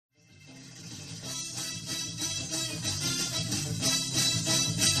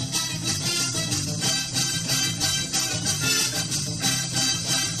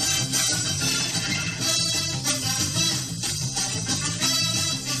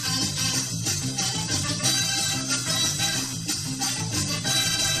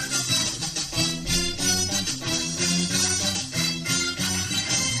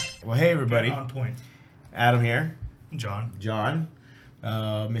everybody. On point. Adam here. John.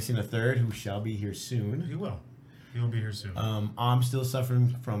 Missing a third who shall be here soon. He will. He will be here soon. I'm still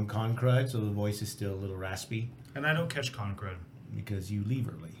suffering from con crud, so the voice is still a little raspy. And I don't catch con crud. Because you leave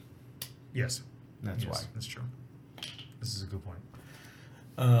early. Yes. That's why. That's true. This is a good point.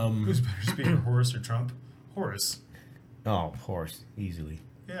 Who's better speaker, Horace or Trump? Horace. Oh, Horace. Easily.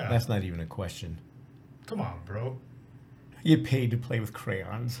 Yeah. That's not even a question. Come on, bro. You get paid to play with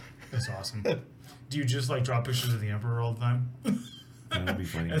crayons. That's awesome. Do you just like draw pictures of the Emperor all the time? That would be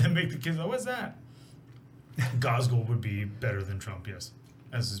funny. And then make the kids go, what's that? Gosgold would be better than Trump, yes,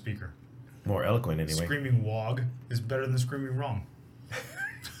 as a speaker. More eloquent, anyway. Screaming wog is better than screaming wrong.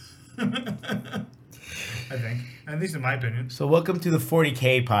 I think. At least in my opinion. So welcome to the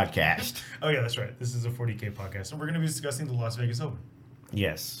 40K podcast. Oh, yeah, that's right. This is a 40K podcast. And we're going to be discussing the Las Vegas Open.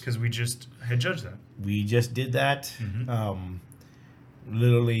 Yes. Because we just had judged that. We just did that. Mm-hmm.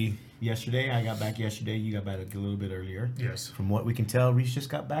 Literally yesterday. I got back yesterday. You got back a little bit earlier. Yes. From what we can tell, Reese just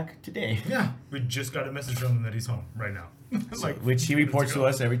got back today. Yeah. We just got a message from him that he's home right now. Which he reports to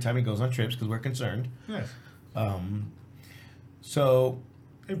us every time he goes on trips because we're concerned. Yes. So...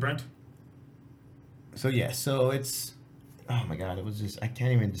 Hey, Brent. So, yeah. So, it's... Oh, my God. It was just... I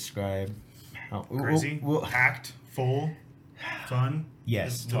can't even describe how... Crazy. Packed. Full. Fun.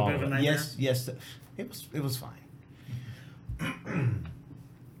 Yes. A little bit of a nightmare. Yes. It was fine.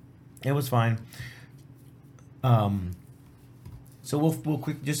 It was fine. So we'll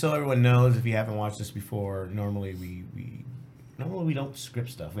quick, just so everyone knows, if you haven't watched this before, normally we don't script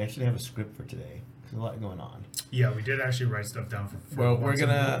stuff. We actually have a script for today. There's a lot going on. Yeah, we did actually write stuff down for we're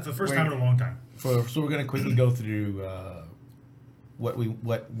gonna the first time in a long time. So we're gonna quickly go through what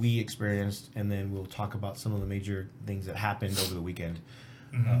we experienced, and then we'll talk about some of the major things that happened over the weekend,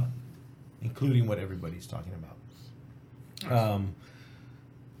 including what everybody's talking about. Nice.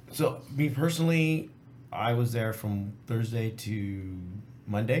 So me personally, I was there from Thursday to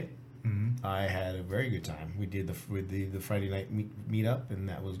Monday. Mm-hmm. I had a very good time. We did the Friday night meet up, and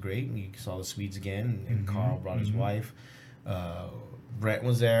that was great. We saw the Swedes again, and Carl brought his wife. Brett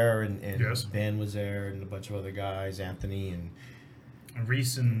was there, and yes. Ben was there, and a bunch of other guys, Anthony and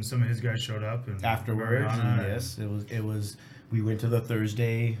Reese and some of his guys showed up and afterwards. And yes, it was. We went to the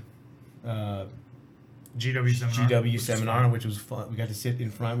Thursday GW seminar, which was fun. We got to sit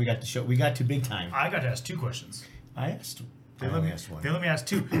in front. We got to big time. I got to ask two questions. I asked. They let me ask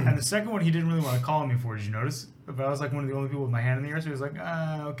two. And the second one, he didn't really want to call me for. Did you notice? But I was like one of the only people with my hand in the air, so he was like,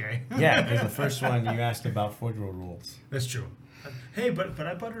 okay. Yeah, because the first one you asked about 4-year-old rules. That's true. Hey, but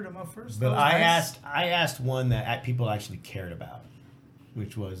I buttered him up first. But I asked one that people actually cared about,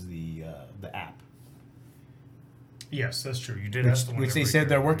 which was the app. Yes, that's true. You did ask the one. Which they said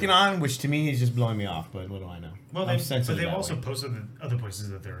they're working on, which to me is just blowing me off. But what do I know? Well, they've also posted the other places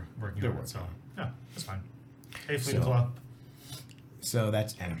that they're working on. So yeah, that's fine. Hey, Fleet of Claw. So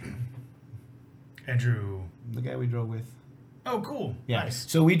that's Andrew. Andrew. The guy we drove with. Oh, cool. Yeah. Nice.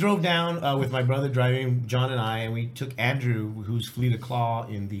 So we drove down with my brother driving, John and I, and we took Andrew, who's Fleet of Claw,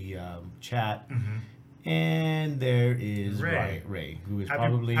 in the chat. Mm-hmm. And there is Ray, who is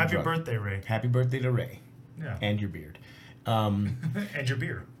probably Happy birthday, Ray. Happy birthday to Ray. Yeah. And your beard. And your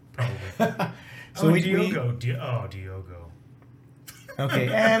beer, probably. So Diogo. Diogo. Okay,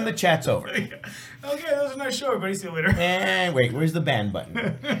 and the chat's over. Okay, that was a nice show, everybody. See you later. And wait, where's the ban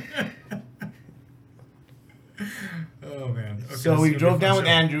button? Oh, man. Okay, so we drove down with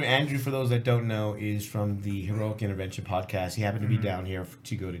Andrew. Andrew, for those that don't know, is from the Heroic Intervention podcast. He happened to be down here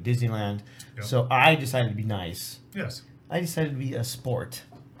to go to Disneyland. Yep. So I decided to be nice. Yes. I decided to be a sport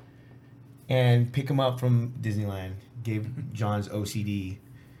and pick him up from Disneyland. Gave John's OCD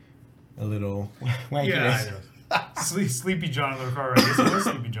a little wankiness. Yeah, I know. Sleepy John in the car. I guess it was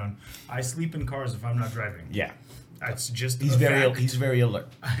Sleepy John. I sleep in cars if I'm not driving. Yeah. That's just he's very alert.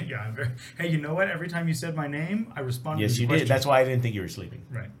 Yeah, I'm very. Hey, you know what? Every time you said my name, I responded. Yes, you did. That's why I didn't think you were sleeping.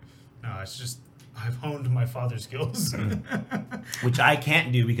 Right. No, it's just I've honed my father skills, which I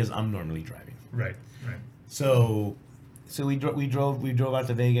can't do because I'm normally driving. Right. So we drove out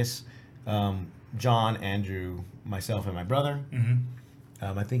to Vegas. John, Andrew, myself, and my brother.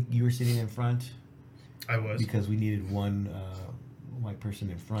 Mm-hmm. I think you were sitting in front. I was. Because we needed one white person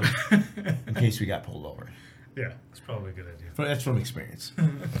in front in case we got pulled over. Yeah, it's probably a good idea. That's from experience.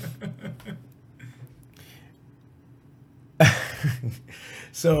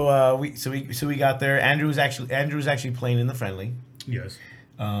 So we got there. Andrew was actually playing in the friendly. Yes.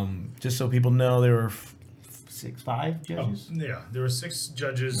 Just so people know, there were five judges. Oh, yeah, there were 6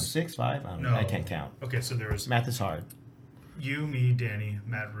 judges. No, 6, 5. I don't know. I can't count. Okay, so there was math is hard. You, me, Danny,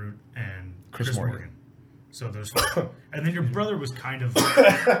 Matt Root, and Chris Morgan. So there's, and then your brother was kind of,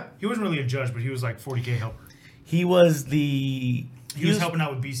 he wasn't really a judge, but he was like 40K helper. He was the. He was helping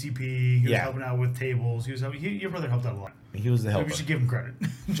out with BCP. He was helping out with tables. Your brother helped out a lot. He was the helper. So we should give him credit.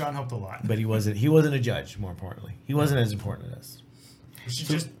 John helped a lot. But he wasn't a judge. More importantly, he wasn't as important as us. We should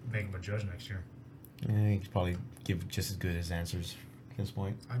just make him a judge next year. Yeah, he could probably give just as good as answers at this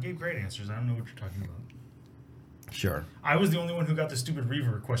point. I gave great answers. I don't know what you're talking about. Sure. I was the only one who got the stupid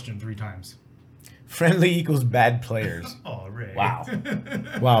Reaver question 3 times. Friendly equals bad players. Oh, Ray. Wow.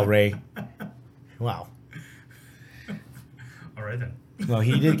 Wow, Ray. Wow. All right, then. Well,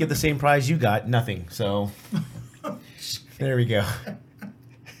 he did get the same prize you got. Nothing. So, there we go.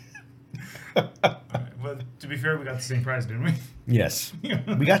 All right. Well, to be fair, we got the same prize, didn't we? Yes.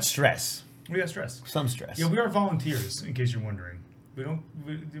 We got stress. We got stress. Some stress. Yeah, we are volunteers, in case you're wondering. We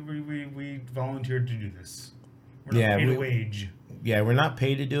volunteered to do this. We're not paid a wage. Yeah, we're not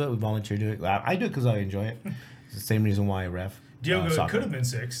paid to do it. We volunteer to do it. I do it because I enjoy it. It's the same reason why I ref. Diogo, it could have been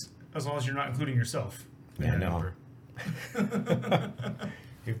 6, as long as you're not including yourself. Yeah, no.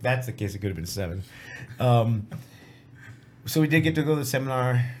 If that's the case, it could have been 7. So we did get to go to the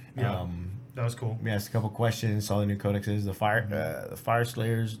seminar. Yeah, that was cool. We asked a couple questions, saw the new codexes. The fire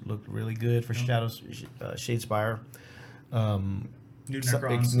slayers looked really good for Shadows, Shadespire. New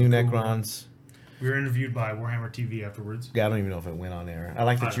Necrons. New Necrons. We were interviewed by Warhammer TV afterwards. Yeah, I don't even know if it went on air. I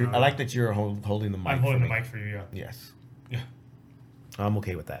like that you're holding the mic. I'm holding the mic for you. Yeah. Yes. Yeah. I'm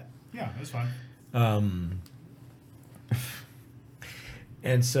okay with that. Yeah, that's fine.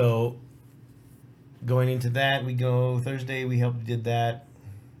 And so going into that, we go Thursday. We did that,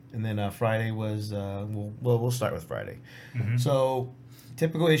 and then Friday was we'll start with Friday. Mm-hmm. So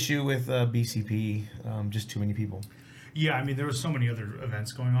typical issue with BCP, just too many people. Yeah, I mean there was so many other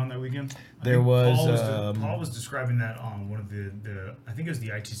events going on that weekend. Paul was describing that on one of the I think it was the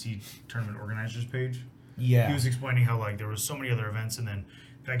ITC tournament organizers page. Yeah, he was explaining how like there was so many other events, and then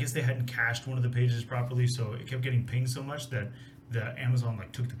I guess they hadn't cached one of the pages properly, so it kept getting pinged so much that the Amazon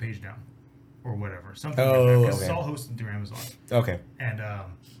like took the page down or whatever. Something like that, because it's all hosted through Amazon. Okay. And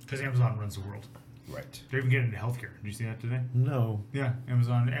because Amazon runs the world. Right. They're even getting into healthcare. Did you see that today? No. Yeah,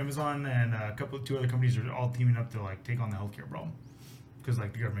 Amazon and two other companies are all teaming up to like take on the healthcare problem because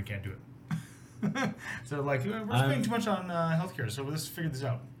like the government can't do it. So like we're spending too much on healthcare, so let's figure this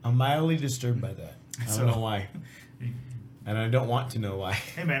out. I'm mildly disturbed by that. I don't know why. And I don't want to know why.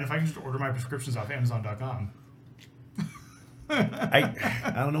 Hey man, if I can just order my prescriptions off Amazon.com.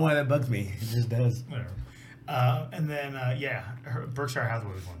 I don't know why that bugs me. It just does. Whatever. And then Berkshire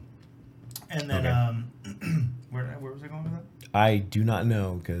Hathaway was one. And then where was I going with that? I do not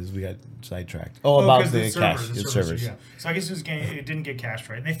know because we got sidetracked. About the servers. Yeah. So I guess it didn't get cached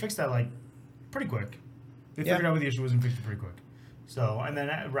right, and they fixed that like pretty quick. They figured out what the issue was and fixed it pretty quick. So and then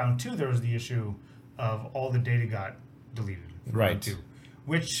at round 2 there was the issue of all the data got deleted. Right. Round 2,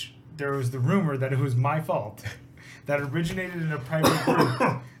 which there was the rumor that it was my fault. That originated in a private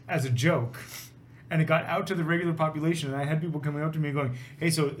group as a joke, and it got out to the regular population. And I had people coming up to me and going, "Hey,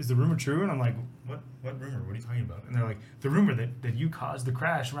 so is the rumor true?" And I'm like, "What rumor? What are you talking about?" And they're like, "The rumor that you caused the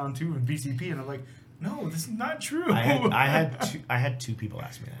crash round 2 in BCP." And I'm like, "No, this is not true." I had 2 people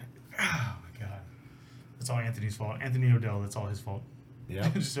ask me that. Oh my god, that's all Anthony's fault. Anthony Odell, that's all his fault. Yeah,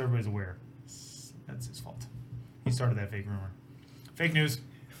 just so everybody's aware, that's his fault. He started that fake rumor, fake news.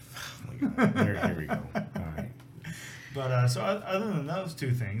 Oh my god, here we go. All right. But so other than those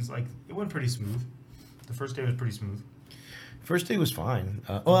 2 things, like it went pretty smooth. The first day was pretty smooth. First day was fine.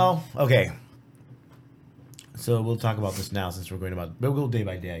 Well, okay. So we'll talk about this now since we're going about. We'll go day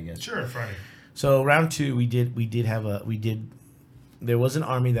by day, I guess. Sure, Friday. So round 2, we did have there was an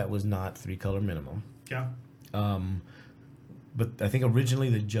army that was not 3-color minimum. Yeah. But I think originally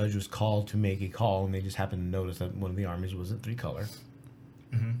the judge was called to make a call, and they just happened to notice that one of the armies wasn't 3-color.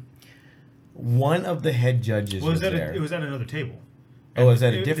 Mm-hmm. One of the head judges was there. It was at another table. Oh, was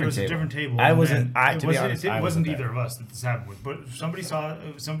at a different table? It was a different table. I wasn't. To be honest, it wasn't either of us that this happened with. But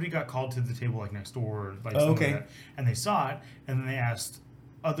somebody got called to the table like next door, like like that, and they saw it, and then they asked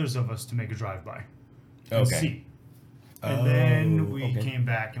others of us to make a drive-by and see. And then we came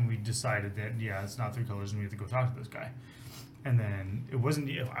back and we decided that it's not 3 colors, and we have to go talk to this guy. And then I wasn't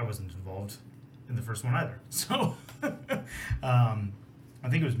involved in the first one either. So I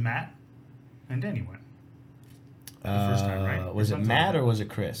think it was Matt. And Danny went. The first time, right? Was it Matt or was it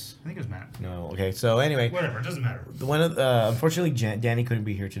Chris? I think it was Matt. No. Okay. So anyway, whatever. It doesn't matter. Unfortunately, Danny couldn't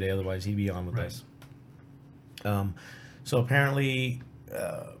be here today. Otherwise, he'd be on with us. So apparently,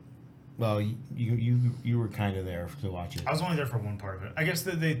 you were kind of there to watch it. I was only there for one part of it. I guess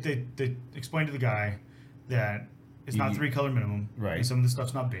they explained to the guy that it's not 3-color minimum. Right. And some of the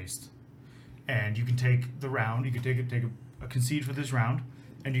stuff's not based. and you can take the round. You can take a concede for this round,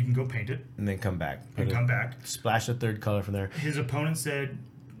 and you can go paint it. And then come back. Splash a third color from there. His opponent said,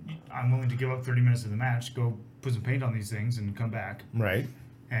 I'm willing to give up 30 minutes of the match, go put some paint on these things, and come back. Right.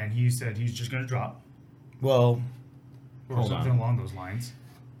 And he said he's just going to drop. Well, or something along those lines.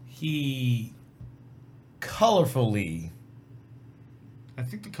 He colorfully... I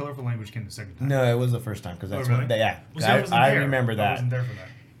think the colorful language came the second time. No, it was the first time. Because that's really? I remember that. I wasn't there for that.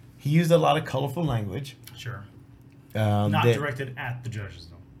 He used a lot of colorful language. Sure. Not directed at the judges,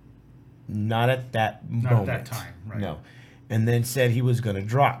 though. Not at that moment. Not at that time, right. No. And then said he was going to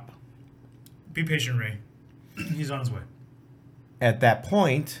drop. Be patient, Ray. He's on his way. At that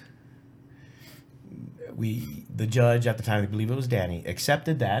point, the judge at the time, I believe it was Danny,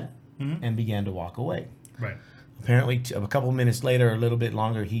 accepted that and began to walk away. Right. Apparently, a couple of minutes later, a little bit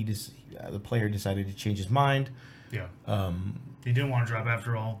longer, the player decided to change his mind. Yeah. He didn't want to drop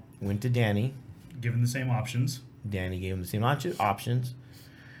after all. Went to Danny. Given the same options. Danny gave him the same options.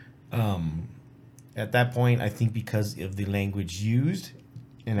 At that point, I think because of the language used,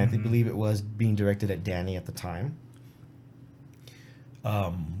 and I believe it was being directed at Danny at the time,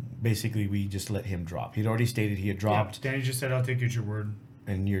 basically we just let him drop. He'd already stated he had dropped. Yeah, Danny just said, I'll take it your word.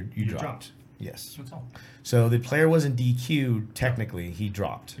 And you dropped. Yes. That's all. So the player wasn't DQ'd, technically. He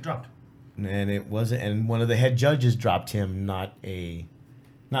dropped. He dropped. And it wasn't, and one of the head judges dropped him, to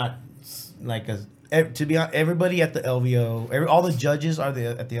be honest, everybody at the LVO, all the judges at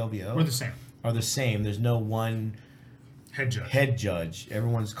the LVO. We're the same. Are the same. There's no one head judge.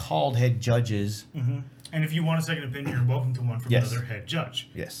 Everyone's called head judges. Mm-hmm. And if you want a second opinion, you're welcome to one from another head judge.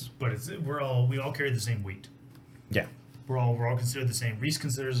 Yes. But we all carry the same weight. Yeah. We're all considered the same. Reese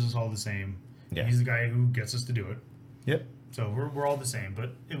considers us all the same. Yeah. He's the guy who gets us to do it. Yep. So we're all the same.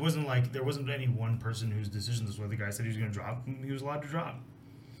 But it wasn't like there wasn't any one person whose decision was where the guy said he was going to drop. He was allowed to drop.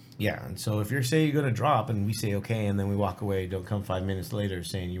 Yeah, and so if you're going to drop and we say okay, and then we walk away, don't come 5 minutes later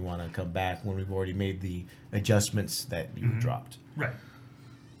saying you want to come back when we've already made the adjustments that you dropped. Right.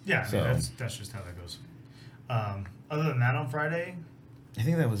 Yeah, so, I mean, that's just how that goes. Other than that, on Friday, I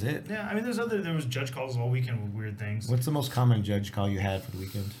think that was it. Yeah, I mean, there was judge calls all weekend with weird things. What's the most common judge call you had for the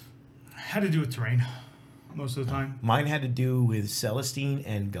weekend? Had to do with terrain most of the time. Mine had to do with Celestine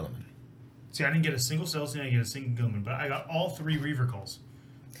and Gilliman. See, I didn't get a single Celestine, I didn't get a single Gilliman, but I got all 3 Reaver calls.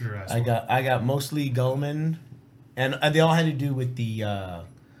 I got mostly Gulliman, and they all had to do with the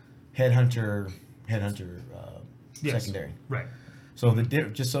headhunter secondary. Right. So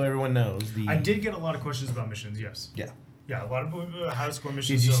just so everyone knows, I did get a lot of questions about missions. Yes. Yeah. Yeah, a lot of how to score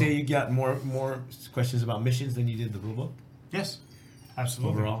missions. Did you say you got more questions about missions than you did the rulebook? Yes.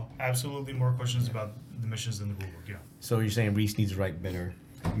 Absolutely. Overall, absolutely more questions about the missions than the rulebook. Yeah. So you're saying Reese needs to write better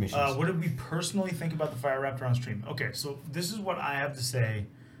missions? What did we personally think about the Fire Raptor on stream? Okay, so this is what I have to say.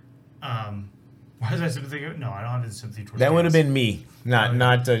 Why is I sympathy? No, I don't have any sympathy towards that. Would have been me, not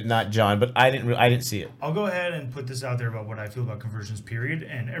John. But I didn't see it. I'll go ahead and put this out there about what I feel about conversions. Period,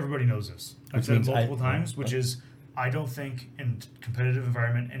 and everybody knows this. I've said it multiple times, which is I don't think in competitive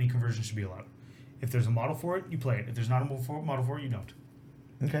environment any conversion should be allowed. If there's a model for it, you play it. If there's not a model for it, you don't.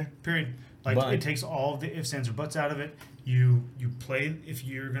 Okay. Period. It takes all of the ifs, ands, or buts out of it. You play if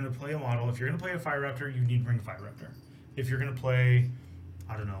you're going to play a model. If you're going to play a Fire Raptor, you need to bring a Fire Raptor. If you're going to play,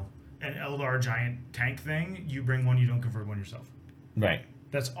 I don't know, an Eldar giant tank thing, you bring one, you don't convert one yourself. Right.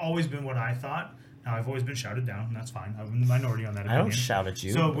 That's always been what I thought. Now, I've always been shouted down, and that's fine. I'm in the minority on that opinion. I don't shout at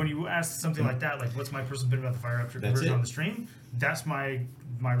you. So when you ask something like that, like what's my personal opinion about the Fire Raptor conversion on the stream, that's my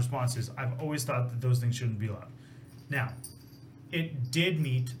response is I've always thought that those things shouldn't be allowed. Now, it did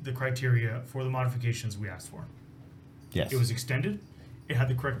meet the criteria for the modifications we asked for. Yes. It was extended. It had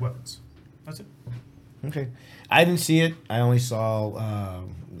the correct weapons. That's it. Okay. I didn't see it. I only saw,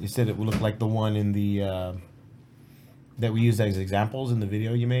 you said it would look like the one in the, that we used as examples in the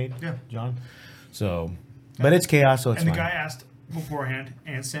video you made, John. So, but it's chaos, so it's fine. And the guy asked beforehand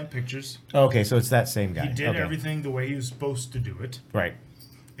and sent pictures. Okay, so it's that same guy. He did everything the way he was supposed to do it. Right.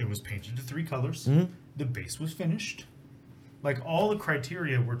 It was painted to 3 colors. The base was finished. Like, all the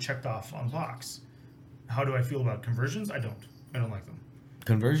criteria were checked off on the box. How do I feel about conversions? I don't like them.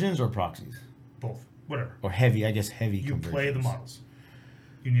 Conversions or proxies? Both. Whatever. Or heavy, I guess heavy conversions. You play the models.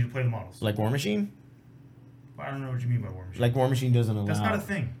 You need to play the models. Like War Machine? I don't know what you mean by War Machine. Like War Machine doesn't allow... That's not a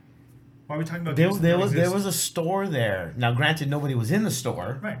thing. Why are we talking about there was a store there. Now, granted, nobody was in the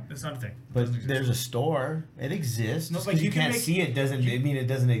store. Right, that's not a thing. But there's a store. It exists. No, like you can't see it doesn't mean it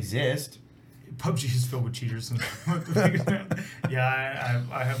doesn't exist. PUBG is filled with cheaters. Yeah,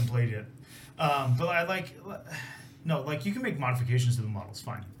 I haven't played it. But I like... No, like you can make modifications to the models,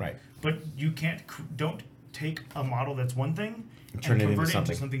 fine. Right. But you can't... Don't take a model that's one thing and turn it convert into it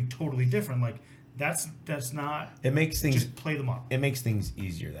into something totally different. Like that's not. It makes things just play the model. It makes things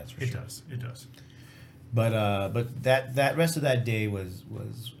easier. That's for sure. It does. But that rest of that day was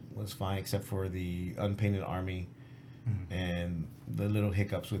fine, except for the unpainted army and the little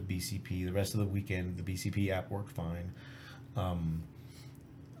hiccups with BCP. The rest of the weekend, the BCP app worked fine. And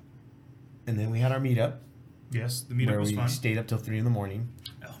then we had our meetup. Yes, the meetup was fun. Where we stayed up till 3 a.m.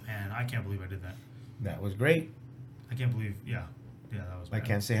 Oh man, I can't believe I did that. That was great. I can't believe, that was bad. I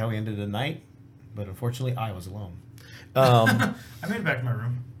can't say how we ended the night, but unfortunately, I was alone. I made it back to my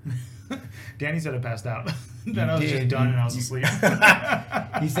room. Danny said I passed out. Then I was just done and I was asleep.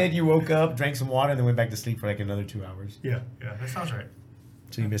 He said you woke up, drank some water, and then went back to sleep for like another 2 hours. Yeah, that sounds right.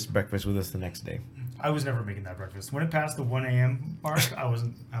 So you missed breakfast with us the next day. I was never making that breakfast. When it passed the 1 a.m. mark, I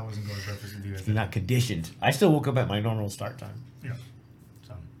wasn't going to breakfast with you guys. You're not conditioned. I still woke up at my normal start time. Yeah.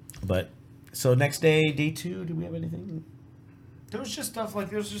 So next day, day 2, did we have anything? There was just stuff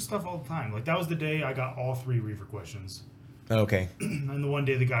all the time. Like that was the day I got all 3 Reaver questions. Okay. And the one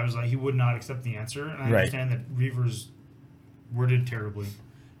day the guy was like, he would not accept the answer. And I understand that Reavers worded terribly.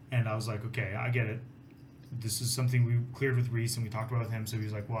 And I was like, okay, I get it. This is something we cleared with Reese and we talked about with him. So he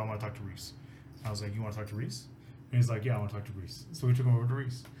was like, well, I want to talk to Reese. I was like, you want to talk to Reese? And he's like, yeah, I want to talk to Reese. So we took him over to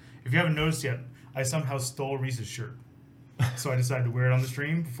Reese. If you haven't noticed yet, I somehow stole Reese's shirt. So I decided to wear it on the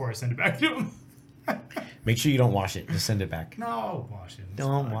stream before I send it back to him. Make sure you don't wash it. Just send it back. No, I'll wash it.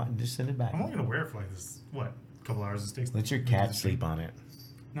 Don't wash it. Just send it back. I'm only going to wear it for like this, couple hours. It takes. Let your cat sleep on it.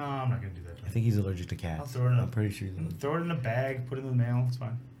 No, I'm not going to do that. I think he's allergic to cats. I'll throw it in I'm pretty sure he's allergic. Throw it in a bag, put it in the mail. It's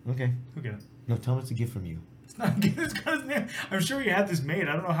fine. Okay. He'll get it. No, tell him it's a gift from you. It's not a gift. It's got his name. I'm sure he had this made.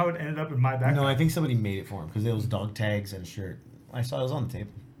 I don't know how it ended up in my backpack. No, I think somebody made it for him because there was dog tags and a shirt. I saw it was on the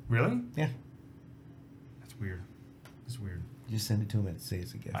table. Really? Yeah. That's weird. That's weird. Just send it to him and say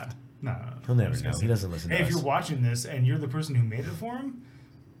it's a gift. No. He'll never know. He doesn't listen to us. Hey, if you're watching this and you're the person who made it for him,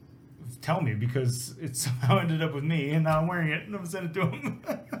 tell me because it somehow ended up with me and now I'm wearing it and I'm sending it to him.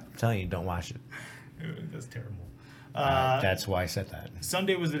 I'm telling you, don't wash it. That's terrible. That's why I said that.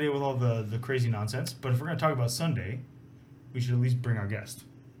 Sunday was the day with all the crazy nonsense, but if we're going to talk about Sunday, we should at least bring our guest.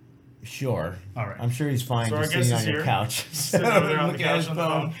 Sure. All right. I'm sure he's fine so just sitting on your couch. Sitting over there on the couch on the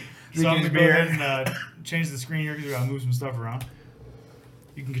phone. So I'm going to go ahead and change the screen here because we got to move some stuff around.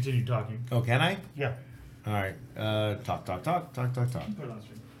 You can continue talking. Oh, can I? Yeah. All right. Talk. Put it on the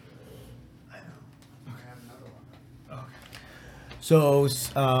screen. I know. I have another one. Okay. So,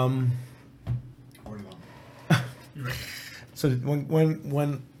 You're right. So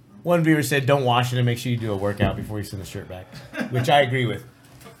one viewer said, "Don't wash it and make sure you do a workout before you send the shirt back," which I agree with.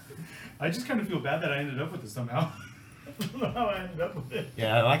 I just kind of feel bad that I ended up with this somehow. I don't know how I ended up with it.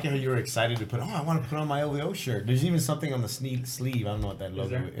 Yeah, I like how you were excited to put. Oh, I want to put on my OVO shirt. There's even something on the sleeve. I don't know what that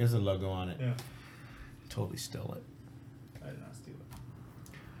logo is. There's a logo on it. Yeah. Totally stole it. I did not steal it.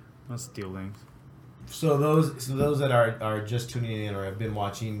 Not steal things. So those that are just tuning in or have been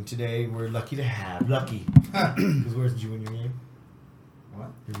watching today, we're lucky to have because where's the junior game?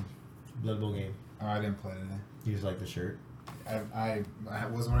 What? Your Blood Bowl game. Oh, I didn't play today. You just like the shirt. I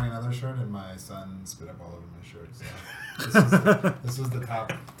was wearing another shirt and my son spit up all over my shirt. So this was the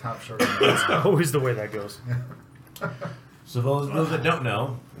top shirt. It's always the way that goes. So those that don't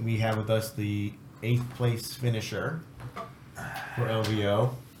know, we have with us the 8th place finisher for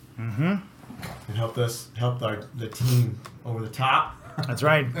LVO. Mm-hmm. And helped the team over the top. That's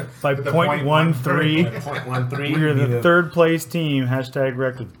right. By .13. We are the third place team.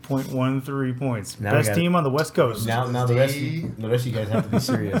 #rec with .13 points. Now Best team on the West Coast. Now the rest of you guys have to be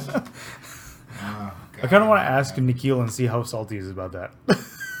serious. Oh, I kind of want to ask Nikhil and see how salty he is about that.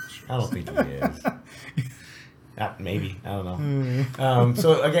 I don't think he is. Maybe. I don't know.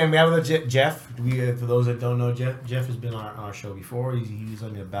 So again, we have with Jeff. For those that don't know, Jeff has been on our show before. He was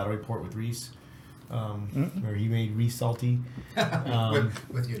on the battle report with Reese, where he made Reese salty.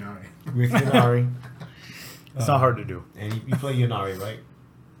 With Yunari. With Yunari. It's not hard to do. And you play Yunari, right?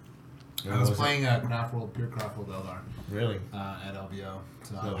 I was playing Pure Craft World Eldar. Really? At LVO.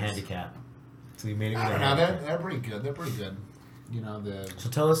 So handicap. So you made it with I don't know. They're pretty good. They're pretty good. You know the.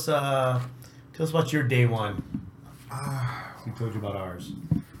 So tell us about your day one. We told you about ours.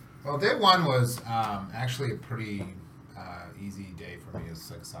 Well, day one was actually a pretty easy day for me. It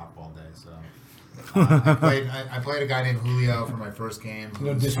was like a softball day. So I played a guy named Julio for my first game.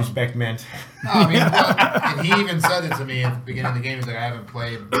 No disrespect meant. No, I mean, and he even said it to me at the beginning of the game. He's like, I haven't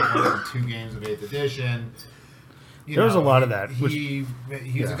played more than 2 games of 8th edition. There was a lot of that. He's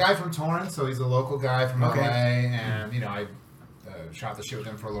a guy from Torrance, so he's a local guy from LA, and I shot the shit with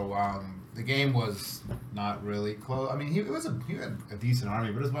him for a little while, and the game was not really close. I mean, he had a decent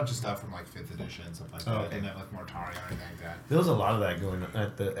army, but it was a bunch of stuff from like 5th edition and stuff like that. Didn't have like Mortari or anything like that. There was a lot of that going on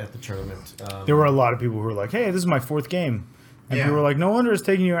at the tournament. There were a lot of people who were like, "Hey, this is my 4th game," and people were like, "No wonder it's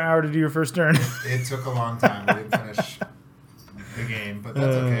taking you an hour to do your first turn." It took a long time. We didn't finish the game, but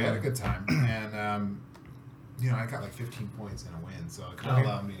that's okay. I had a good time, and I got like 15 points in a win, so it kind of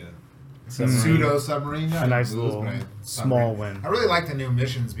allowed me to. Pseudo submarine, a nice little small win. I really like the new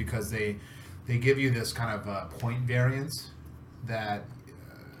missions because they give you this kind of point variance that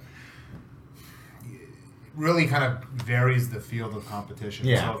really kind of varies the field of competition.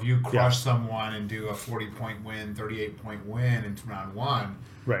 Yeah. So if you crush someone and do a 40-point win, 38-point win in round 1,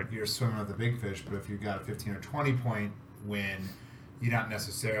 right, you're swimming with the big fish. But if you got a 15 or 20-point win, you're not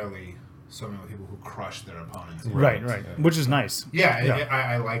necessarily swimming with people who crush their opponents. Right. Which is nice. Yeah.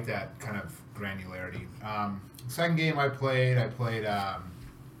 I like that kind of granularity. Second game I played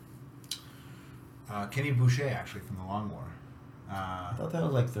Kenny Boucher, actually, from the Long War. I thought that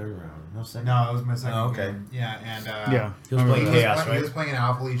was like 3rd round. No, second. No, it was my second okay. game. Yeah, and he was playing Chaos, right? He was playing an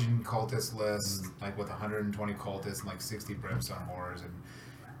Alpha Legion cultist list, like with 120 cultists and like 60 Brimstone horrors, and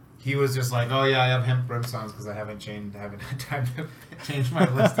he was just like, "Oh yeah, I have hemp brimstones because I haven't had time to change my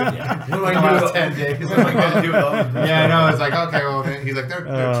list yet." What do I do with 10 days? What am I going to do with all these? Yeah, I know. It's like, okay, well, he's like, they're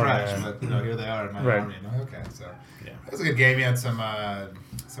trash, but here they are in my army. And I'm like, okay, so it was a good game. He had some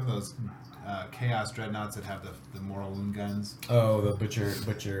of those Chaos Dreadnoughts that have the Mortal Wound guns. Oh, the Butcher.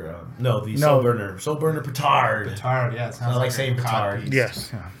 Soul Burner Petard. Petard, yeah. It sounds like saying Petard. Yes.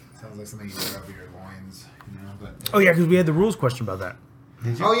 Sounds like something you wear over your loins, But because we had the rules question about that.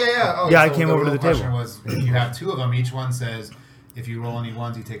 Did you? Oh yeah. Yeah, I came over to the table. The question was, you have 2 of them. Each one says, if you roll any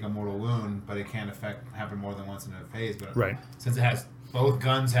ones, you take a mortal wound, but it can't happen more than once in a phase. But since it has both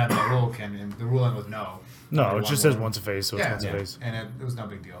guns have that rule, and the ruling was no. No, it just says once a phase, so it's once a phase. And it was no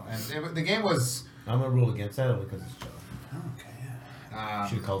big deal. And the game was. I'm gonna rule against that only because it's Joe. Oh, okay. Yeah.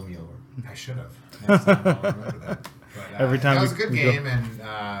 Should have called me over. I should have. Next time I'll remember that. But, Every time that was a good game, and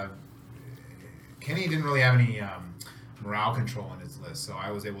Kenny didn't really have any morale control in his list, so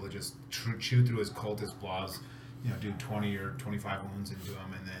I was able to just chew through his cultist blobs, do 20 or 25 wounds into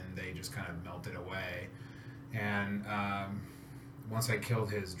them, and then they just kind of melted away. And once I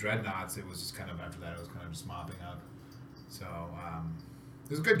killed his dreadnoughts, it was just kind of after that, it was kind of just mopping up. So it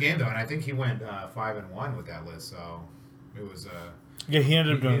was a good game though, and I think he went 5-1 with that list. So it was. He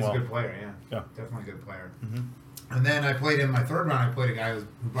ended up doing well. He's a good player, yeah, definitely a good player. Mm-hmm. And then I played in my 3rd round. I played a guy who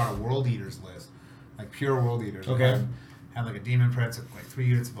brought a World Eaters list, like pure World Eaters. Okay. Had like a Demon Prince, like 3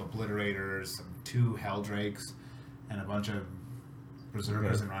 units of Obliterators, some 2 Helldrakes, and a bunch of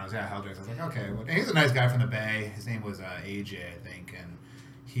Berserkers and Rhinos. Yeah, Helldrakes. I was like, okay. Well, and he's a nice guy from the Bay. His name was AJ, I think. And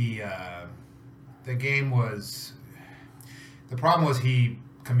he, the game was, the problem was he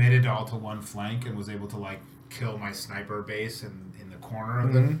committed all to one flank and was able to like kill my sniper base in the corner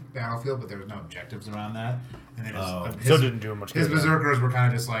of the battlefield, but there was no objectives around that. And then so didn't do much. His Berserkers were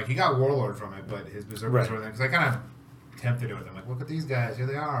kind of just like, he got Warlord from it, but his Berserkers were there because I kind of tempted it with them. Like, look at these guys, here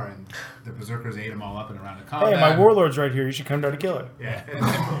they are, and the Berserkers ate them all up in a round of combat. Hey, my Warlord's right here. You should come down to kill it. Yeah,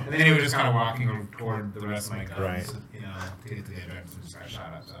 and then he was just kind of walking toward the rest of my guns, right? To get to the objectives and just got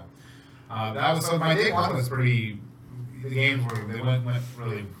shot up. So that was my day 1 was pretty. The games went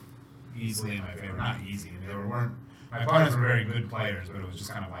really easily in my favor. Not easy. I mean, my opponents were very good players, but it was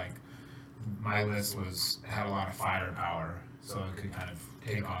just kind of like my list had a lot of firepower, so it could kind of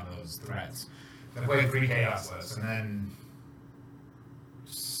take on those threats. I played 3 Chaos lists, and then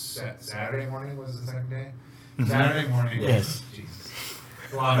Saturday morning was the second day. Saturday morning. Yes. Jesus.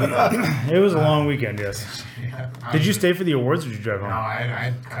 It was a long weekend, yes. Yeah. Did you stay for the awards or did you drive home? No,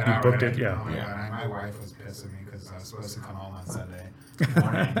 I cut out. You booked it, yeah. Oh my God, my wife was pissed at me because I was supposed to come home on Sunday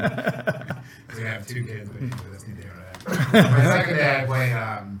morning. Because we have 2 kids, but that's neither here nor there. My second day, I played,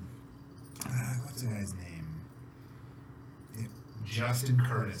 what's the guy's name? Justin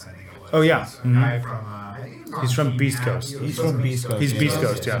Curtis, I think it was. Oh, yeah. A guy from, he's from Beast Coast. He's from Beast Coast. He's Beast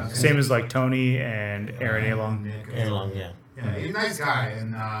Coast, yeah. Same as like Tony and Aaron Along. Yeah. Yeah, he's a nice guy,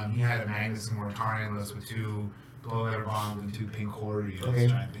 and he had a Magnus and Mortarian list with 2 blow letter bombs and 2 pink horror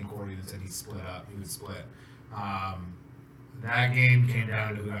units, giant pink horror units, and he would split. That game came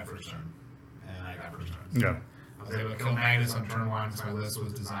down to who got first turn, and I got first turn. Yeah. I was able to kill Magnus on turn 1, because my list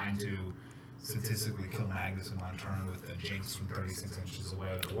was designed to statistically kill Magnus in 1 turn with the Jinx from 36 inches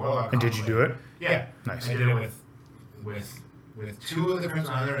away with the Warlock. And did you do it? Yeah. Nice. I did it with 2 of the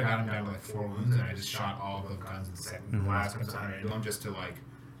Crimson Hunter. I got him down to like 4 wounds, and I just shot all of the guns in the second, the last Crimson Hunter into him just to like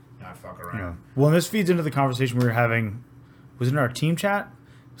not fuck around. Yeah. Well, and this feeds into the conversation we were having. Was it in our team chat?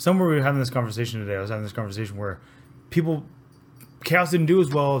 Somewhere we were having this conversation today. I was having this conversation where people Chaos didn't do as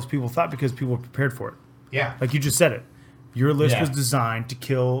well as people thought because people were prepared for it. Yeah. Like you just said it. Your list was designed to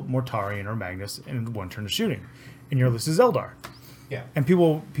kill Mortarion or Magnus in one turn of shooting. And your list is Eldar. Yeah. And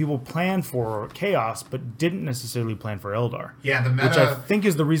people plan for Chaos, but didn't necessarily plan for Eldar. Yeah, the meta... Which I think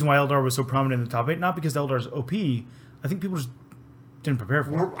is the reason why Eldar was so prominent in the top 8. Not because Eldar's OP. I think people just didn't prepare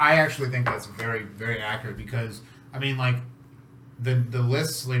for it. I actually think that's very, very accurate because, I mean, like, the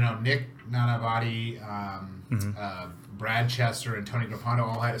lists, you know, Nick Nanavati, Brad Chester, and Tony Grappano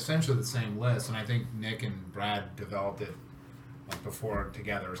all had essentially the same list, and I think Nick and Brad developed it like before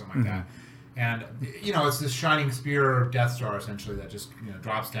together or something like that. And, you know, it's this Shining Spear Death Star, essentially, that just, you know,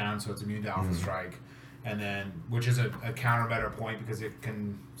 drops down so it's immune to Alpha Strike. And then, which is a counter meta point because it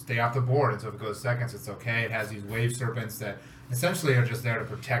can stay off the board. And so if it goes seconds, it's okay. It has these Wave Serpents that essentially are just there to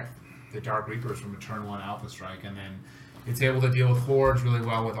protect the Dark Reapers from a turn 1 Alpha Strike. And then it's able to deal with Hordes really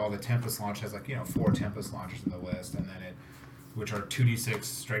well with all the Tempest launch. It has like, you know, 4 Tempest launchers in the list. And then which are 2d6,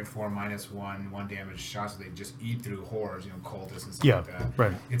 strength 4, -1, 1 damage shots. So they just eat through Hordes, you know, Cultists and stuff like that.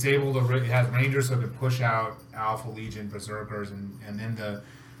 Right. It's able to, it has Rangers so it can push out Alpha Legion, Berserkers, and then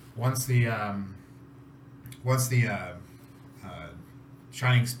once the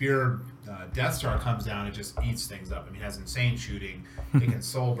Shining Spear Death Star comes down, it just eats things up. I mean, it has insane shooting. It can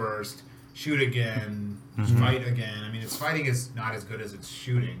Soul Burst, shoot again, fight again. I mean, its fighting is not as good as its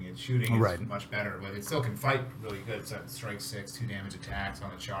shooting. Its shooting is much better, but it still can fight really good. It's at strike 6, 2 damage attacks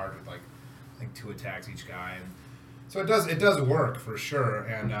on a charge with like 2 attacks each guy. And so it does work for sure.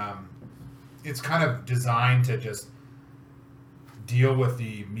 And it's kind of designed to just deal with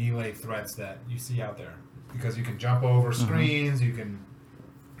the melee threats that you see out there. Because you can jump over screens, you can,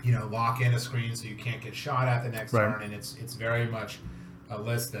 you know, lock in a screen so you can't get shot at the next turn, and it's very much a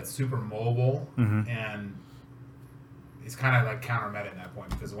list that's super mobile, and it's kind of like counter meta at that point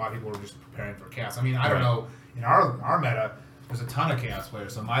because a lot of people are just preparing for chaos. I mean, I don't know, in our meta, there's a ton of chaos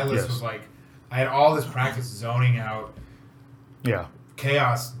players, so my list was like, I had all this practice zoning out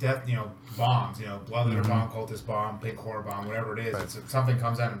chaos, death, you know, bombs, you know, Bloodletter bomb, Cultist bomb, Big Horror bomb, whatever it is. It's if something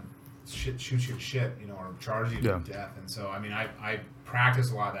comes out and shoots you to shit, you know, or charges you to death. And so, I mean, I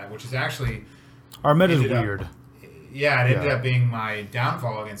practice a lot of that, which is actually... Our meta is weird. It ended up being my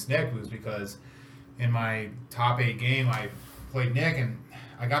downfall against Nick was because in my top 8 game, I played Nick, and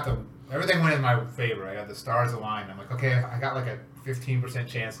I got everything went in my favor. I got the stars aligned. I'm like, okay, I got like a 15%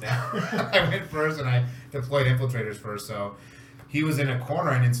 chance now. I went first, and I deployed Infiltrators first, so he was in a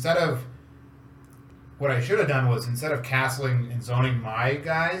corner, and instead of... What I should have done was, instead of castling and zoning my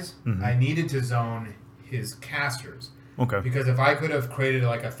guys, I needed to zone his casters. Okay. Because if I could have created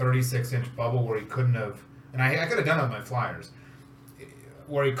like a 36-inch bubble where he couldn't have... And I could have done it with my flyers.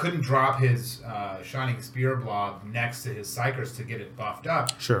 Where he couldn't drop his Shining Spear blob next to his Psychers to get it buffed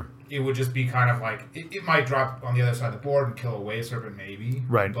up. Sure. It would just be kind of like... It might drop on the other side of the board and kill a Wave Serpent maybe.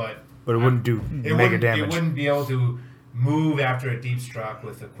 Right. But it wouldn't do mega damage. It wouldn't be able to... move after a deep struck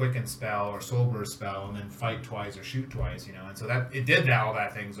with a quicken spell or soul burst spell and then fight twice or shoot twice, you know. And so that it did all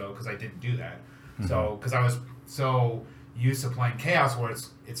that things though because I didn't do that. So because I was so used to playing chaos where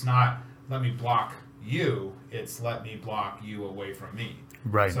it's not let me block you, it's let me block you away from me.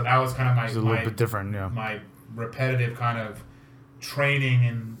 Right. So that was kind of my it's a little bit different, my repetitive kind of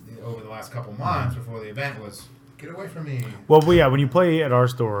training over the last couple months before the event was get away from me. Well, yeah, when you play at our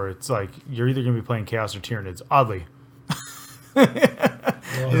store, it's like you're either going to be playing chaos or Tyranids. Oddly.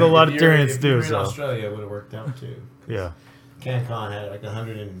 There's a lot of Tyranids too. If you were in Australia, it would have worked out too. Yeah. CanCon had like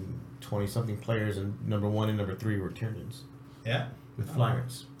 120 something players, and number 1 and number 3 were Tyranids. Yeah. With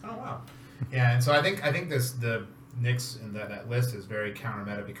flyers. Oh wow. Yeah, and so I think the Knicks in that list is very counter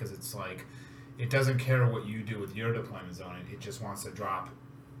meta because it's like it doesn't care what you do with your deployment zone. It just wants to drop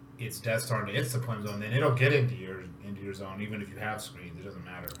its Death Star into its deployment zone, then it'll get into your zone even if you have screens. It doesn't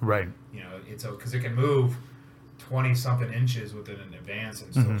matter. Right. You know, it's because it can move 20-something inches within an advance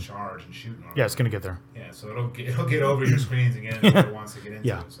and still charge and shoot. Yeah, it's gonna get there. Yeah, so it'll get over your screens and get into what it wants to get into.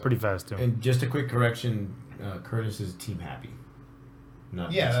 Yeah, so. pretty fast too. And just a quick correction, Curtis is Team Happy. No,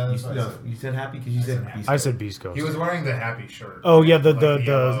 yeah, you said Happy because you said Beast. I said Beast Coast. He was wearing the Happy shirt. Oh yeah,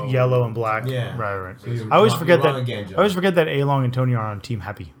 the yellow and black. Yeah, right. So I always forget that. I always forget that A-Long and Tony are on Team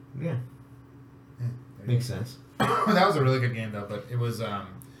Happy. Yeah, makes sense. That was a really good game though, but it was it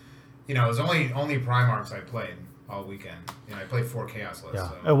was only Primarchs I played all weekend. You know, I played 4 Chaos lists. Yeah.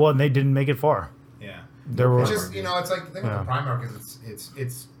 So. Well, and they didn't make it far. Yeah. There were. It's just it's like the thing with the Primarch is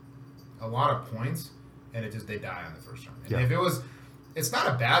it's a lot of points, and they die on the first turn. And if it was, it's not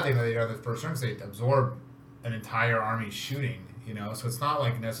a bad thing that they die on the first turn because they absorb an entire army shooting. You know, so it's not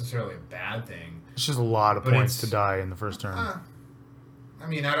like necessarily a bad thing. It's just a lot of points to die in the first turn. I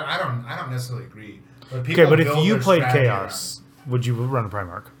mean, I don't necessarily agree. But okay, but if you played Chaos would you run a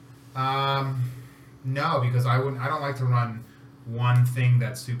Primarch? No, because I don't like to run one thing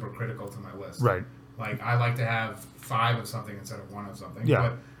that's super critical to my list. Right. Like I like to have 5 of something instead of 1 of something.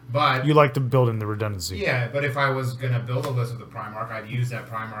 Yeah. But you like to build in the redundancy. Yeah, but if I was gonna build a list with a Primarch, I'd use that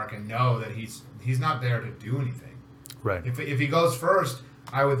Primarch and know that he's not there to do anything. Right. If he goes first,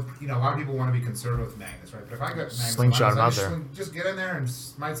 I would. A lot of people want to be conservative with Magnus, right? But if I got Magnus, Slingshot him out there. Just get in there and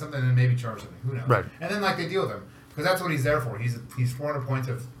smite something and maybe charge something. Who knows? Right. And then they deal with him because that's what he's there for. He's 400 points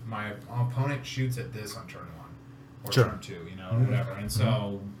if my opponent shoots at this on turn 1 or turn 2, or whatever. And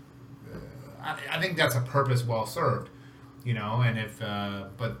so I think that's a purpose well served, And if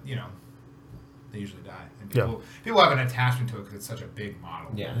they usually die. And people have an attachment to it because it's such a big model.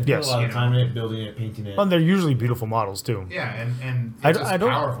 Yeah, they put a lot of time in it, building it, painting it. And they're usually beautiful models too. Yeah, and it's I don't.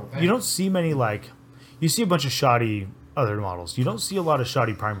 Powerful thing. You don't see many you see a bunch of shoddy other models. You don't see a lot of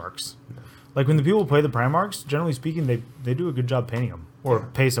shoddy Primarchs. Like when the people play the Primarchs, generally speaking, they do a good job painting them, or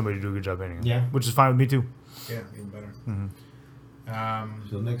pay somebody to do a good job painting them. Yeah, which is fine with me too. Yeah, even better. Mm-hmm.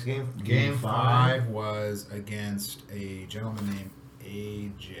 So next game, game 5 was against a gentleman named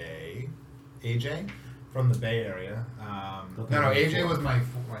AJ from the Bay Area. AJ was my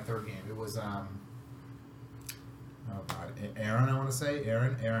 3rd game. It was Aaron. I want to say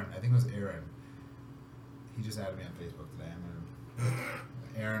Aaron. I think it was Aaron. He just added me on Facebook today.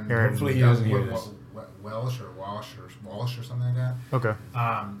 Aaron. Hopefully he doesn't hear this. Walsh or something like that. Okay.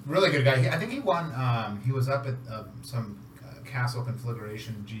 Really good guy. I think he won. He was up at some Castle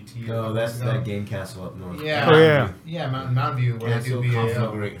Conflagration GT. Oh, that's that game castle up north. Yeah. Oh yeah. Yeah, Mountain View. Where Castle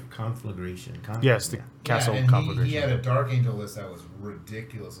Conflagration. Yes, the Castle Conflagration. He had a Dark Angel list that was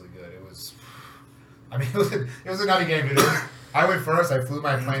ridiculously good. It was. It was a nutty game, dude. I went first. I flew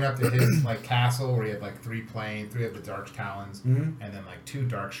my plane up to his castle where he had 3 planes, 3 of the Dark Talons, and then 2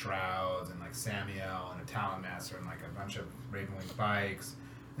 Dark Shrouds, and Samuel and a Talon Master and a bunch of Ravenwing bikes.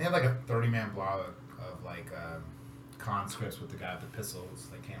 And they had a 30-man blob of conscripts with the guy with the pistols.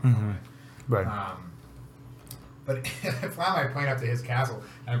 They can't fly. Right. But I fly my plane up to his castle,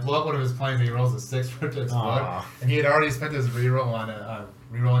 and I blow up one of his planes, and he rolls a 6 for it to explode. And he had already spent his reroll on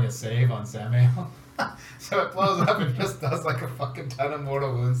rerolling a save on Samuel. So it blows up and just does a fucking ton of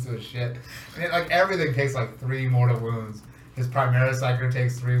mortal wounds to his shit. And everything takes 3 mortal wounds. His Primaris Psyker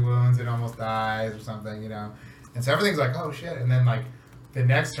takes 3 wounds, it almost dies or something, And so everything's oh shit. And then the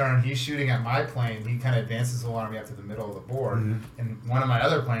next turn he's shooting at my plane, he kind of advances his whole army up to the middle of the board. And one of my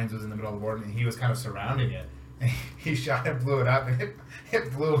other planes was in the middle of the board and he was kind of surrounding it. And he shot and blew it up, and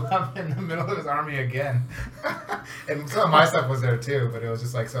it blew up in the middle of his army again. And some of my stuff was there too, but it was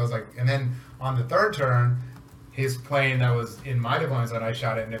just and then on the 3rd turn, his plane that was in my deployment zone, I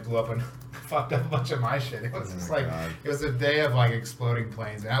shot it and it blew up and fucked up a bunch of my shit. It was it was a day of exploding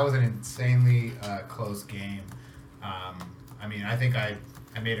planes. And that was an insanely close game. I think I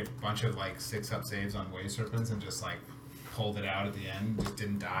made a bunch of 6-up saves on Wave Serpents and just pulled it out at the end, just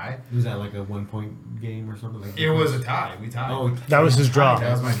didn't die. Was that a 1-point game or something? It was a tie. We tied. Oh, that was his draw.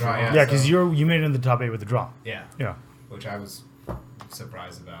 That was my draw. Yeah, because you made it in the top 8 with the draw. Yeah. Yeah. Which I was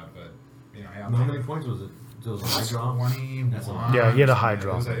surprised about, but how many points was it? So it was a high draw. 21. Yeah, he had a high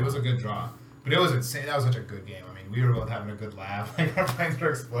draw. It was a good draw, but it was insane. That was such a good game. We were both having a good laugh. Our planes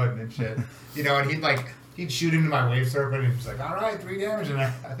were exploding and shit. And he'd shoot into my Wave Serpent and he's all right, 3 damage. And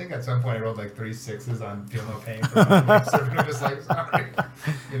I think at some point I rolled 3 6s on Feel No Pain for my Wave Serpent. I'm just sorry. That's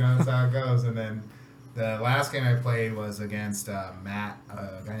how it goes. And then the last game I played was against Matt,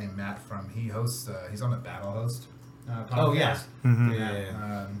 a guy named Matt he's on the Battle Host. Oh, yeah. Mm-hmm.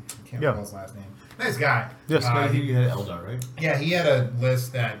 I can't recall his last name. Nice guy. Yes, he had Eldar, right? Yeah, he had a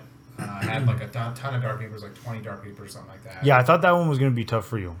list that had a ton of Dark Reapers, 20 Dark Reapers, something like that. Yeah, I thought that one was going to be tough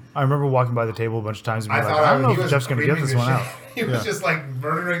for you. I remember walking by the table a bunch of times and being I don't know if Jeff's going to get this one out. He was just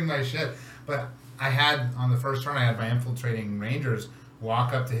murdering my shit. But I had, on the first turn, I had my infiltrating Rangers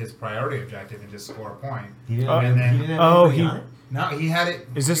walk up to his priority objective and just score a point. He had it.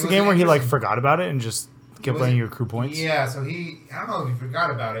 Is this the game where he forgot about it and just kept playing your crew points? Yeah, so I don't know if he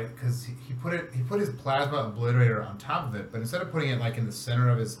forgot about it because he put his plasma obliterator on top of it, but instead of putting it in the center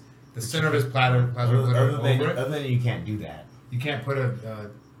of his plasma obliterator over it. Other than you can't do that. You can't put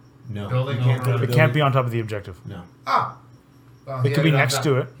a building over it. It can't be on top of the objective. No. Ah. Well, it could be next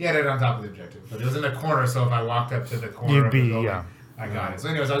to it. He had it on top of the objective, but it was in the corner. So if I walked up to the corner of the building, I got it. So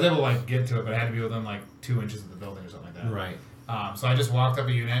anyways, I was able to get to it, but I had to be within 2 inches of the building or something like that. Right. So I just walked up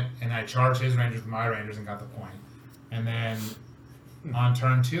a unit and I charged his Rangers with my Rangers and got the point. And then on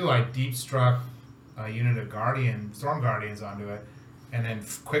turn 2, I deep struck a unit of Storm Guardians onto it, and then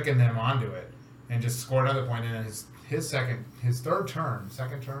quickened them onto it, and just scored another point. And then his second turn,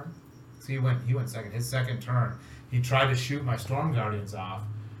 So he went second. His second turn, he tried to shoot my Storm Guardians off.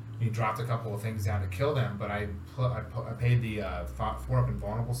 He dropped a couple of things down to kill them, but I paid the 4-up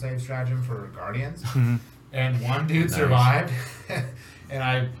invulnerable save stratagem for Guardians, and one dude survived, and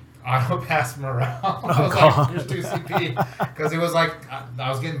I auto-passed morale. I was like, here's 2 CP, because it was like, I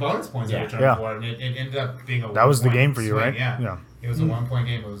was getting bonus points every turn for it, and it ended up being a That was the game for you, swing. right? Yeah. It was a 1-point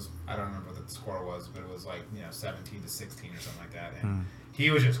game. It was, I don't remember what the score was, but it was like, 17-16 or something like that, and he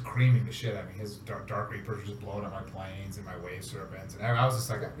was just creaming the shit out of me. His Dark Reapers were just blowing up my planes and my Wave Serpents, and I was just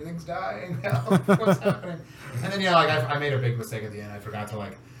like, everything's dying now. What's happening? And then I made a big mistake at the end. I forgot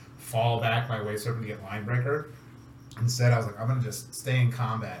to fall back my Wave Serpent to get Line Breaker. Instead, I was like, I'm gonna just stay in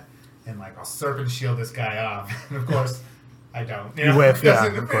combat and I'll Serpent Shield this guy off. And of course, I don't. You whiff, yeah,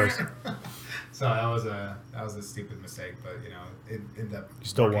 of course. So that was a stupid mistake, but it ended up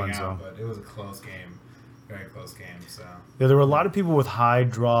still working won, out, so. But it was a close game. Very close game. So yeah, there were a lot of people with high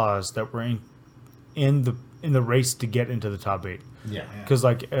draws that were in the race to get into the top 8. Yeah. Because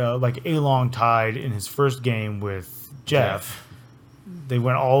like Along tied in his first game with Jeff. They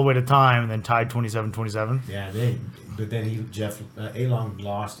went all the way to time and then tied 27-27. Yeah, but then Along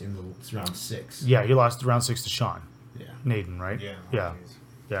lost in the round 6. Yeah, he lost round 6 to Sean. Yeah. Naden, right? yeah.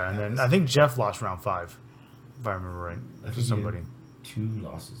 Yeah, and then I think Jeff lost round 5, if I remember right. I To somebody. 2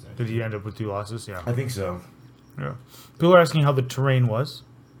 losses. Did he end up with 2 losses? Yeah. I think so. Yeah. People are asking how the terrain was.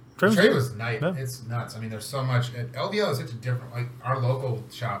 The terrain was nice. Yeah. It's nuts. I mean, there's so much. LVO is such a different. Our local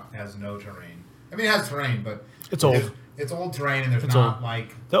shop has no terrain. I mean, it has terrain, but It's old. It's old terrain, and there's It's not old.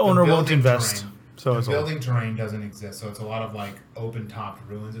 The owner won't building invest. Terrain. So the it's building terrain doesn't exist, so it's a lot of open topped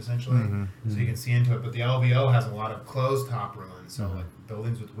ruins essentially. Mm-hmm. So you can see into it, but the LVO has a lot of closed top ruins, so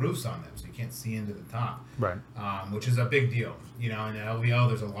buildings with roofs on them, so you can't see into the top. Right. Which is a big deal. In the LVO,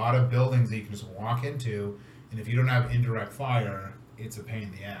 there's a lot of buildings that you can just walk into, and if you don't have indirect fire, it's a pain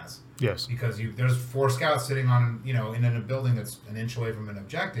in the ass. Yes. Because there's 4 scouts sitting on in a building that's an inch away from an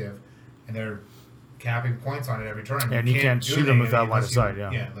objective, and they're capping points on it every turn. And you can't shoot them without line of sight.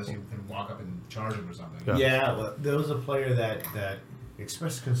 Yeah. Yeah, unless you can walk up and charge them or something. Yeah, well, there was a player that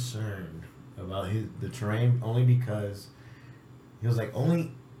expressed concern about the terrain only because he was like,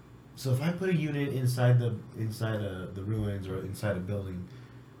 so if I put a unit inside the ruins or inside a building,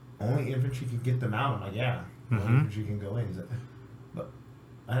 only infantry can get them out. I'm like, yeah, only infantry can go in. He's like, but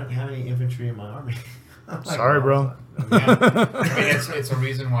I don't have any infantry in my army. Sorry, bro. Yeah. I mean, it's a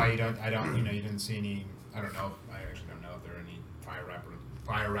reason why you didn't see any. I don't know. I actually don't know if there are any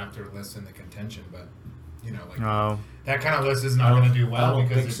Fire Raptor lists in the contention, but that kind of list is not going to do well. I don't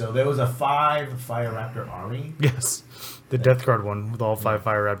because think so. There was a 5 Fire Raptor army. Yes. The Death Guard one with all 5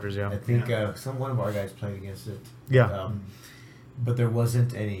 Fire Raptors, yeah. I think one of our guys played against it. Yeah. But there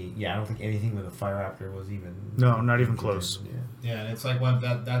wasn't any. Yeah, I don't think anything with a Fire Raptor was even. No, not even close. Yeah, and it's like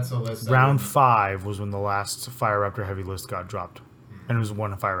that's a list. Round 5 was when the last Fire Raptor heavy list got dropped, and it was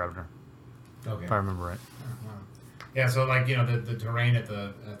 1 Fire Raptor. Okay. If I remember right. Yeah, so the terrain at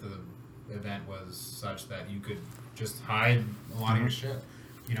the event was such that you could just hide a lot of your shit.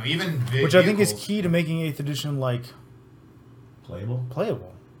 Even which I think is key to making 8th edition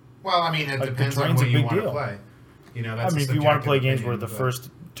playable. Well, I mean, it depends on terrain's what a you big want to deal. play. That's if you want to play games where the first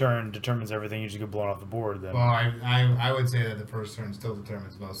turn determines everything, you just get blown off the board. Then. Well, I would say that the first turn still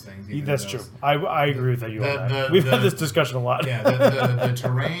determines most things. That's true. I agree with you on that. We've had this discussion a lot. Yeah, the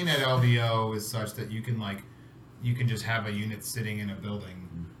terrain at LVO is such that you can just have a unit sitting in a building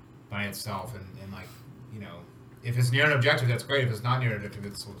by itself, and if it's near an objective, that's great. If it's not near an objective,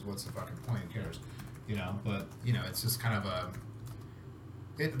 what's the fucking point? Who cares? But it's just kind of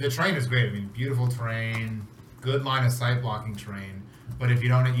the terrain is great. I mean, beautiful terrain, good line of sight blocking terrain. But if you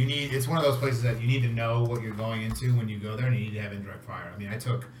don't, it's one of those places that you need to know what you're going into when you go there, and you need to have indirect fire. I mean, I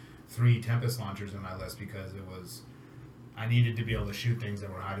took 3 Tempest launchers in my list because I needed to be able to shoot things that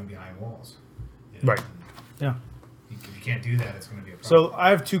were hiding behind walls. Right. Yeah. If you can't do that, it's going to be a So problem. I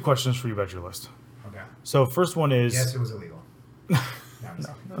have 2 questions for you about your list. Okay. So first one is... Yes, it was illegal.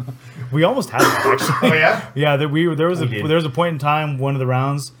 No. We almost had that, actually. Oh, yeah? Yeah, there was a point in time, one of the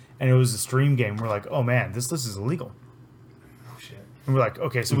rounds, and it was a stream game. We're like, oh man, this list is illegal. Oh, shit. And we're like,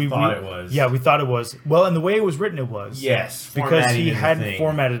 okay, so we thought it was. Yeah, we thought it was. Well, and the way it was written, it was. Yes. Because he hadn't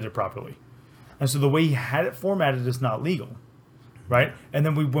formatted it properly. And so the way he had it formatted is not legal. Right? And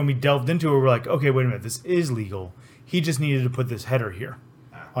then when we delved into it, we're like, okay, wait a minute, this is legal. He just needed to put this header here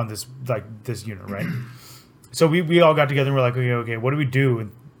on this unit, right? So we all got together and we're like, okay, what do we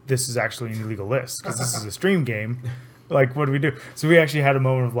do? This is actually an illegal list because this is a stream game. Like, what do we do? So we actually had a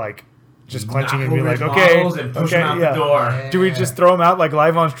moment of just clenching and being like, okay, and push them out the door. Yeah. Do we just throw them out like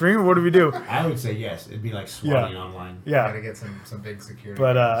live on stream, or what do we do? I would say yes. It'd be like swatting online. Yeah. Gotta get some big security.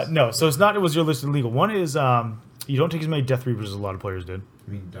 But no, so it's not. It was your listed legal. One is you don't take as many Death Reapers as a lot of players did.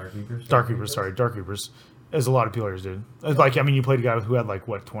 You mean Dark Reapers? Dark Reapers, as a lot of players did. Like, I mean, you played a guy who had like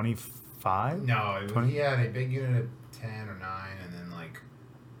what 25? No, he had a big unit of 10 or 9, and then like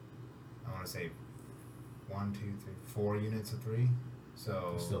I want to say 1, 2, 3, 4 units of 3.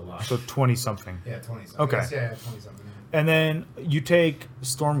 So still a lot. So 20 something. Yeah, 20 something. Okay. Yeah, 20 something. And then you take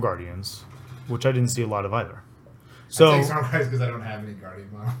Storm Guardians, which I didn't see a lot of either. So I take Storm Guardians because I don't have any Guardian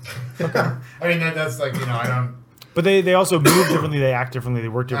models. I mean that's like I don't. But they also move differently. They act differently. They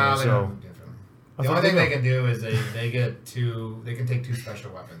work differently. They So don't move differently. The only thing they can do is they get 2. They can take 2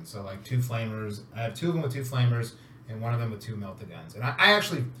 special weapons. So like 2 flamers. I have 2 of them with 2 flamers, and 1 of them with 2 melted guns. And I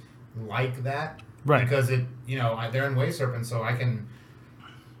actually like that, right? Because they're in Wave Serpent, so I can.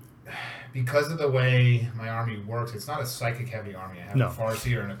 Because of the way my army works, it's not a psychic heavy army. I have a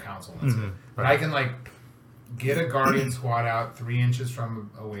Farseer and a Council. That's it. But I can like get a Guardian squad out 3 inches from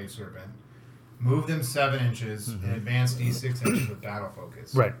a Wave Serpent, move them 7 inches, and advance D6 inches with battle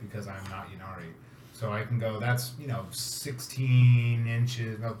focus. Right. Because I'm not Yunari. So I can go, that's, 16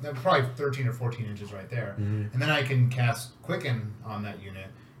 inches, no, probably 13 or 14 inches right there. And then I can cast Quicken on that unit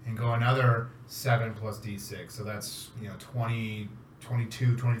and go another 7 plus D6. So that's, 20,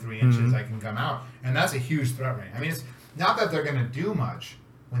 22, 23 inches I can come out. And that's a huge threat range. I mean, it's not that they're going to do much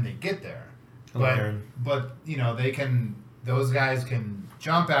when they get there. But those guys can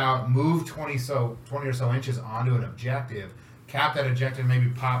jump out, move 20 or so inches onto an objective, cap that objective, maybe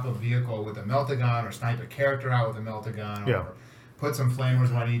pop a vehicle with a melta gun or snipe a character out with a melta gun or put some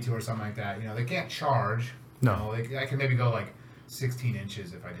flamers when I need to or something like that. They can't charge. No. I can maybe go like 16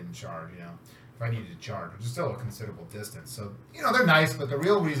 inches if I didn't charge, if I needed to charge, which is still a considerable distance. So, they're nice, but the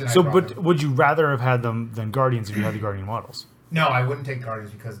real reason would you rather have had them than Guardians if you had the Guardian models? No, I wouldn't take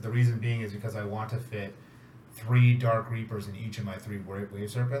Guardians because the reason being is because I want to fit 3 Dark Reapers in each of my 3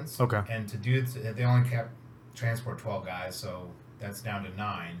 Wave Serpents. Okay. And to do it, they only kept transport 12 guys, so that's down to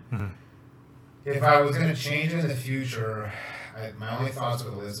 9. If I was going to change it in the future, my only thoughts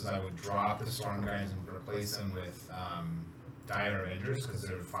with the list is I would drop the Storm Guardians and replace them with Dire Avengers because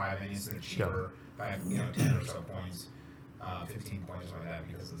they're 5 minis, they're cheaper by 10 or so points, 15 points or something like that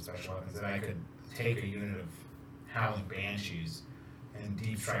because of the special weapons. Then I could take a unit of Howling Banshees and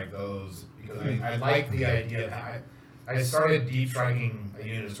deep strike those because I like the idea of I started deep striking a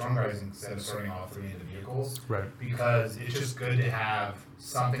unit of Storm Guardians instead of starting all 3 into vehicles. Right. Because it's just good to have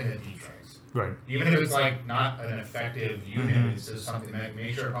something that deep strikes. Right. Even if it's like not an effective unit, it's just something that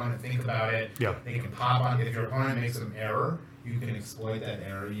makes your opponent think about it. Yeah. They can pop on. If your opponent makes an error, you can exploit that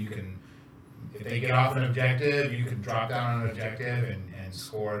error. You can, if they get off an objective, you can drop down on an objective and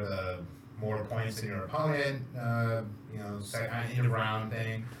score the more points than your opponent. Second end of round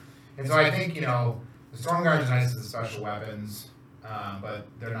thing. And so I think the Storm Guardians are nice as the special weapons, but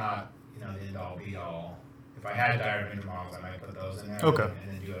they're not the end all be all. If I had Dire Avenger models, I might put those in there. Okay.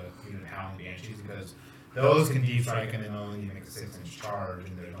 And then do a Howling Banshees because those can deep strike and then only make a 6-inch charge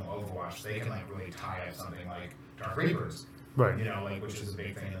and there's no Overwatch. So they can really tie up something like Dark Reapers. Right. Which is a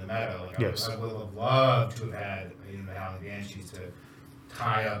big thing in the meta. Yes. I would have loved to have had a unit of Howling Banshees to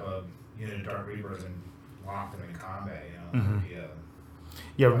tie up a unit of Dark Reapers and lock them in combat.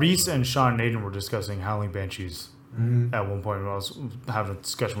 Reese and Sean and Aiden were discussing Howling Banshees at one point when I was having a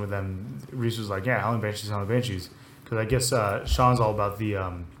discussion with them. Reese was like, Howling Banshees. Because I guess Sean's all about the,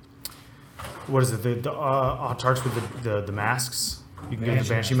 what is it, the Autarchs with the masks? You can get the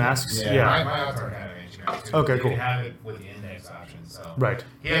Banshee masks? Yeah. My Autarch had a Banshee mask too. Okay, you cool. You can have it with the index option. So. Right.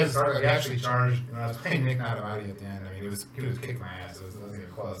 He actually charged, when I was playing Nick Nativati at the end, he was kicking my ass, it wasn't even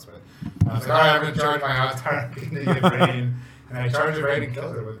close, but I was like, alright, I'm going to charge my Autarch into the brain. And I charged her right and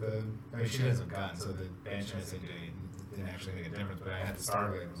killed her with the. She doesn't have a gun, so the Banshee didn't actually make a difference. But I had the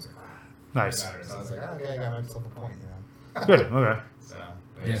Starblade and was like, nice. I got her. So I was like, okay, I got myself a point, Good. Okay.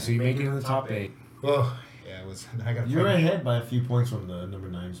 So you make it in the top 8. Oh, yeah, it was. You're ahead by a few points from the number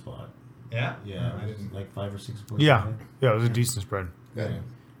 9 spot. Yeah. Yeah, I didn't like 5 or 6 points. Yeah. Yeah, it was a decent spread. Good.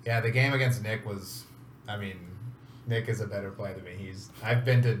 Yeah, the game against Nick was. Nick is a better player than me. I've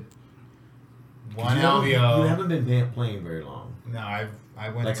been to. One LVO. You haven't been playing very long. No, I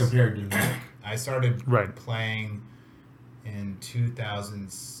went. Like compared to Nick. I started playing in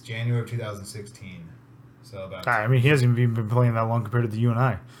January of 2016. So about. He hasn't even been playing that long compared to you and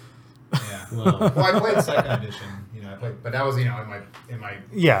I. Yeah. Well, I played second edition. I played, but that was in my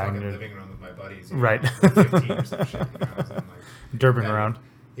living room with my buddies. Right. 15 or some shit. Derping around.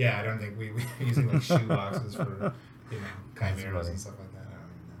 Yeah, I don't think we using like shoe boxes for chimeras and stuff like that. I don't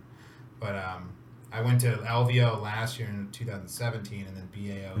even know. But I went to LVO last year in 2017 and then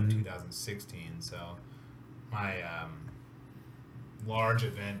BAO in 2016. So my large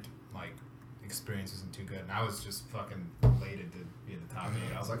event experience isn't too good, and I was just fucking elated to be in the top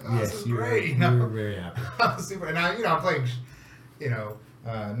 8. I was like, this is great. You were very happy. I was super, and I'm playing,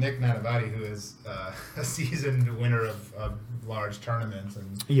 Nick Nanavati, who is a seasoned winner of large tournaments,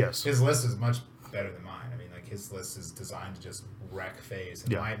 and his list is much better than mine. I mean, his list is designed to just wreck phase.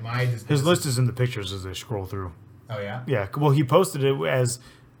 And his list is in the pictures as they scroll through. Oh yeah. Yeah. Well, he posted it as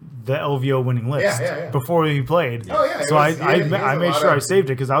the LVO winning list before he played. Oh yeah. So I made sure I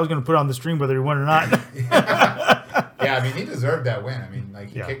saved it because I was going to put it on the stream whether he won or not. Yeah, I mean he deserved that win. I mean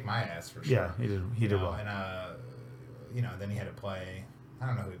he kicked my ass for sure. Yeah, he did. He did well. And then he had to play. I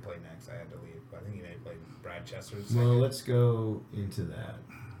don't know who he played next. I had to leave, but I think he may have played Brad Chester. Well, let's go into that.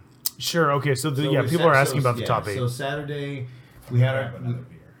 Sure. Okay. So people are asking about the top 8. So Saturday we had our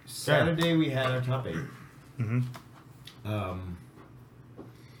top 8. Mm-hmm.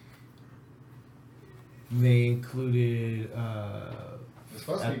 They included. It's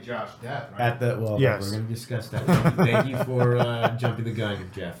supposed to be Josh Death, right? At the yes. We're going to discuss that. Thank you for jumping the gun,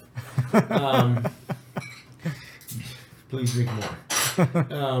 Jeff. Please drink more.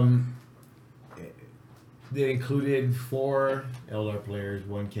 They included 4 Eldar players,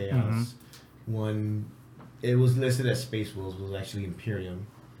 1 Chaos, 1. It was listed as Space Wolves, was actually Imperium.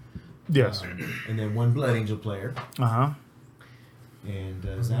 Yes. And then 1 Blood Angel player. And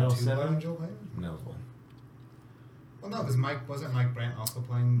is that all 7? Blood Angel players? No, it was 1. Well, no, because wasn't Mike Brandt also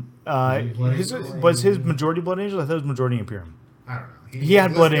playing? Was his majority Blood Angel? I thought it was majority Imperium. I don't know. He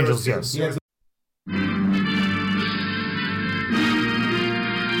had Blood Angels, yes.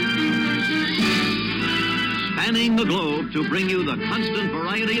 Spanning the globe to bring you the constant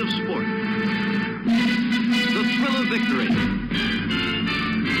variety of sport, the thrill of victory,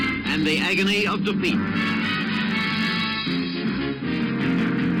 and the agony of defeat.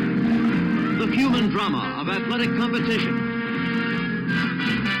 The human drama of athletic competition.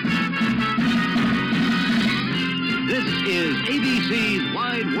 This is ABC's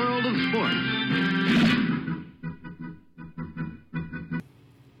Wide World of Sports.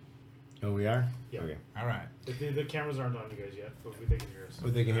 Oh, we are? Yeah. Okay. All right. The cameras aren't on you guys yet, but they can hear us. Oh,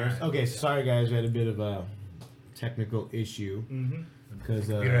 they can hear us? Okay, sorry guys, we had a bit of a technical issue. Mm-hmm. Because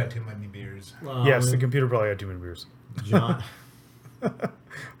the computer had too many beers. Yes, the computer probably had too many beers. John.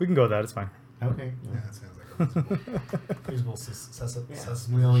 We can go with that, it's fine. Okay. Yeah, that sounds like a reasonable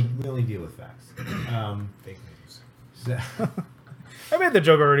We only deal with facts. Fake news. I made the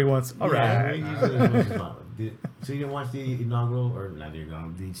joke already once. All right. So you didn't watch the inaugural, or not the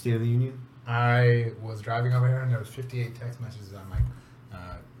inaugural, the State of the Union? I was driving over here and there was 58 text messages on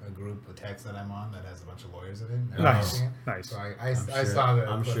a group of text that I'm on that has a bunch of lawyers in it. Nice. So I saw the.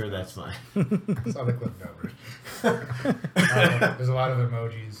 I'm sure that's fine. I saw the clip over. There's a lot of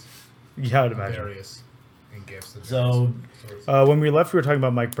emojis. Yeah, I'd imagine. Various and gifts. So when we left, we were talking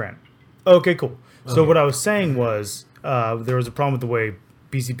about Mike Brandt. Okay, cool. Okay. So what I was saying was there was a problem with the way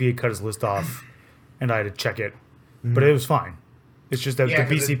BCP had cut his list off, and I had to check it, but it was fine. It's just that the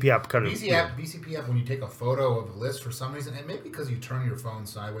BCP app cut it. BCP app, when you take a photo of the list for some reason, and maybe because you turn your phone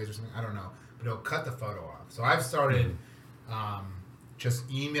sideways or something, I don't know, but it'll cut the photo off. So I've started just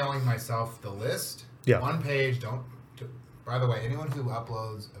emailing myself the list. Yeah. One page. By the way, anyone who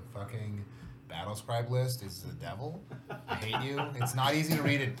uploads a fucking Battlescribe list is the devil. I hate you. It's not easy to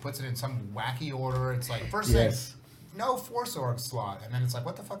read. It puts it in some wacky order. It's like first thing, no Force Org slot, and then it's like,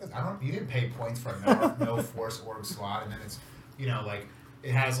 what the fuck is? You didn't pay points for a no Force Org slot, and then it's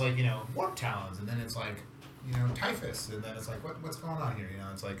it has Warp Talons, and then it's Typhus, and then it's like what's going on here?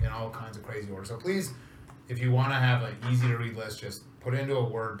 It's like in all kinds of crazy order. So please, if you want to have an easy to read list, just put it into a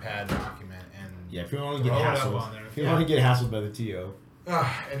WordPad document and if you want to get hassled, by the TO,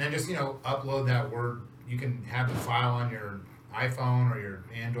 and then just upload that Word. You can have the file on your iPhone or your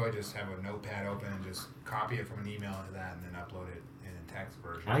Android. Just have a notepad open and just copy it from an email into that, and then upload it in a text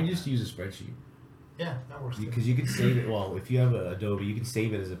version. I just use a spreadsheet. Yeah, that works. Because you can save it. Well, if you have Adobe, you can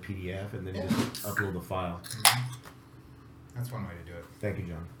save it as a PDF and then just upload the file. Mm-hmm. That's one way to do it. Thank you,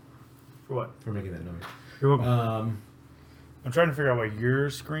 John. For what? For making that noise. You're welcome. I'm trying to figure out why your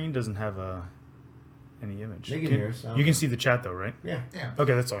screen doesn't have any image. They can hear us. You can see the chat though, right? Yeah.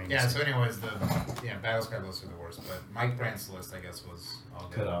 Okay, that's all you need. Yeah. So, anyways, Battlescribe lists are the worst, but Mike Brandt's list, I guess, was all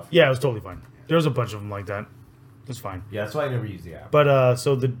good. Cut off. Yeah, it was totally fine. There was a bunch of them like that. It's fine. Yeah, that's why I never use the app. But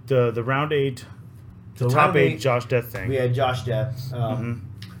so the round 8. The top 8 Josh Death thing. We had Josh Death.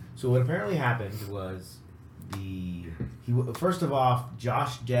 So what apparently happened was first of all,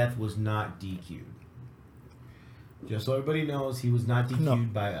 Josh Death was not DQ'd. Just so everybody knows, he was not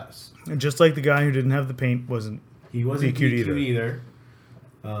DQ'd by us. And just like the guy who didn't have the paint wasn't DQ'd either.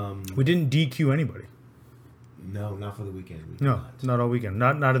 We didn't DQ anybody. No, not for the weekend. Not all weekend.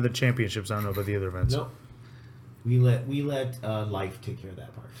 Not in the championships. I don't know about the other events. Nope. We let life take care of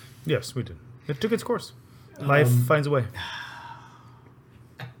that part. Yes, we did. It took its course. Life finds a way.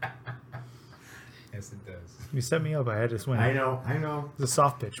 Yes, it does. You set me up. I had to swing. I know. It's a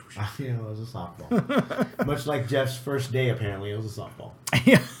soft pitch. It was a softball. Much like Jeff's first day, apparently, it was a softball.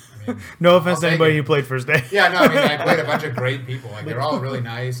 Yeah. I mean, no offense to anybody who played first day. Yeah, no, I mean, I played a bunch of great people. Like, they're all really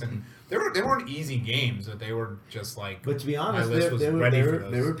nice, and they weren't easy games, but they were just like. But to be honest, there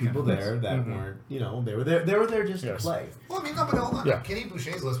were people there that weren't. They were there. They were there just to play. Well, I mean, no, but hold on. Yeah. Kenny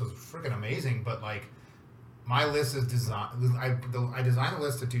Boucher's list was freaking amazing, but like. My list is designed. I designed the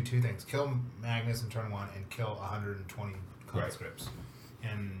list to do two things: kill Magnus in turn 1 and kill 120 conscripts.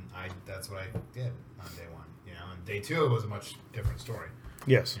 Right. And that's what I did on day 1. And day 2 it was a much different story.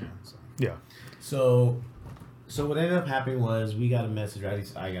 Yes. Yeah. So what ended up happening was we got a message. Or at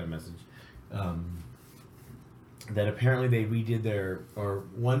least I got a message that apparently they redid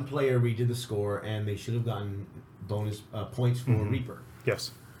one player redid the score, and they should have gotten bonus points for Reaper.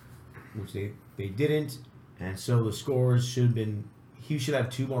 Yes. Which they didn't. And so the scores should have been. He should have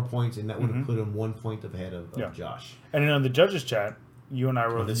 2 more points, and that would have put him 1 point ahead of Josh. And then on the judges' chat, you and I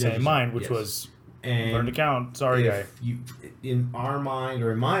were of the same mind, which was learn to count. Sorry, guy. In our mind,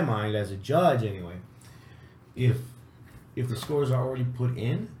 or in my mind, as a judge, anyway, if the scores are already put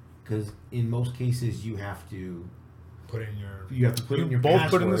in, because in most cases you have to put in your. You have to put in your both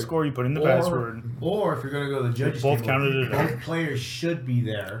password, put in the score. You put in the password. Or if you're going to go to the judges' both table, counted it. Both players should be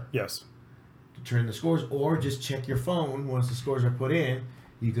there. Yes. Turn the scores, or just check your phone once the scores are put in.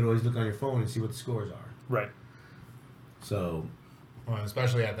 You could always look on your phone and see what the scores are. Right. So, well,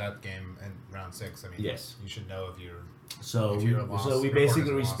 especially at that game in round 6. I mean, yes, you should know if you're. So we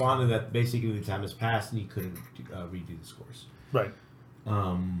basically responded that basically the time has passed and you couldn't redo the scores. Right.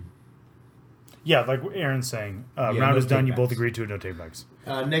 Yeah, like Aaron's saying, round is done. You both agreed to it. No take backs.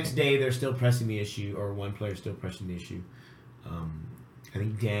 Next day, they're still pressing the issue, or one player's still pressing the issue. I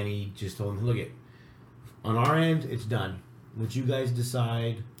think Danny just told him, look, on our end, it's done. What you guys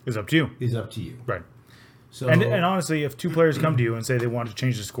decide is up to you. Right. So, and honestly, if 2 players come to you and say they want to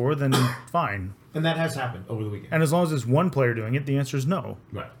change the score, then fine. And that has happened over the weekend. And as long as there's 1 player doing it, the answer is no.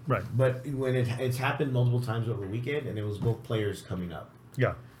 Right. Right. But when it's happened multiple times over the weekend, and it was both players coming up.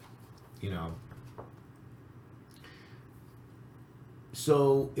 Yeah.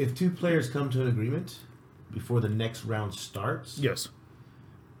 So if 2 players come to an agreement before the next round starts. Yes.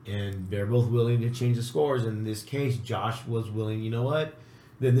 And they're both willing to change the scores. In this case, Josh was willing. You know what?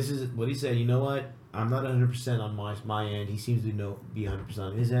 Then this is what he said. You know what? I'm not 100% on my end. He seems to be 100%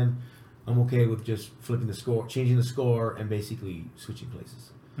 on his end. I'm okay with just flipping the score, changing the score, and basically switching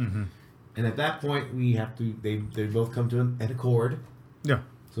places. Mm-hmm. And at that point, we have to. They both come to an accord. Yeah.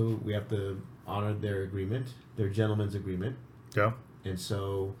 So we have to honor their agreement, their gentleman's agreement. Yeah. And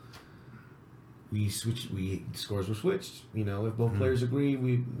so. Scores were switched. If both players agree,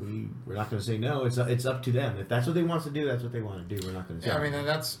 we're not going to say no. It's up to them. If that's what they want to do, that's what they want to do. We're not going to say. Yeah, I mean, and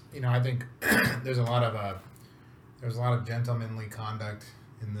that's I think there's a lot of gentlemanly conduct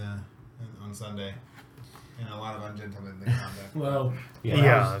on Sunday, and a lot of ungentlemanly conduct. Well,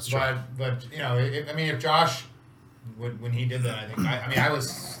 that's true. But if Josh. When he did that, I was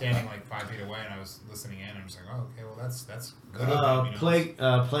standing like 5 feet away and I was listening in. I'm just like, oh, okay, well that's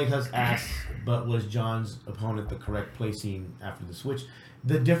good. Plague has asked, but was John's opponent the correct placing after the switch?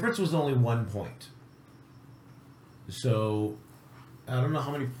 The difference was only 1 point. So I don't know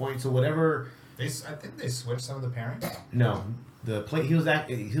how many points or whatever. I think they switched some of the pairings. No, he was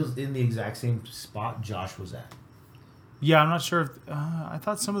in the exact same spot Josh was at. Yeah, I'm not sure if I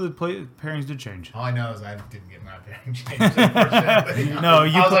thought some of the pairings did change. All I know is I didn't get my pairing changed. No, I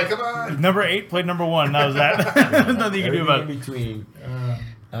was like, come on. Number 8 played number 1. That was that. There's nothing you can do about it. In between.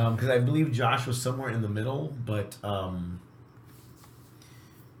 Because I believe Josh was somewhere in the middle, but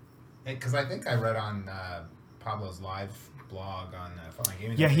because I think I read on Pablo's live blog on Frontline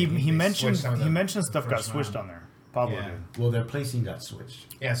Gaming. Yeah, he mentioned stuff got switched on there. Pablo did. Well, their placing got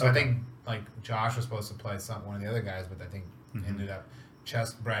switched. Yeah, so I think Josh was supposed to play one of the other guys, but I think ended up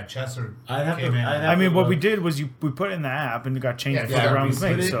Brad Chesser came in. What we did was we put it in the app and it got changed for the round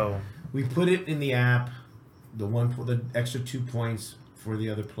thing. So we put it in the app, the extra 2 points for the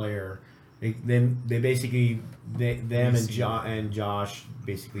other player. Them and Josh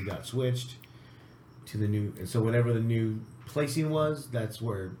basically got switched to the new. And so whatever the new placing was, that's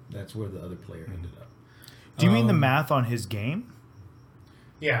where the other player ended up. Do you mean the math on his game?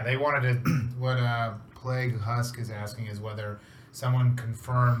 Yeah, they wanted to. What Plague Husk is asking is whether someone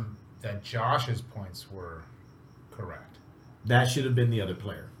confirmed that Josh's points were correct. That should have been the other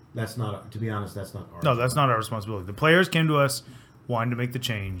player. That's not, to be honest, that's not our. No, that's not our responsibility. The players came to us, wanting to make the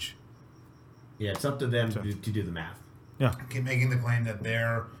change. Yeah, it's up to them to do the math. Yeah. Keep making the claim that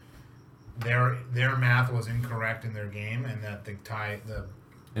their math was incorrect in their game, and that the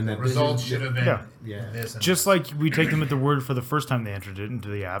results should have been this. And just like we take them at their word for the first time they entered it into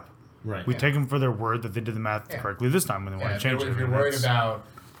the app. Right. We take them for their word that they did the math correctly this time when they want to change it. If you're worried about,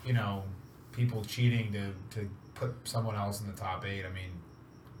 people cheating to put someone else in the top 8, I mean,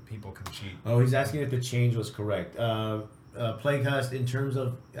 people can cheat. Oh, he's asking if the change was correct. Plague Husk, in terms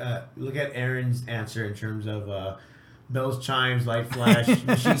of, look at Aaron's answer in terms of bells, chimes, light flash,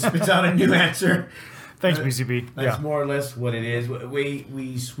 machine spits out a new answer. Thanks, BCB. That's more or less what it is.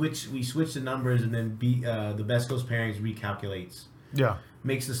 We switch the numbers, and then the best goes pairings recalculates. Yeah.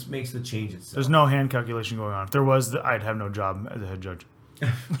 Makes the change itself. There's no hand calculation going on. If there was, I'd have no job as a head judge.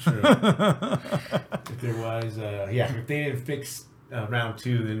 True. If there was, if they didn't fix round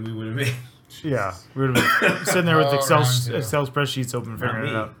 2, then we would have made. Yeah, we would have been sitting there with Excel spreadsheets open,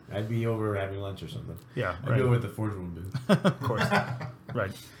 figuring it out. I'd be over having lunch or something. Yeah, I'd be over at the Forge Room booth. Of course,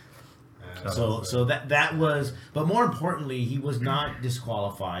 right. So that was, but more importantly, he was not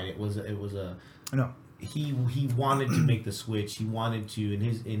disqualified. It was a no. He wanted to make the switch. He wanted to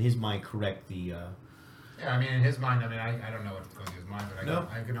in his mind correct the. Yeah, I mean, in his mind, I don't know what's going through his mind, but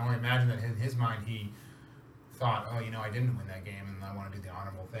I can only imagine that in his mind he thought, I didn't win that game, and I want to do the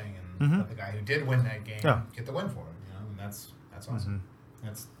honorable thing, and let the guy who did win that game get the win for it. And that's awesome. Mm-hmm.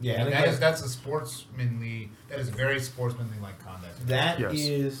 That's that is very sportsmanly like conduct. That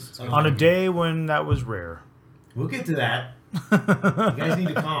is on a day when that was rare. We'll get to that. You guys need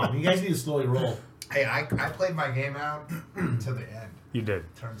to calm. You guys need to slowly roll. Hey, I played my game out to the end. You did.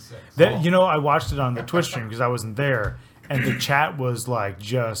 Turn 6. I watched it on the Twitch stream because I wasn't there, and the chat was like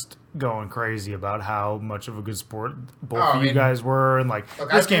just going crazy about how much of a good sport both of you guys were, and like,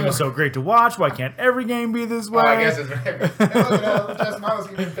 this game is so great to watch. Why can't every game be this way? I guess it's right. Look at Justin Miles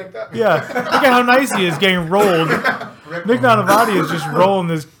getting picked up. Yeah, look at how nice he is getting rolled. Nick Donavati is just rolling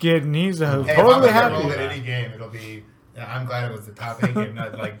this kid, and he's totally happy. Rolled at any game, it'll be. I'm glad it was the top 8 game,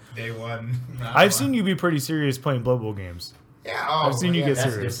 not like day one. I've seen you be pretty serious playing Blood Bowl games. Yeah, I've seen you get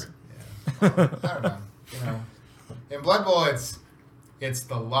serious. Yeah. I don't know. In Blood Bowl, it's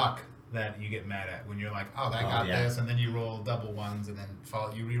the luck that you get mad at when you're like, that got this, and then you roll double ones, and then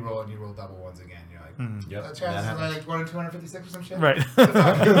you re-roll and you roll double ones again. You're like, that chance is like 1 in 256 or some shit. Right.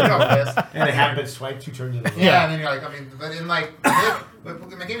 And it happens twice 2 turns. Yeah, and then you're like, but in like Nick,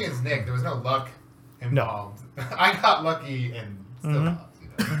 when my game against Nick, there was no luck involved. No. I got lucky and still lost.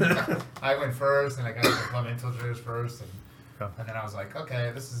 I went first, and I got the Plum Infiltrators first, and then I was like,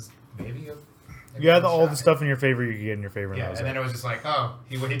 okay, this is maybe you had all the stuff in your favor you could get in your favor. Yeah, and then it was just like,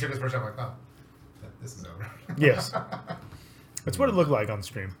 when he took his first shot, I'm like, this is over. Yes. That's what it looked like on the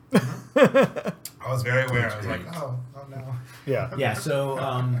stream. I was very aware. I was like, oh no. Yeah. Yeah,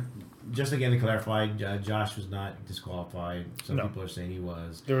 so just again to clarify, Josh was not disqualified. Some people are saying he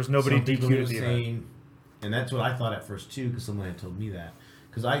was. There was nobody DQ'd saying, and that's what I thought at first too, because someone had told me that.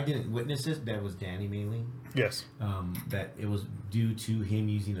 Because I didn't witness it. That was Danny mainly. Yes. That it was due to him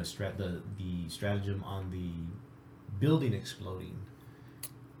using the stratagem on the building exploding.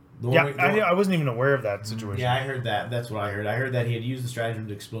 I wasn't even aware of that situation. Yeah, I heard that. That's what I heard. I heard that he had used the stratagem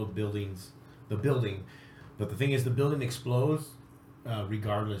to explode the building. But the thing is, the building explodes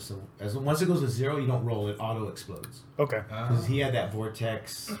regardless of once it goes to 0, you don't roll it. Auto explodes. Okay. Because he had that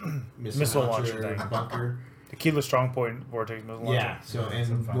vortex missile launcher bunker. The keyless strong point vortex missile launcher. Yeah. So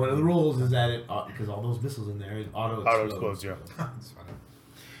and one of the rules is that it because all those missiles in there, it auto explodes. Yeah. That's funny.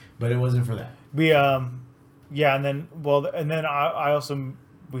 But it wasn't for that. We and then I also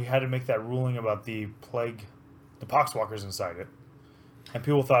we had to make that ruling about the plague, the poxwalkers inside it, and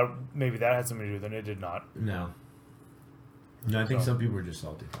people thought maybe that had something to do with it. It did not. No, I think some people were just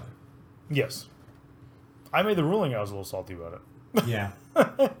salty about it. Yes, I made the ruling. I was a little salty about it. Yeah.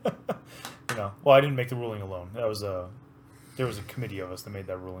 Well, I didn't make the ruling alone. There was a committee of us that made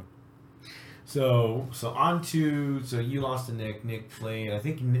that ruling. So you lost to Nick. Nick played. I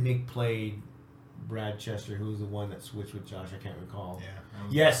think Nick played Brad Chester, who was the one that switched with Josh. I can't recall. Yeah.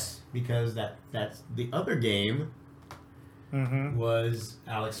 Yes, because that's the other game. Was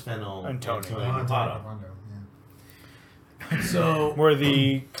Alex Fennell and Tony Lovato. So where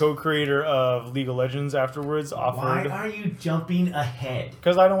the co-creator of League of Legends afterwards offered. Why are you jumping ahead?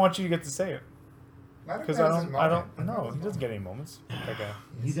 Because I don't want you to get to say it. Because I don't. No, he doesn't get any moments. Okay.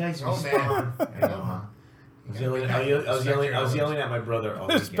 You guys. Oh man. I was yelling at my brother.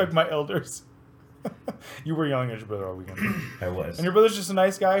 Respect my elders. You were yelling at your brother all weekend. I was. And your brother's just a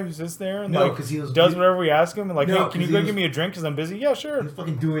nice guy who sits there and he does whatever we ask him. And like, No, hey, can you 'cause go he give me a drink because I'm busy? Yeah, sure. He was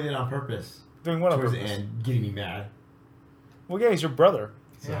fucking doing it on purpose. Doing what on Towards the purpose? end, getting me mad. Well, yeah, he's your brother.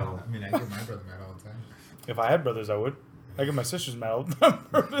 So, yeah, I mean, I get my brother mad all the time. If I had brothers, I would. I get my sisters mad all the time on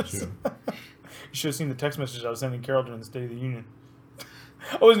purpose. True. You should have seen the text message I was sending Carol during the State of the Union.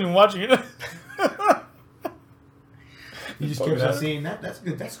 I wasn't even watching it. You just kept on saying that. That's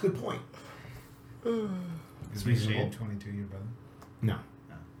good. That's a good point. Is Shane 22 your brother? No.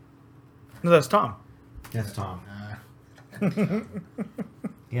 No, that's Tom. That's Tom.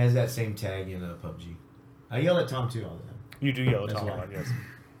 He has that same tag in PUBG. I yell at Tom too all the time. You do yell at That's Tom a why. lot, yes.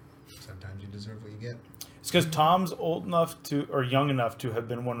 Sometimes you deserve what you get. It's because Tom's old enough to, or young enough to have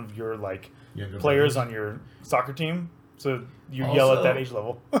been one of your Younger players brothers. on your soccer team. So you Also- yell at that age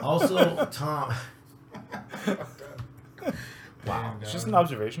level. Also, Tom. Wow. It's just an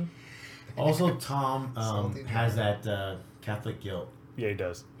observation. Also, Tom Salty has that Catholic guilt, Yeah, he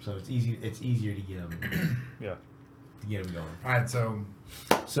does. so it's easy. It's easier to get him Yeah. going. All right, so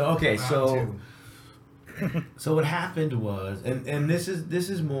So okay, round so what happened was, and this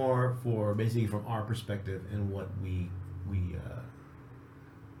is more for basically from our perspective and what we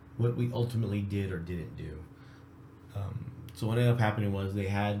ultimately did or didn't do. So what ended up happening was they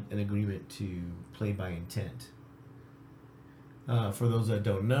had an agreement to play by intent. For those that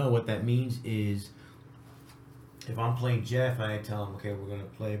don't know, what that means is, if I'm playing Jeff, I tell him, okay, we're gonna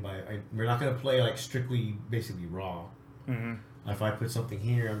play we're not gonna play like strictly basically raw. Mm-hmm. If I put something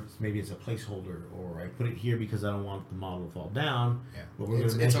here, maybe it's a placeholder, or I put it here because I don't want the model to fall down. Yeah, But we're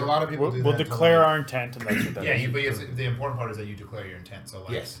it's gonna a measure- lot of people do We'll that. declare our intent, and that's what that Yeah, is. but the important part is that you declare your intent. So like,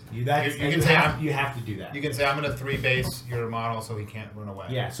 Yes, you can you have to do that. you can say I'm going to 3-base your model so he can't run away.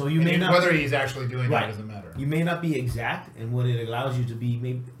 Yeah, so you And may not whether he's actually doing Right. that doesn't matter. You may not be exact, and what it allows you to be,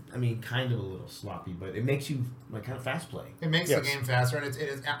 maybe kind of a little sloppy, but it makes you like kind of fast play. It makes Yes. the game faster,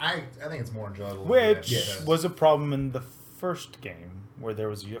 and I think it's more enjoyable. Which Yes. was a problem in the first game where there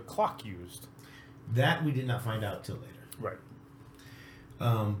was a clock used. That we did not find out till later. Right.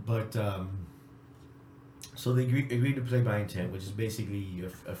 So they agreed to play by intent, which is basically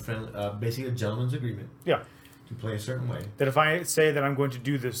basically a gentleman's agreement Yeah. to play a certain way. That if I say that I'm going to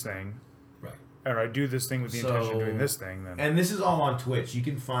do this thing, Right. or I do this thing with the intention of doing this thing, then And this is all on Twitch. You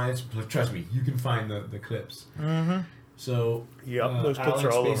can find, trust me, you can find the clips. mm-hmm. So Yep, those clips Alex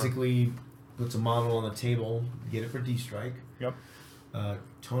are all over. basically puts a model on the table, get it for D strike. Yep.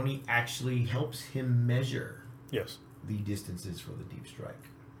 Tony actually helps him measure Yes. the distances for the deep strike.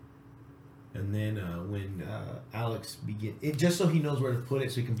 And then when Alex just so he knows where to put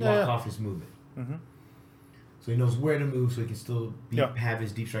it, so he can block off his movement. Mm-hmm. So he knows where to move, so he can still Yeah. have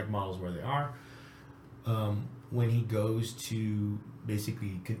his deep strike models where they are. When he goes to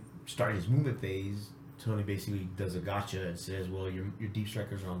basically start his movement phase, Tony basically does a gotcha and says, "Well, your deep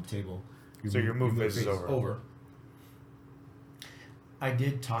strikers are on the table. So your move phase is over." I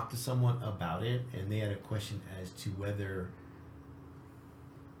did talk to someone about it, and they had a question as to whether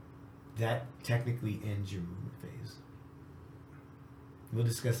that technically ends your movement phase. We'll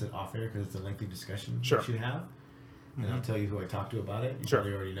discuss it off air because it's a lengthy discussion Sure. we should have. And I'll tell you who I talked to about it. You Sure.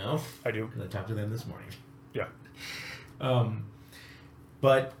 probably already know I do. because I talked to them this morning. Yeah.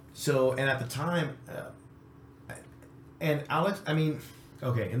 But so, and at the time, and Alex,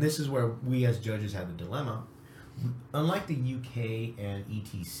 okay, and this is where we as judges had the dilemma. Unlike the UK and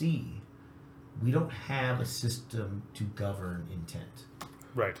ETC, we don't have a system to govern intent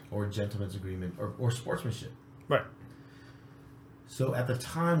Right. or gentleman's agreement or sportsmanship. Right. So at the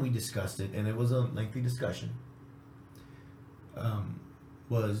time we discussed it, and it was a lengthy discussion,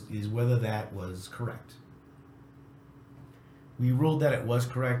 is whether that was correct. We ruled that it was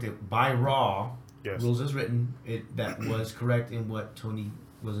correct by Raw. Yes. Rules as written. That was correct in what Tony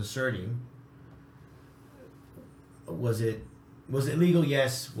was asserting. Was it legal?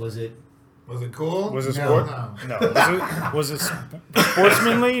 Yes. Was it? Was it cool? Was it No, sport? No. No. Was it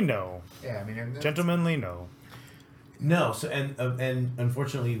sportsmanly? No. Yeah, I mean, and Gentlemanly? No. No. So and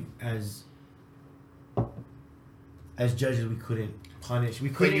unfortunately, as judges, we couldn't punish. We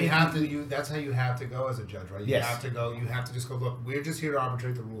But couldn't. you have to. That's how you have to go as a judge, right? You Yes. have to go. You have to just go. Look, we're just here to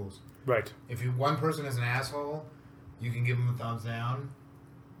arbitrate the rules. Right. If one person is an asshole, you can give them a thumbs down,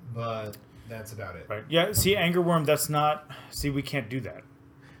 but that's about it. Right. Yeah. See, anger worm. That's not. See, we can't do that.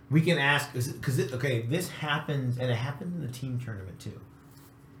 We can ask because this happens, and it happened in the team tournament too,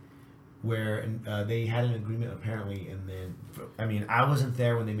 where they had an agreement apparently, and then I wasn't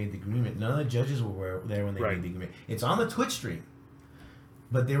there when they made the agreement. None of the judges were there when they Right. made the agreement. It's on the Twitch stream,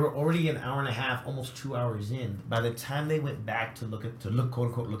 but they were already an hour and a half, almost 2 hours in. By the time they went back to look quote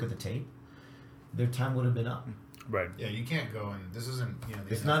unquote look at the tape, their time would have been up. Right. Yeah, you can't go and this isn't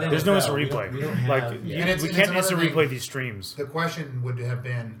It's not. There's no instant replay. We don't have, we can't instant replay these streams. The question would have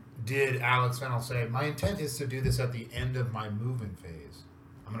been, did Alex Fennell say, my intent is to do this at the end to my moving phase?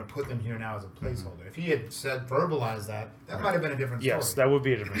 I'm going to put them here now as a placeholder. If he had verbalized that might have been a different story. Yes, that would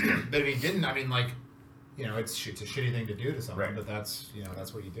be a different story. But if he didn't, I mean, it's a shitty thing to do to someone, but that's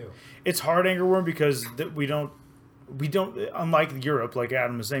what you do. It's hard, Angerworm, because we don't, unlike Europe, like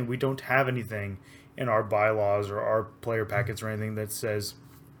Adam was saying, we don't have anything in our bylaws or our player packets or anything that says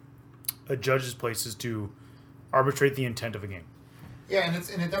a judge's place is to arbitrate the intent of a game. Yeah, and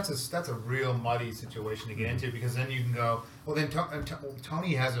that's a real muddy situation to get into, because then you can go, well, then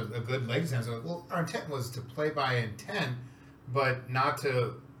Tony has a good leg sense. Well, our intent was to play by intent, but not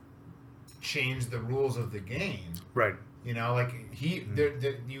to change the rules of the game. Right. Whenever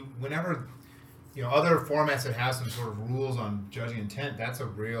other formats that have some sort of rules on judging intent, that's a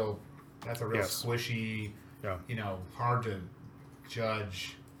real squishy, hard to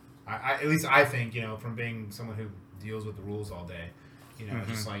judge. At least I think, from being someone who deals with the rules all day,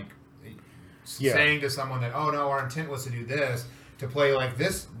 just like saying to someone that, oh no, our intent was to do this, to play like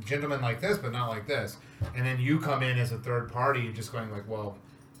this, gentleman like this, but not like this, and then you come in as a third party, just going like, well,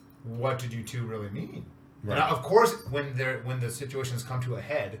 what did you two really mean? Right. Now, of course, when the situations come to a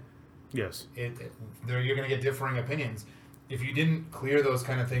head, yes, you're going to get differing opinions. If you didn't clear those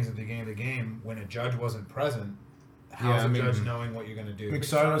kind of things at the beginning of the game when a judge wasn't present, how's a judge knowing what you're going to do?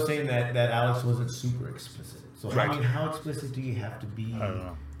 McSardo was saying that Alex wasn't super explicit. So how explicit do you have to be? I don't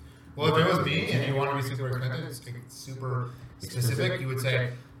know. Well, if it was me and you want to be super specific, you would say,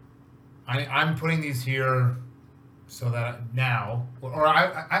 I'm putting these here so that now, or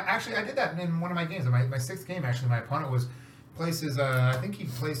I did that in one of my games. My sixth game, actually, my opponent places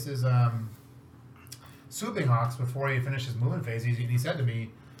swooping hawks before he finished his movement phase. He said to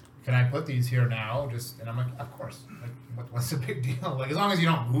me, "Can I put these here now?" And I'm like, "Of course. Like, what's the big deal? Like, as long as you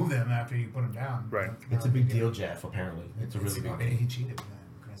don't move them after you put them down." Right. It's a big deal, Jeff. Apparently, it's a really big deal. He cheated.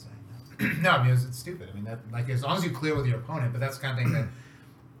 What can I say? No, I mean it's stupid. I mean that as long as you clear with your opponent, but that's the kind of thing that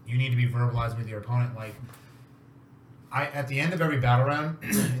you need to be verbalizing with your opponent. Like, at the end of every battle round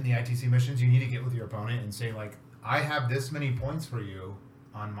in the ITC missions, you need to get with your opponent and say, like, I have this many points for you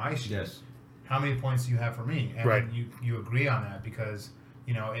on my sheet. Yes. How many points do you have for me? And you agree on that, because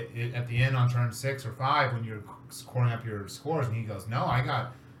at the end on turn 6 or 5 when you're scoring up your scores, and he goes, no, I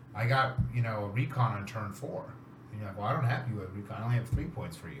got a recon on turn 4. And you're like, well, I don't have you at recon. I only have 3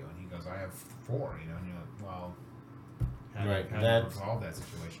 points for you. And he goes, I have 4. And you're like, well, how do you resolve that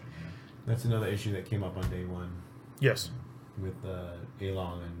situation? That's another issue that came up on day one. Yes. With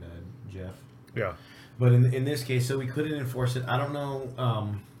Along and Jeff. Yeah. But in this case, so we couldn't enforce it. I don't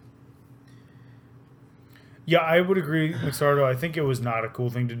know. Yeah, I would agree, McSardo. I think it was not a cool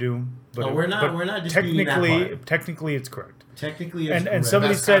thing to do. But we're not disputing that part. Technically, it's correct. Technically, it's correct.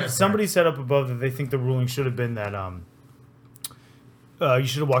 And somebody said up above that they think the ruling should have been that you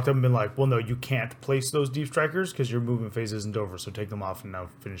should have walked up and been like, well, no, you can't place those deep strikers because your movement phase isn't over. So take them off and now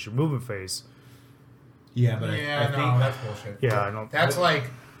finish your movement phase. Yeah, but I think that's bullshit. Yeah, I don't. That's like,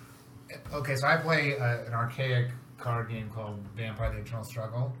 okay, so I play an archaic card game called Vampire: The Eternal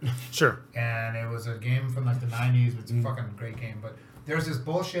Struggle. Sure. And it was a game from like the 90s. It's a fucking great game. But there's this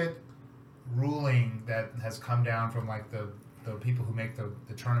bullshit ruling that has come down from like the people who make the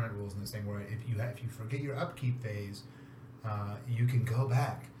tournament rules in this thing, where if you forget your upkeep phase, you can go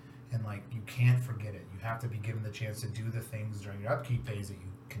back and like you can't forget it. You have to be given the chance to do the things during your upkeep phase that you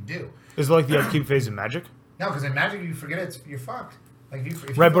can do. Is it like the upkeep phase in Magic? No, because in Magic you forget it, you're fucked. Like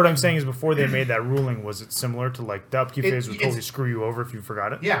if right, but what I'm saying is before they made that ruling, was it similar to like the upkeep phase would totally screw you over if you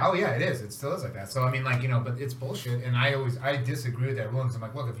forgot it? Yeah, oh yeah, it is. It still is like that. So I mean, like, but it's bullshit, and I disagree with that ruling, because I'm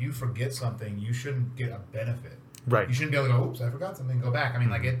like, look, if you forget something, you shouldn't get a benefit. Right. You shouldn't be able to go, oops, I forgot something, go back. I mean,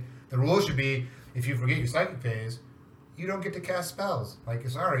 like the rule should be, if you forget your psychic phase, you don't get to cast spells. Like,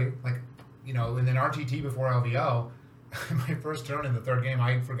 sorry, like, in an RTT before LVO, my first turn in the third game,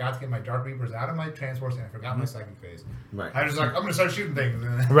 I forgot to get my Dark Reapers out of my transports, and I forgot my psychic phase. Right. I was just like, I'm going to start shooting things.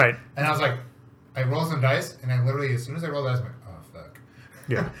 Right. And I was like, I rolled some dice, and I literally, as soon as I rolled dice, I'm like, oh, fuck.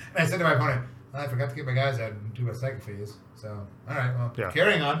 Yeah. And I said to my opponent, I forgot to get my guys out and do my psychic phase. So, all right, well,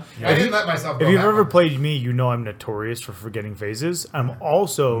 carrying on. Yeah. I didn't let myself go. If you've ever played me, you know I'm notorious for forgetting phases. I'm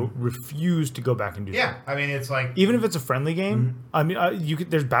also refused to go back and do that. Yeah, I mean, it's like... Even if it's a friendly game, I mean,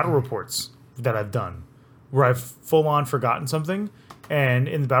 there's battle reports that I've done where I've full-on forgotten something, and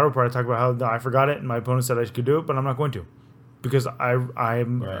in the battle report I talk about how I forgot it, and my opponent said I could do it, but I'm not going to. Because I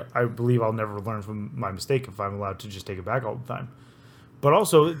believe I'll never learn from my mistake if I'm allowed to just take it back all the time. But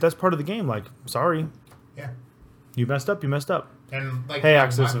also, that's part of the game. Like, sorry. Yeah. You messed up. And like, Hey,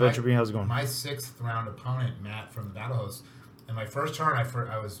 Access Adventure Bee, how's it going? My 6th round opponent, Matt from the Battle Host, in my first turn, I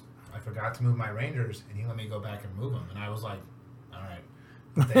forgot to move my Rangers, and he let me go back and move them, and I was like, all right.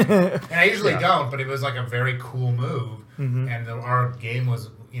 And I usually don't, but it was like a very cool move, and our game was,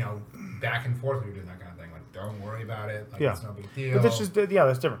 back and forth. We were doing that kind of thing. Like, don't worry about it. Like, it's no big deal. But that's just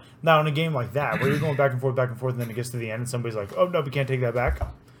that's different. Now in a game like that, where you're going back and forth, and then it gets to the end, and somebody's like, "Oh no, we can't take that back."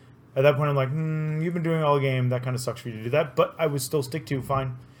 At that point, I'm like, you've been doing all game. That kind of sucks for you to do that, but I would still stick to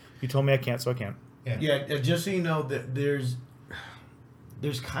fine. You told me I can't, so I can't. Yeah. Just so you know that there's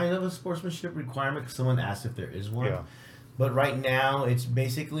kind of a sportsmanship requirement because someone asked if there is one. Yeah. But right now, it's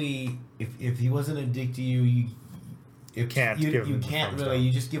basically if he wasn't a dick to you, you can't really.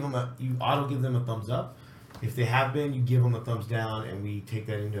 You just give them you auto give them a thumbs up. If they have been, you give them a thumbs down, and we take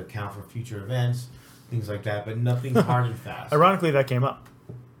that into account for future events, things like that. But nothing hard and fast. Ironically, that came up.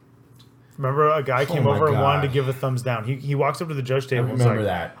 Remember, a guy came over and wanted to give a thumbs down. He walks up to the judge table and was like,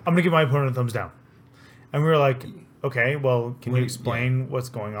 I'm going to give my opponent a thumbs down. And we were like, okay, well, can you explain what's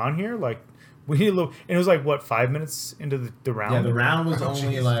going on here? Like, we need a little... And it was like, what, 5 minutes into the round? Yeah, the round was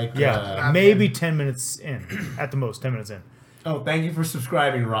only like... maybe 10 minutes in. At the most, 10 minutes in. Oh, thank you for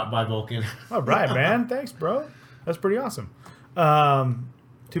subscribing, Rot by Vulcan. All right, man. Thanks, bro. That's pretty awesome.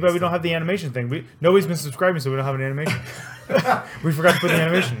 Too bad we don't have the animation thing. Nobody's been subscribing, so we don't have an animation. We forgot to put the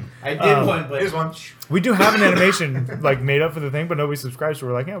animation. I did one, but here's one. We do have an animation like made up for the thing, but nobody subscribes, so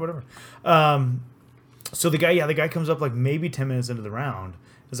we're like, yeah, whatever. So the guy comes up like maybe 10 minutes into the round.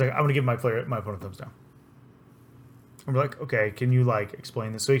 It's like, I'm gonna give my opponent a thumbs down. And we're like, okay, can you like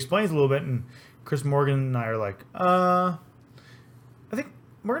explain this? So he explains a little bit, and Chris Morgan and I are like, I think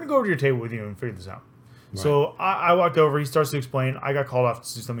we're gonna go over to your table with you and figure this out. Right. So I walked over. He starts to explain. I got called off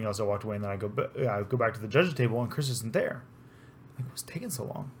to do something else. I walked away, and then I go back to the judge's table, and Chris isn't there. I'm like, what's taking so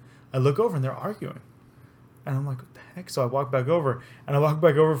long? I look over, and they're arguing, and I'm like, what the heck? So I walk back over,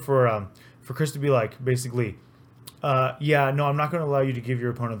 for Chris to be like, basically, no, I'm not going to allow you to give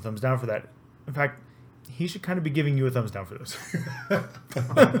your opponent a thumbs down for that. In fact, he should kind of be giving you a thumbs down for this.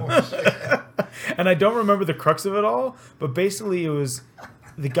 And I don't remember the crux of it all, but basically it was.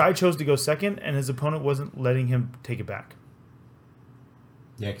 The guy chose to go second, and his opponent wasn't letting him take it back.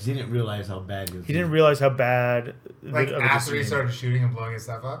 Yeah, because he didn't realize how bad he was. He didn't realize how bad. Like after he started shooting and blowing his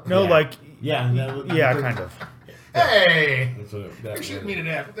stuff up? No, kind of. Hey! You're shooting me to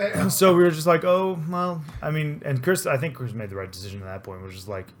death. So we were just like, oh, well, I mean, and I think Chris made the right decision at that point. We're just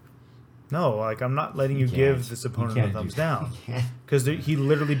like, no, like, I'm not letting you give this opponent a thumbs down. Because he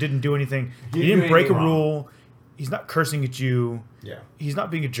literally didn't do anything. He didn't break a rule. He's not cursing at you. Yeah. He's not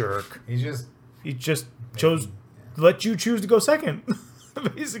being a jerk. He just chose to let you choose to go second,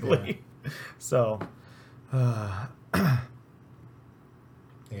 basically. Yeah. So, yeah,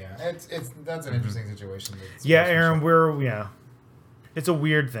 that's an interesting situation. Yeah, Aaron, it's a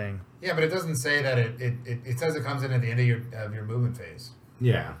weird thing. Yeah, but it doesn't say that it says it comes in at the end of your movement phase.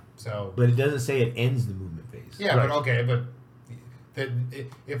 Yeah. So, but it doesn't say it ends the movement phase. Yeah, right. But okay, but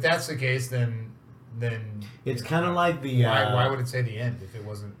if that's the case, then it's kind of like the why would it say the end if it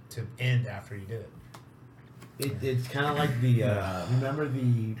wasn't to end after you did it? It's kind of like the remember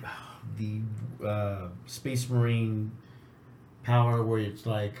the Space Marine power where it's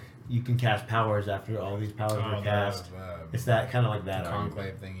like you can cast powers after all these powers are cast. It's that kind of like that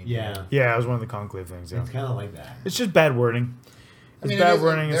conclave thing. Yeah, it was one of the conclave things. Yeah, it's kind of like that. It's just bad wording. Bad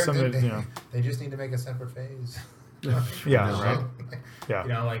wording. It's something they just need to make a separate phase. Yeah, right.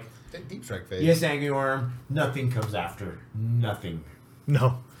 Yeah, like. Deep strike phase. Yes, Angry Worm. Nothing comes after. Nothing.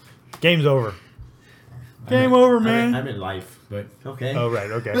 No. Game's over. Game over, man. I'm in life, but okay. Oh, right.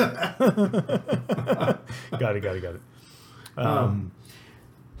 Okay. Got it.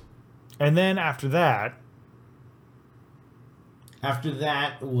 And then after that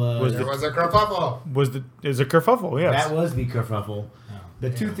was there was a kerfuffle. It was a kerfuffle, yes. That was the kerfuffle. The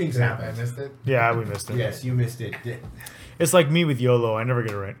two things happened. I missed it? Yeah, we missed it. Yes, you missed it. It's like me with YOLO. I never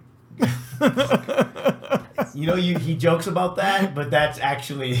get it right. He jokes about that, but that's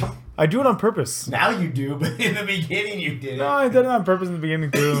actually... I do it on purpose. Now you do, but in the beginning you didn't. No, I did it on purpose in the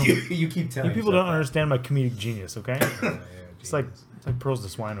beginning too. you keep telling me. You people don't understand my comedic genius, okay? It's like pearls to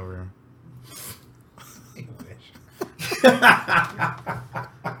swine over here.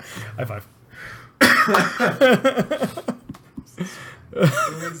 High five.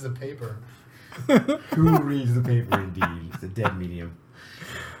 Who reads the paper? Who reads the paper, indeed? It's a dead medium.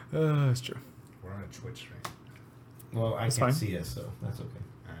 That's true. We're on a Twitch stream. Well, I can't see us, so that's okay.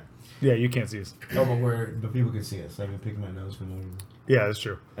 All right. Yeah, you can't see us. Oh, but people can see us. I've been picking my nose for no reason. Yeah, that's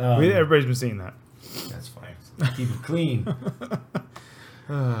true. Everybody's been seeing that. That's fine. Keep it clean.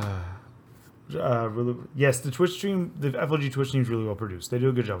 Yes, the Twitch stream, the FLG Twitch stream is really well produced. They do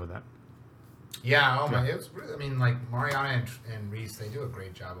a good job with that. Yeah, oh my, it's really, I mean, like, Mariana and Reese, they do a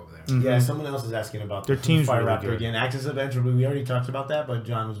great job over there. Yeah, someone else is asking about Their team's Fire really Raptor good. again. Axis Adventure, we already talked about that, but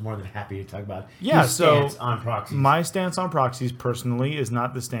John was more than happy to talk about Yeah, his so stance on proxies. my stance on proxies personally is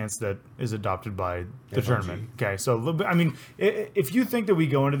not the stance that is adopted by the FLG. tournament. Okay, so I mean, if you think that we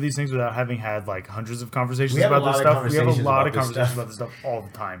go into these things without having had like hundreds of conversations We have about a this lot of stuff, we have a conversations lot about of this conversations stuff. about this stuff all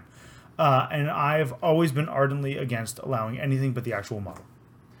the time. And I've always been ardently against allowing anything but the actual model.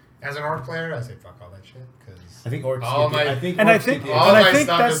 As an orc player, I say fuck all that shit, because I think orcs. all get my- I think And I orcs think, get- all and I my think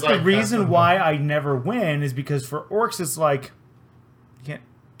stuff that's is the like reason custom. why I never win is because for orcs it's like you can't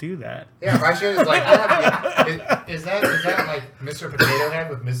do that. yeah, my shit is like, is that like Mr. Potato Head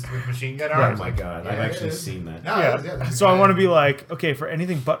with machine gun Oh arms? my god, Yeah, I've it actually is. seen that. No, Yeah. So I want to be like, okay, for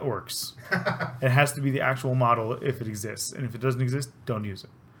anything but orcs, it has to be the actual model if it exists, and if it doesn't exist, don't use it.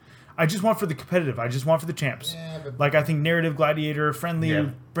 I just want for the competitive. I just want for the champs. Yeah, but- Like I think narrative, gladiator, friendly, Yeah.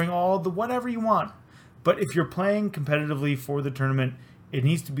 bring all the whatever you want. But if you're playing competitively for the tournament, it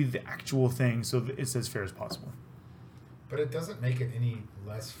needs to be the actual thing so that it's as fair as possible. But it doesn't make it any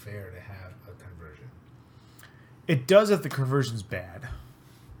less fair to have a conversion. It does if the conversion's bad.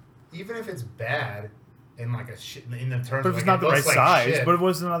 Even if it's bad in like a shit in the terms But of if like, it's not it the right looks like size, shit, but it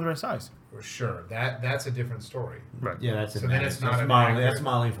wasn't not the right size. for sure. That's a different story. Right. Yeah, that's So an then advantage. it's not That's an modeling. accurate- That's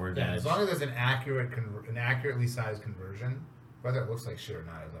modeling for Yeah, advantage. as long as there's an accurately sized conversion, whether it looks like shit or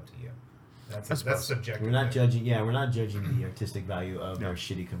not is up to you. That's subjective. We're not judging. Yeah, we're not judging the artistic value of No. our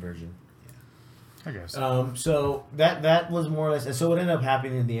shitty conversion. I guess. So that was more or less. And so what ended up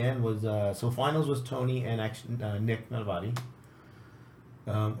happening in the end was so finals was Tony and Nick Malvati,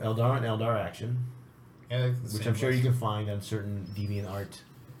 Eldar and Eldar action, Yeah, it's the which same I'm sure you place. can find on certain DeviantArt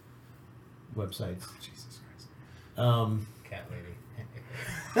websites. Jesus Christ. Um, Cat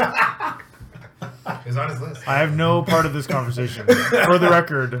lady. It's on his list. I have no part of this conversation. For the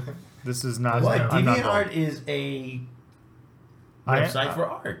record, this is not. what I'm not DeviantArt is a website for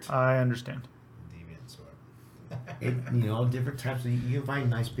art. I understand. Deviant sword. Different types of you can find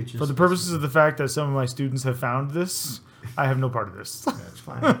nice pictures. For the purposes of the fact that some of my students have found this, I have no part of this. That's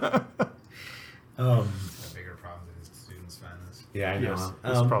fine. A bigger problem that his students find this. Yeah, I know. Yes,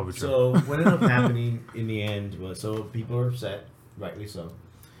 that's probably true. So what ended up happening in the end was so people are upset, rightly so.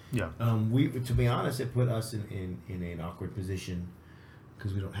 Yeah. To be honest, it put us in an awkward position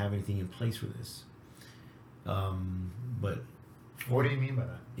because we don't have anything in place for this. But What do you mean by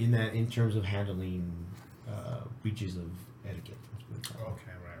that? in terms of handling breaches of etiquette. Okay, right.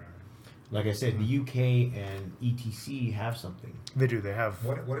 Like I said, the UK and ETC have something They do. They have.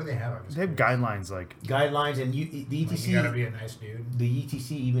 What do they have? I'm just They have curious. guidelines like. guidelines, and the Like, ETC. you gotta be a nice dude. The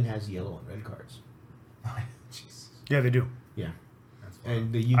ETC even has yellow and red cards. Jesus. Yeah, they do. Yeah, That's fine.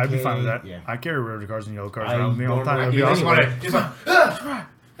 and the UK. I'd be fine with that. Yeah. I carry red cards and yellow cards I around with me all the time. don't That'd be like He's awesome. either. like,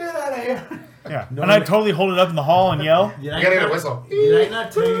 get out of here. Yeah. No, And I totally hold it up in the hall and yell. Did You I gotta get a not- whistle. Did I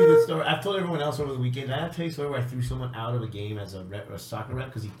not tell you the story? I've told everyone else over the weekend. Did I not tell you the story where I threw someone out of a game as a soccer rep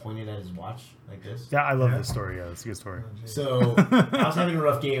because he pointed at his watch like this? Yeah, I love Yeah. this story. Yeah, it's a good story. So I was having a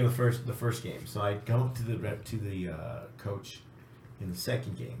rough game the first game. So I go up to the coach in the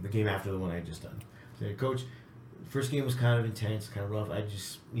second game, the game after the one I had just done. So coach, first game was kind of intense, kind of rough. I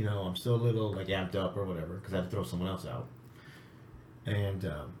just I'm still a little like amped up or whatever because I had to throw someone else out. And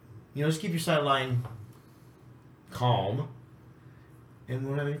just keep your sideline calm, and we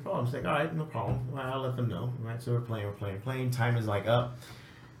won't have any problems. Like, all right, no problem. Well, I'll let them know. All right, so we're playing. Time is like up.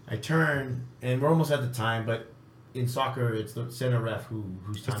 I turn, and we're almost at the time, but in soccer, it's the center ref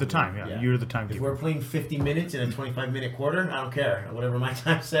who's time. It's the time. Yeah, you're the timekeeper. If we're playing 50 minutes in a 25-minute quarter, I don't care. Whatever my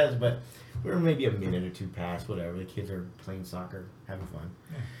time says, but we're maybe a minute or two past, whatever. The kids are playing soccer, having fun.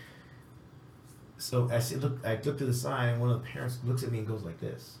 Yeah. So I look to the side, and one of the parents looks at me and goes like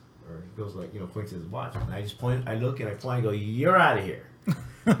this. Or he goes like, points at his watch. And I just point, I look and I point and go, you're out of here.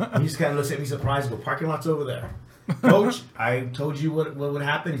 And he just kind of looks at me surprised and go, parking lot's over there. Coach, I told you what would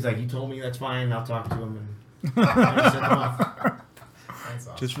happen. He's like, you told me, that's fine. I'll talk to him. And I sent him off. That's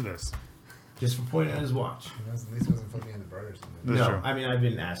awesome. Just for this. Just for pointing at his watch. At least it wasn't fucking in the bird or something. That's no, true. I mean, I've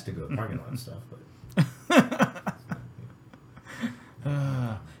been asked to go to the parking lot and stuff. But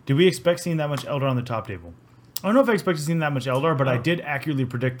Did we expect seeing that much Eldar on the top table? I don't know if I expected seeing that much Eldar, but I did accurately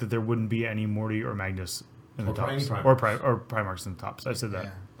predict that there wouldn't be any Morty or Magnus in the Or any tops. Primarchs. Or Primarchs in the tops. I said that.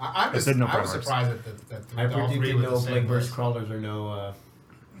 Yeah. I said no was Primarchs. surprised that I all three predicted were no the same Plague Burst list. crawlers or no.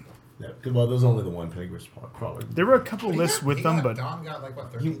 Well, there's only the one Plague Burst crawler. There were a couple lists with them, but Don got like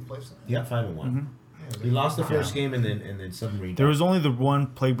what 13th place. He got 5-1. Yeah, He lost the first game and then submarine. there was only the one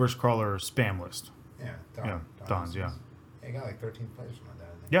Plague Burst crawler spam list. Yeah, Yeah, Don's, yeah. Yeah, he got like 13th place from that.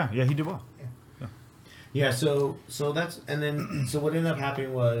 I think. Yeah, he did well. Yeah. Yeah, so that's and then so what ended up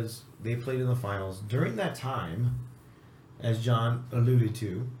happening was they played in the finals. During that time, as John alluded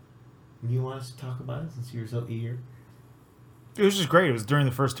to, you want us to talk about it since you're so eager? It was just great. It was during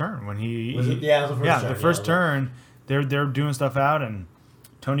the first turn when he Was it? Yeah, it was the first turn. the first turn. They're doing stuff out, and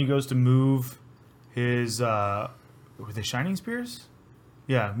Tony goes to move his were they Shining Spears?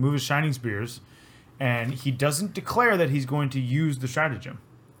 Yeah, move his Shining Spears, and he doesn't declare that he's going to use the stratagem.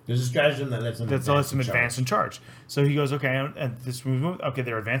 There's a stratagem that lets him advance and charge. So he goes, okay, and this move, okay,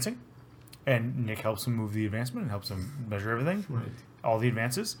 they're advancing, and Nick helps him move the advancement and helps him measure everything, all the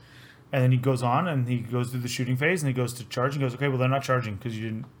advances, and then he goes on and he goes through the shooting phase and he goes to charge and goes, okay, well they're not charging because you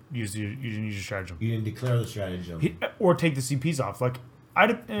didn't use your stratagem. You didn't declare the stratagem, or take the CPs off. Like I'd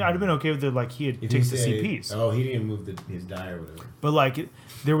have been okay with it. Like he had takes the CPs. Oh, he didn't move his die or whatever. But like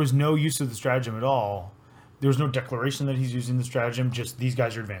there was no use of the stratagem at all. There was no declaration that he's using the stratagem. Just these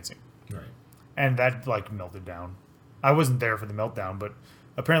guys are advancing, right? And that like melted down. I wasn't there for the meltdown, but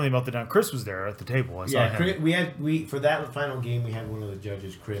apparently it melted down. Chris was there at the table. I saw him. We for that final game we had one of the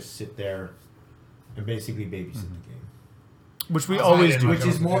judges, Chris, sit there and basically babysit the game, which we always do. Which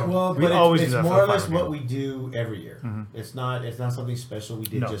is more it's more or less what we do every year. Mm-hmm. It's not something special we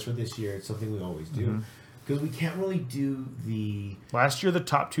did just for this year. It's something we always do. Because we can't really do the... Last year, the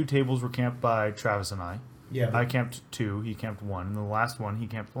top 2 tables were camped by Travis and I. Yeah, I camped 2, he camped 1, and the last one, he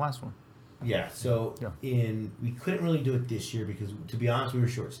camped the last one. Yeah, so we couldn't really do it this year because, to be honest, we were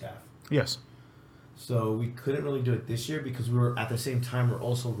short-staffed. Yes. So we couldn't really do it this year because we were, at the same time, we're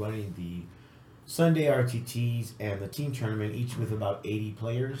also running the Sunday RTTs and the team tournament, each with about 80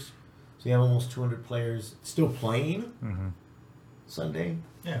 players. So you have almost 200 players still playing Sunday.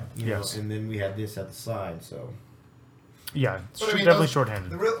 Yeah. You know, and then we had this at the side, so... Yeah, definitely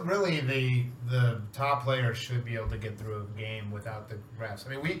shorthanded. Really, the top players should be able to get through a game without the refs.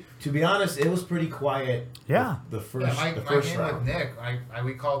 I mean, to be honest, it was pretty quiet. Yeah, the first my game round. with Nick,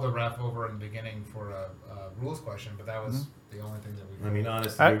 we called the ref over in the beginning for a rules question, but that was the only thing that we. I mean,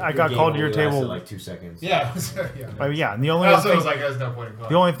 honestly, I got called to your table like 2 seconds. Yeah, yeah. And the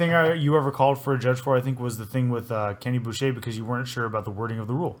only thing you ever called for a judge for, I think, was the thing with Kenny Boucher because you weren't sure about the wording of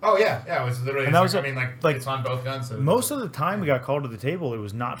the rule. Oh yeah, it was literally. And that was like it's on both guns. So most of the time we got called to the table, it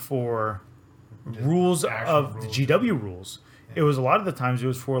was not for rules of the GW rules. Yeah. It was a lot of the times it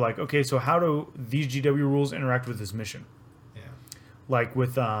was for like, okay, so how do these GW rules interact with this mission? Yeah. Like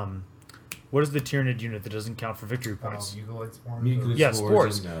with what is the Tyranid unit that doesn't count for victory points? Spores.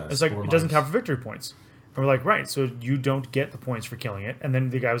 Spores. It's like it doesn't count for victory points. And we're like, right, so you don't get the points for killing it. And then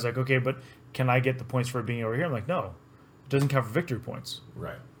the guy was like, okay, but can I get the points for it being over here? I'm like, no, it doesn't count for victory points.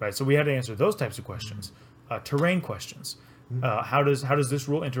 Right. So we had to answer those types of questions, terrain questions. How does this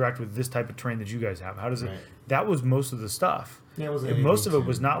rule interact with this type of terrain that you guys have? How does it? That was most of the stuff. Yeah, most of it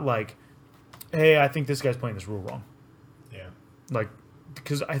was not like, hey, I think this guy's playing this rule wrong. Yeah. Like,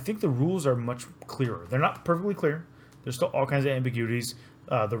 because I think the rules are much clearer. They're not perfectly clear. There's still all kinds of ambiguities.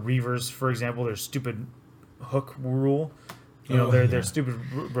 The Reavers, for example, their stupid hook rule. You know, their stupid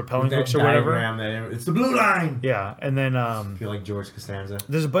repelling hooks or whatever. It's the blue line. Yeah, and then I feel like George Costanza.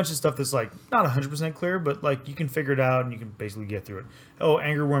 There's a bunch of stuff that's like not 100% clear, but like you can figure it out and you can basically get through it. Oh,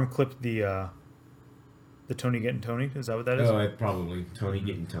 Angerworm clipped the Tony getting Tony. Is that what that is? Oh, probably Tony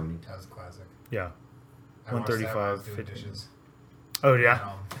getting Tony. That was classic. Yeah. 135. Dishes. Oh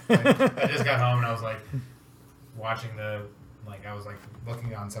yeah. I just got home and I was like watching I was like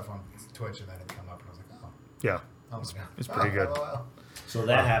looking on stuff on Twitch and then it come up and I was like, oh. Yeah. It's pretty good. So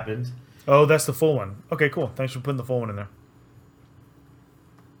that happened. Oh, that's the full one. Okay, cool. Thanks for putting the full one in there.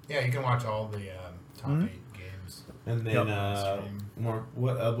 Yeah, you can watch all the top 8 games. And then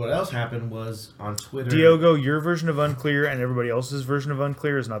what else happened was on Twitter. Diogo, your version of unclear and everybody else's version of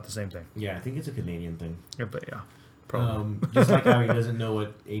unclear is not the same thing. Yeah, I think it's a Canadian thing. Yeah, but yeah, probably. Just like how he doesn't know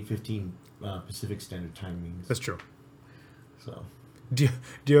what 8:15 Pacific Standard Time means. That's true. So.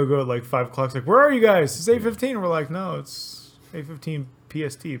 Diogo at like 5 o'clock. Like, where are you guys? It's 8:15. We're like, no, it's 8:15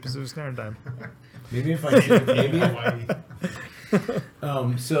 PST, Pacific Standard Time. Maybe if I did,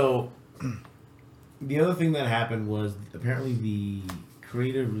 so the other thing that happened was apparently the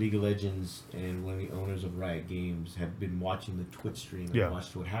creator of League of Legends and one of the owners of Riot Games had been watching the Twitch stream and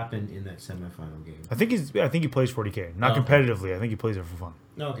watched what happened in that semifinal game. I think he plays 40K, not competitively. I think he plays it for fun.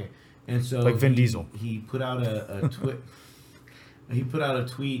 Okay, and so like Vin Diesel. He put out a tweet. He put out a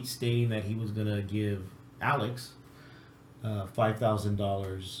tweet stating that he was going to give Alex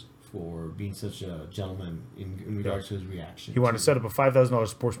 $5,000 for being such a gentleman in regards to his reaction. He wanted to set up a $5,000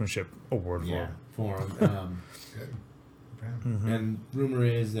 sportsmanship award for him. And rumor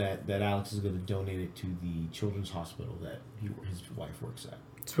is that Alex is going to donate it to the children's hospital that his wife works at.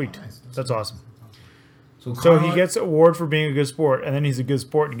 Sweet. Nice. That's awesome. So he gets an award for being a good sport, and then he's a good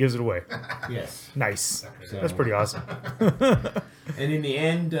sport and gives it away. Yes. Nice. That's pretty awesome. And in the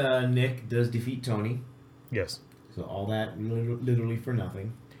end, Nick does defeat Tony. Yes. So all that literally for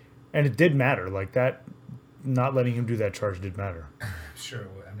nothing. And it did matter. Like that, not letting him do that charge did matter. Sure.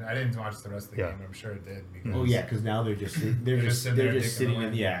 I mean, I didn't watch the rest of the game, but I'm sure it did. Oh yeah, because now they're just sitting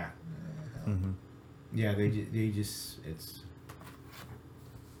in. Yeah. Mm-hmm. Yeah, they just it's.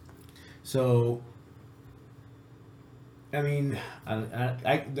 So. I mean,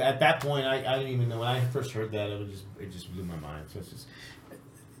 I at that point I didn't even know when I first heard that it just blew my mind. So it's just,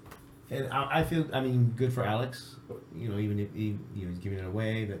 and I feel good for Alex. You know, even if he's giving it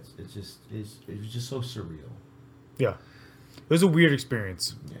away, it was just so surreal. Yeah, it was a weird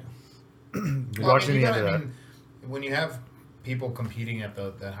experience. Yeah, watching the end of that. When you have people competing at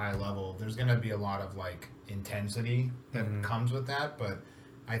that high level, there's going to be a lot of like intensity that comes with that. But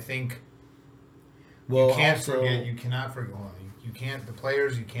I think. Well, you can't forget. You cannot forget. Well, you can't. The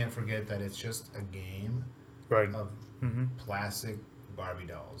players. You can't forget that it's just a game, right? Of plastic Barbie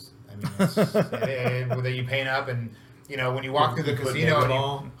dolls. I mean, that you paint up, and when you walk through the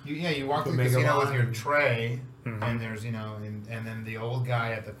casino, you walk through the casino with your tray, and there's and then the old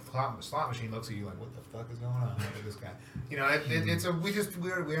guy at the slot machine looks at you like, what the fuck is going on? Look at this guy.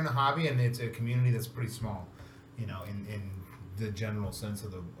 We're in a hobby, and it's a community that's pretty small. In the general sense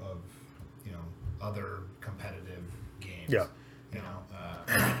of other competitive games. Yeah.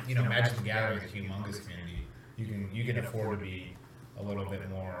 Magic the Gathering is a humongous community. You can afford to be a little bit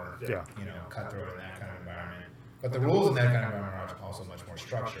more, cutthroat in that kind of environment. But the rules in that kind of environment are also much more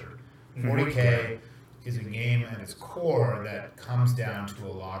structured. 40K is a game at its core that comes down to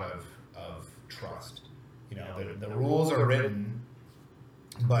a lot of trust. The rules are written,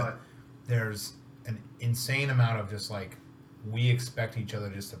 but there's an insane amount of just like we expect each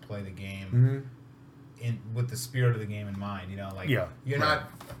other just to play the game. With the spirit of the game in mind, you're not.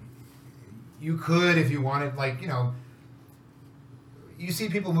 You could, if you wanted, you see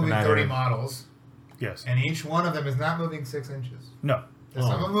people moving 30 models. Yes. And each one of them is not moving 6 inches. No.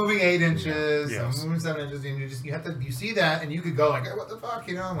 Some are moving 8 inches. Some are moving 7 inches. And you see that, and you could go like, hey, what the fuck,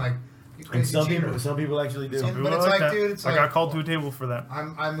 I'm like. And some people actually do. But it's like, dude, I got called to a table for that.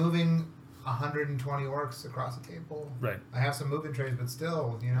 I'm moving 120 orcs across the table. Right. I have some moving trays, but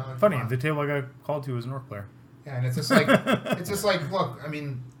still, Funny, the table I got called to was an orc player. Yeah, and it's just like, look,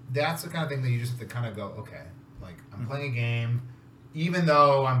 that's the kind of thing that you just have to kind of go, okay, like, I'm playing a game, even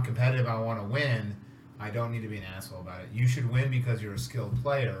though I'm competitive, I want to win, I don't need to be an asshole about it. You should win because you're a skilled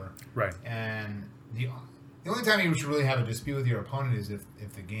player. Right. And the only time you should really have a dispute with your opponent is if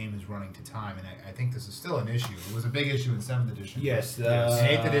the game is running to time, and I think this is still an issue. It was a big issue in 7th edition. Yes. In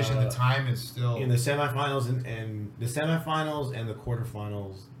 8th edition, the time is still... In the semifinals and the semifinals and the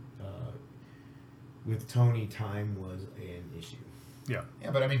quarterfinals, with Tony, time was an issue. Yeah.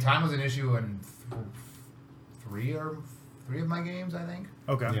 Yeah, but time was an issue in three of my games, I think.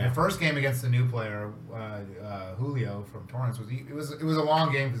 Okay. Yeah. The first game against the new player, Julio from Torrance, it was a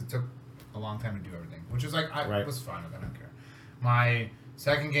long game because it took a long time to do everything, which is like I was fine with it. I don't care. My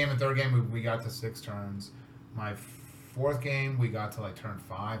second game and third game, we got to 6 turns. My fourth game, we got to like turn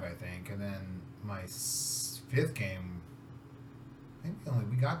 5, I think, and then my fifth game, I think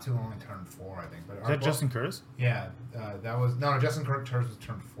we got to only turn 4, I think. But is that Justin Curtis? Yeah, that was Justin Curtis was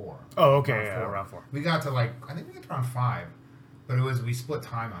turn 4. Oh, okay, round 4. We got to I think we got to round 5, but we split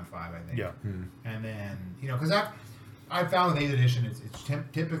time on 5, I think. Yeah. And then because I found with 8th edition, it's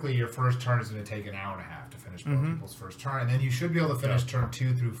typically your first turn is going to take an hour and a half to finish both people's first turn, and then you should be able to finish turn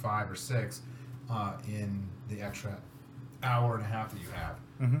 2 through 5 or 6 in the extra hour and a half that you have.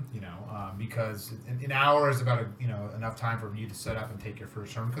 Because an hour is about enough time for you to set up and take your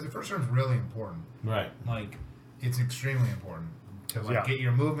first turn, because the first turn is really important. Right. Like, it's extremely important to get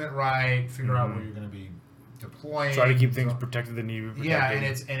your movement right, figure out where you're going to be deploying. Try to keep things protected that need to be protected.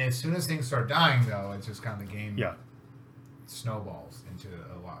 Yeah, and as soon as things start dying, though, it's just kind of the game. Yeah. Snowballs into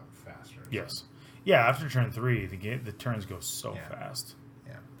a lot faster. Yes. Yeah, after turn 3, the turns go so fast.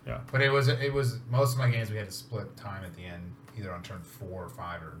 Yeah. But it was most of my games we had to split time at the end, either on turn 4 or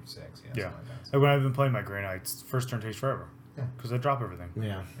 5 or 6. Yeah. Like that. Like when I've been playing my Grey Knights, first turn takes forever. Yeah. Because I drop everything.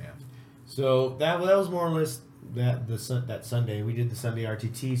 Yeah. So that was more or less that Sunday. We did the Sunday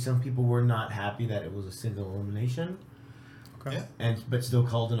RTT. Some people were not happy that it was a single elimination. Okay. Yeah. But still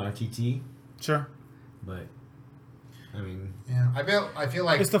called an RTT. Sure. But I feel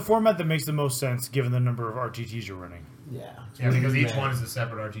like it's the format that makes the most sense given the number of RTTs you're running. Yeah. Because each one is a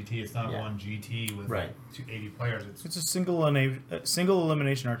separate RTT. It's not one GT with 80 players. It's a single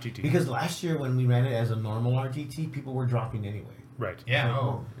elimination RTT. Because last year when we ran it as a normal RTT, people were dropping anyway. Right.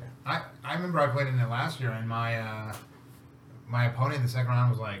 Yeah. I remember I played in it last year, and my my opponent in the second round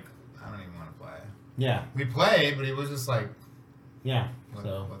was like, I don't even want to play. Yeah. We played, but he was just like, yeah. What's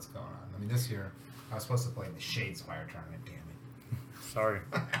going on? I mean, this year I was supposed to play in the Shadespire tournament. Damn it. Sorry.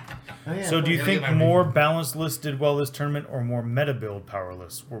 Oh, yeah, So do you think more balanced lists did well this tournament, or more meta build power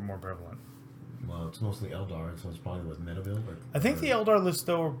lists were more prevalent? Well, it's mostly Eldar, so it's probably with meta build. I think the Eldar lists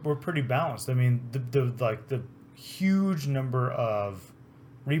though were pretty balanced. I mean, the huge number of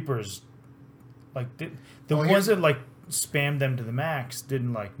Reapers, like the ones that like spammed them to the max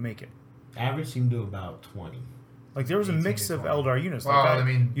didn't like make it. Average seemed to about 20. Like there was a mix of Eldar units. Well, like I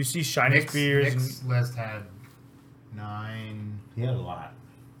mean, you see Shining Spears. Nick's list had 9. He had a lot.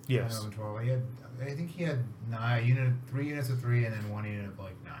 Yes. 11, 12. I think he had 3 units of 3, and then 1 unit of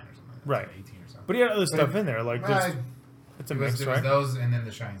like 9 or something. That's Right. Like 18 or something. But he had other stuff in there. Like it's a mix, It right? was those, and then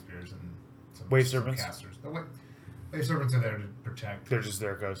the Shining Spears and some Wave Serpents. Casters. The Wave Serpents are there to protect. They're just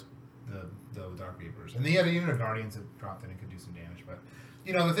there, guys. The Dark Reapers, and then he had a unit of Guardians that dropped in and could do some damage. But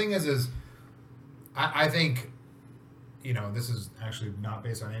the thing is I think this is actually not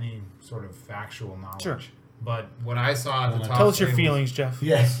based on any sort of factual knowledge. Sure. But what I saw at the top Tell us your tables, feelings, Jeff.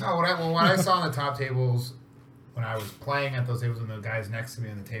 Yes. No, what I saw on the top tables when I was playing at those tables and the guys next to me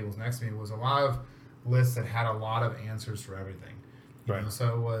on the tables next to me was a lot of lists that had a lot of answers for everything. Right.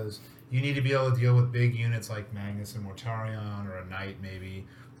 So it was, you need to be able to deal with big units like Magnus and Mortarion or a Knight maybe.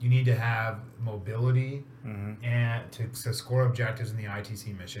 You need to have mobility and to score objectives in the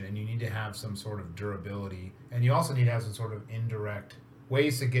ITC mission, and you need to have some sort of durability, and you also need to have some sort of indirect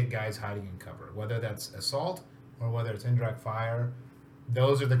ways to get guys hiding in cover, whether that's assault or whether it's indirect fire.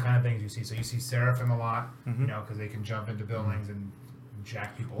 Those are the kind of things you see. So you see Seraphim a lot, because they can jump into buildings and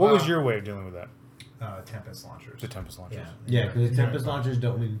jack people What up. was your way of dealing with that? Tempest launchers. The Tempest launchers. Yeah, because the Tempest launchers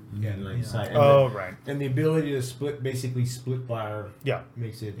don't need sight. And right. And the ability to basically split fire Yeah.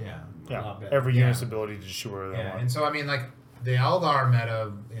 makes it a lot better. Every unit's ability to shoot where they Yeah, want. and so I mean, like the Eldar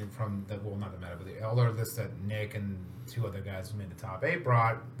meta not the meta, but the Eldar list that Nick and 2 other guys who made the top 8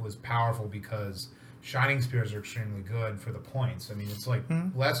 brought was powerful because Shining Spears are extremely good for the points. I mean, it's like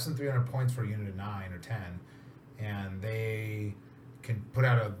less than 300 points for a unit of 9 or 10, and they can put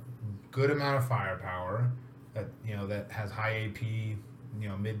out a good amount of firepower that has high AP,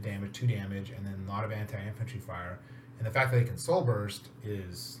 mid damage, 2 damage, and then a lot of anti-infantry fire. And the fact that they can soul burst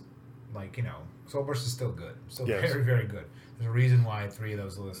is soul burst is still good, still very, very good. There's a reason why 3 of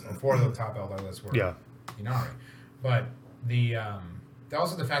those lists, or 4 of the top Eldar lists were Inari. But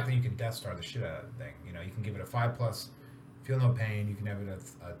also the fact that you can Death Star the shit out of the thing. You can give it a 5+, feel no pain. You can have it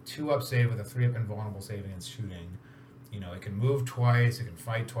a 2-up save with a 3-up invulnerable save against shooting. It can move twice, it can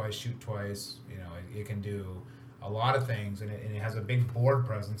fight twice, shoot twice. It can do a lot of things, and it has a big board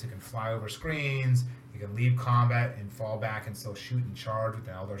presence. It can fly over screens. It can leave combat and fall back and still shoot and charge with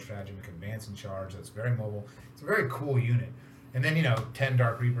the Eldar strategy. It can advance and charge. So it's very mobile. It's a very cool unit. And then 10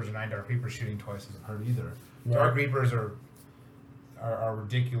 Dark Reapers or 9 Dark Reapers shooting twice isn't hurt either. Right. Dark Reapers are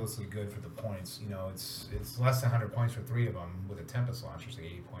ridiculously good for the points. It's less than 100 points for 3 of them with a Tempest launcher, so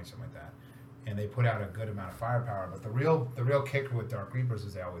 80 points, something like that. And they put out a good amount of firepower. But the real kicker with Dark Reapers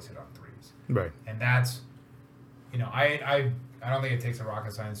is they always hit on 3s. Right. And that's, I don't think it takes a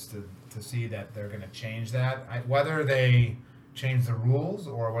rocket science to see that they're going to change that. Whether they change the rules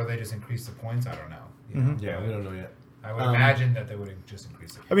or whether they just increase the points, I don't know. Yeah, we don't know yet. I would imagine that they would just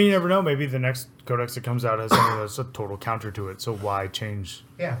increase the points. I mean, you never know. Maybe the next codex that comes out has something that's a total counter to it. So why change?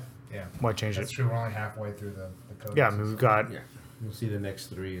 Yeah. Why change That's true. We're only halfway through the codex. Yeah, I mean, we've got We'll see the next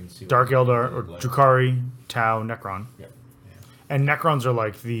 3 and see. Dark Eldar, or Drukhari, Tau, Necron. Yeah. And Necrons are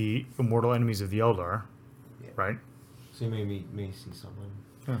like the immortal enemies of the Eldar, right? So you may see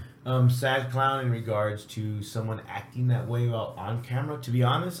someone. Sad clown in regards to someone acting that way while on camera. To be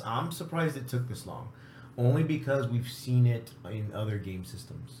honest, I'm surprised it took this long. Only because we've seen it in other game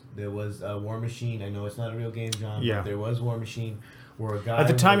systems. There was War Machine. I know it's not a real game, John. Yeah. But there was War Machine where a guy... At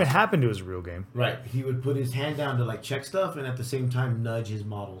the time it happened, it was a real game. Right. He would put his hand down to check stuff and at the same time nudge his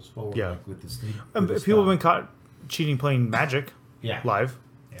models forward. Yeah. With his people have been caught cheating playing Magic live.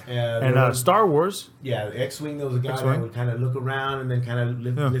 And Star Wars. Yeah, X-Wing, there was a guy that would kind of look around and then kind of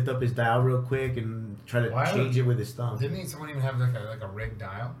lift up his dial real quick and try to change it with his thumb. Didn't someone even have like a rigged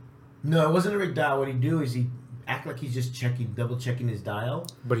dial? No, it wasn't a rigged dial. What he'd do is he'd act like he's just double checking his dial.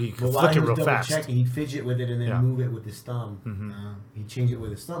 But he could flick it real fast. He'd fidget with it and then move it with his thumb. He'd change it with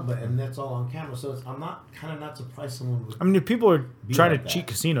his thumb, and that's all on camera. So I'm not surprised someone would. I mean, if people are trying to cheat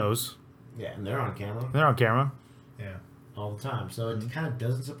casinos. Yeah, and they're on camera. Yeah. All the time. So it kind of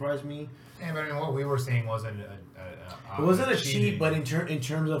doesn't surprise me. Yeah, but I mean, what we were seeing wasn't it wasn't a cheat, but in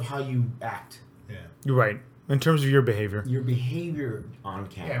terms of how you act. Yeah. You're right. In terms of your behavior. Your behavior on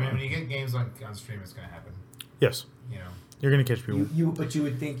camera. Yeah, I mean, when you get games on stream, it's going to happen. Yes. You know. You're going to catch people. But you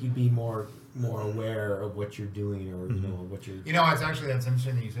would think you'd be more aware of what you're doing or you know what you're. You know, that's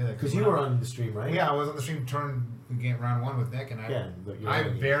interesting that you say that because you were on the stream, right? Yeah, I was on the stream round 1 with Nick, and I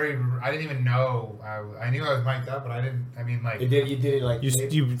didn't even know I knew I was mic'd up, but I didn't. I mean, like you did it like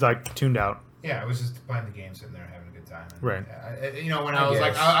you like tuned out. Yeah, I was just playing the game, sitting there having a good time. And, right. You know, when I was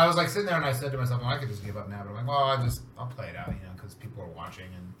like sitting there, and I said to myself, well, I could just give up now, but I'm like, well, I'll play it out, you know, because people are watching,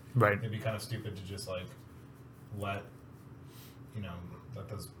 and right. It'd be kind of stupid to just like let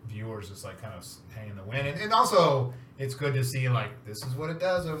those viewers just like kind of hang in the wind, and also it's good to see like this is what it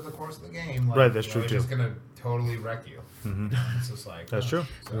does over the course of the game. Like, right, that's true too. It's just gonna totally wreck you. Mm-hmm. It's just like that's true.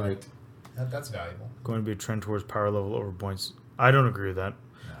 So right. That's valuable. Going to be a trend towards power level over points. I don't agree with that.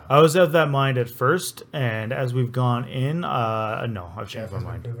 No. I was of that mind at first, and as we've gone in, no, I've changed my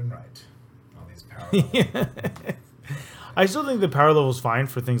mind. Proven right. All these power levels. I still think the power level is fine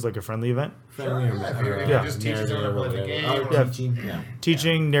for things like a friendly event. Just teaching someone to play the game.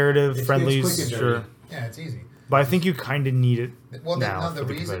 Teaching, narrative, friendlies, sure. Yeah, it's easy. But I think you kind of need it. Well, the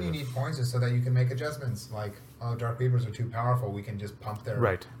reason you need points is so that you can make adjustments. Like, Dark Reapers are too powerful. We can just pump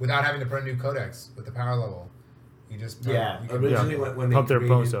their without having to put a new codex with the power level. You just originally when they pump their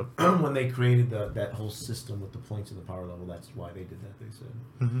opponents up. When they created that whole system with the points of the power level, that's why they did that. They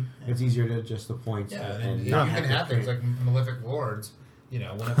said it's easier to adjust the points. Yeah, and you can have things like Malefic Lords. You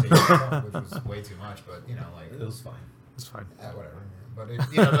know, went up to 8 points, which was way too much. But you know, like it was fine. It's fine. Yeah, whatever. But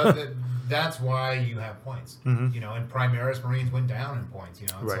that's why you have points. Mm-hmm. You know, and Primaris Marines went down in points. You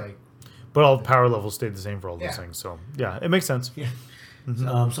know, it's like. But all the power levels stayed the same for all those things. So yeah, it makes sense. Yeah.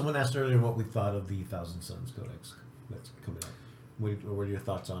 Mm-hmm. Someone asked earlier what we thought of the Thousand Suns Codex that's coming out. What are your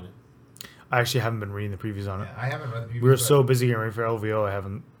thoughts on it? I actually haven't been reading the previews on it. I haven't read the previews. We were so busy getting ready for LVO, I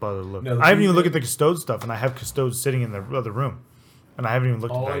haven't bothered to look. No, I haven't even looked at the Custode stuff, and I have Custode sitting in the other room. And I haven't even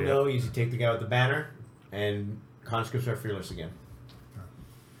looked at that yet. All I know is you take the guy with the banner, and conscripts are fearless again.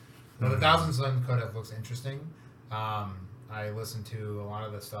 Now, the Thousand Sun Codex looks interesting. I listened to a lot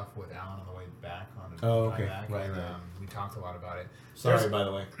of the stuff with Alan on the way back on the drive back. Right. We talked a lot about it. Sorry, by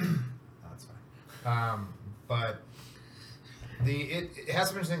the way. That's fine. But it has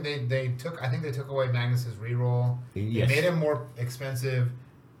some interesting. I think they took away Magnus's reroll. Yes. They made him more expensive,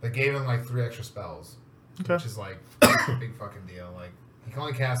 but gave him like 3 extra spells, which is like a big fucking deal. Like he can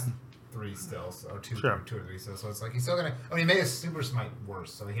only cast 3 still, or 2 or 3 still. So it's like he's still gonna. I mean, he made his super smite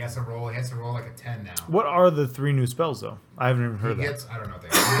worse, so he has to roll. He has to roll like a 10 now. What are the 3 new spells though? I haven't even heard of that. I don't know what they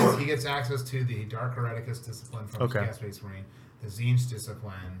are. He gets access to the Dark Hereticus Discipline from the Gas Space Marine, the Tzeentch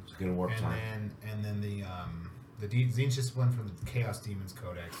Discipline, it's gonna work and then the Tzeentch Discipline from the Chaos Demons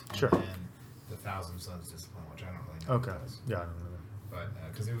Codex, and then the Thousand Suns Discipline, which I don't really know. Okay. Yeah, I don't know that.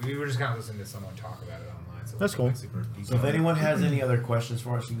 But because we were just kind of listening to someone talk about it online, so that's cool. Like so if anyone has any other questions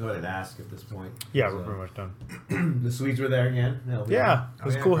for us, you can go ahead and ask at this point. Yeah, we're pretty much done. The Swedes were there again. Yeah, it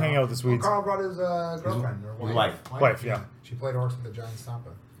was cool hanging out with the Swedes. Carl brought his girlfriend or wife. Yeah, she played orcs with the giant Stampa.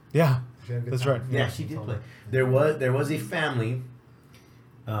 Yeah, that's right. Yeah, she did play. There was a family.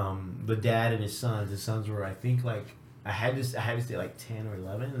 The dad and his sons. His sons were, I think, like I had to say like 10 or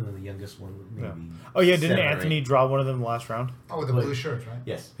 11, and then the youngest one was maybe. Yeah. Oh yeah, didn't Anthony draw one of them in the last round? Oh, with the blue shirts, right?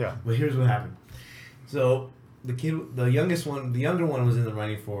 Yes. Yeah. But here's what happened. So the younger one was in the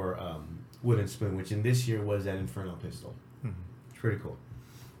running for Wooden Spoon, which in this year was that Infernal Pistol. Mm-hmm. It's pretty cool.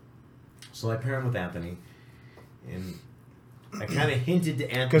 So I pair him with Anthony, and I kind of hinted to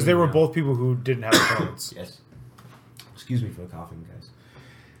Anthony because they were both people who didn't have opponents. Yes. Excuse me for the coughing, guys.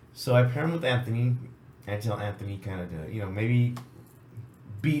 So I pair him with Anthony. I tell Anthony kind of to, maybe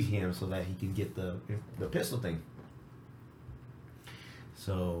beat him so that he can get the pistol thing.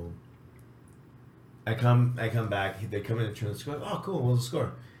 So I come back. They come in and turn the score. Oh, cool. What was the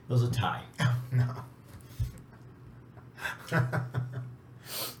score? It was a tie. No.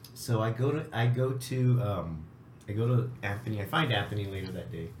 So I go to Anthony. I find Anthony later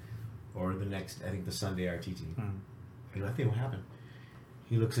that day, or the next. I think the Sunday RTT. I go, I think what happened.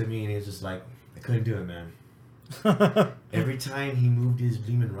 He looks at me and he's just like, I couldn't do it, man. Every time he moved his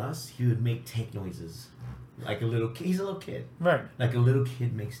Demon Rust, he would make tank noises. Like a little kid. He's a little kid. Right. Like a little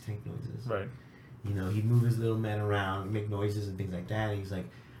kid makes tank noises. Right. He'd move his little men around, make noises and things like that. And he's like,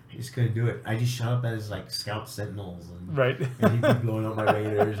 I just couldn't do it. I just shot up at his like scout sentinels. And he'd be blowing up my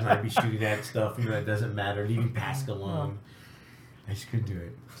raiders and I'd be shooting at stuff, that doesn't matter, leaving Pascal alone. I just couldn't do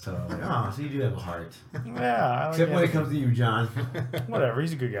it. So, so you do have a heart. Yeah. I like Except when it comes to you, John. Whatever.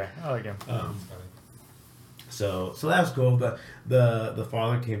 He's a good guy. I like him. So that was cool. The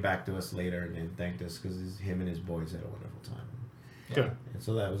father came back to us later and thanked us because him and his boys had a wonderful time. Good. And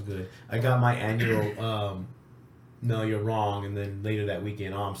so that was good. I got my annual no, you're wrong, and then later that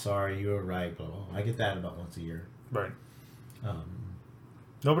weekend, oh, I'm sorry, you were right, blah, blah. I get that about once a year. Right.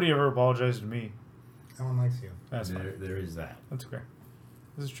 Nobody ever apologized to me. No one likes you. That's there is that. That's okay.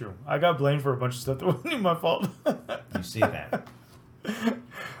 This is true. I got blamed for a bunch of stuff that wasn't even my fault. You say that.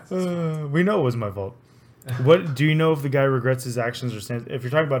 We know it was my fault. What do you know if the guy regrets his actions or stands? If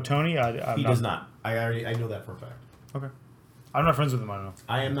you're talking about Tony, he does not. I know that for a fact. Okay. I'm not friends with him. I don't know.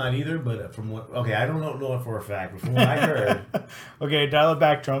 I am not either, but from what... Okay, I don't know it for a fact, but from what I heard... Okay, dial it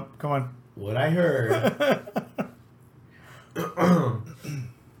back, Trump. Come on. What I heard...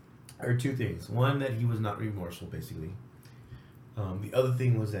 heard two things. One, that he was not remorseful, basically. The other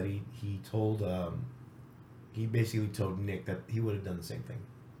thing was that he told... he basically told Nick that he would have done the same thing.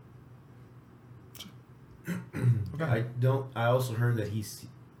 Okay. I also heard that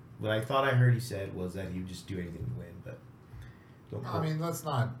what I thought I heard he said was that he would just do anything to win, but... I mean, let's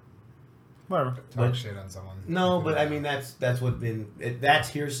not whatever talk shit on someone. No, but I mean that's what that's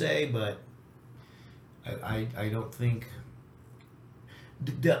hearsay, but I don't think.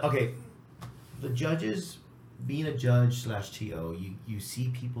 Okay, the judges, being a judge / TO, you see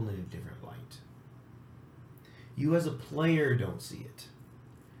people in a different light. You as a player don't see it.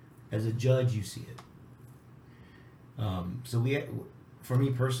 As a judge, you see it. So for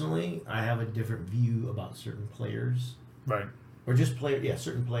me personally, I have a different view about certain players. Right. Or just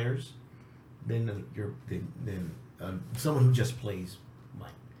certain players, than someone who just plays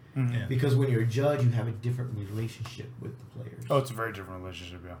might. Mm-hmm. Yeah. Because when you're a judge, you have a different relationship with the players. Oh, it's a very different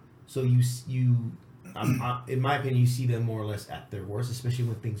relationship, yeah. So you in my opinion, you see them more or less at their worst, especially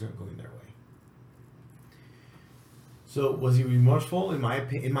when things aren't going their way. So was he remorseful? In my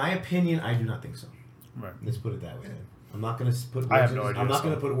opinion, I do not think so. Right. Let's put it that way. I'm not going to put. I have no idea. I'm not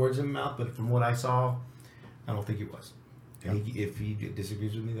going to put words in my mouth, but from what I saw, I don't think it was. And if he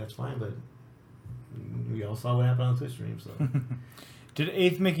disagrees with me, that's fine. But we all saw what happened on the Twitch stream. So, did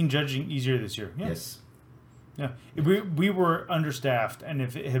 8th making judging easier this year? Yeah. Yes. Yeah. We were understaffed, and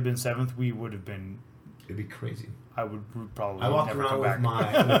if it had been 7th, we would have been. It'd be crazy. I would probably. I walked never around come with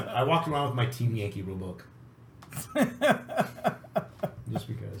back. I walked around with my Team Yankee rule book. Just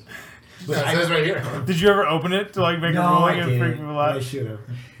because. But it says right here. Did you ever open it to like make a ruling and freak people out? I should have.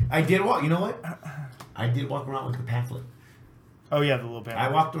 I did walk. You know what? I did walk around with the pamphlet. Oh yeah, the little pamphlet.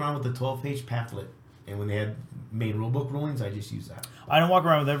 I walked around with the 12-page pamphlet, and when they had made rulebook rulings, I just used that. I don't walk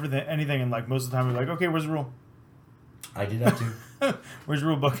around with anything, and like most of the time, we're like, okay, where's the rule? I did that too. Where's the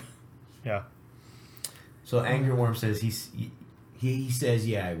rule book? Yeah. So Angerworm says he says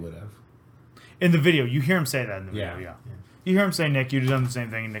yeah, I would have. In the video, you hear him say that in the video. Yeah. Yeah. You hear him say, Nick, you'd have done the same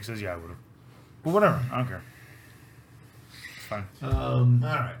thing, and Nick says, yeah, I would have. But whatever, I don't care. It's fine. All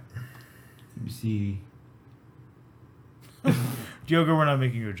right. Let me see. Diogo, we're not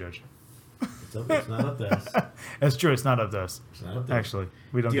making you a judge. It's not up to us. That's true. It's not up to us. It's not up to us. Actually,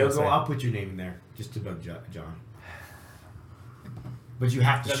 we don't. Diogo, I'll put your name in there just to bug John. But you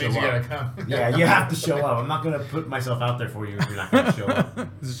have to show up. You gotta come. Yeah, you have to show up. I'm not going to put myself out there for you if you're not going to show up.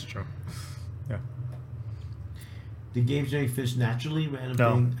 This is true. Yeah. Did games generate fish naturally?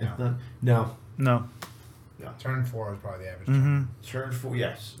 Random No. thing? No. No. Turn 4 is probably the average. Mm-hmm. Turn 4,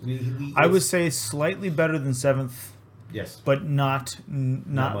 yes. I would say slightly better than 7th. Yes. But not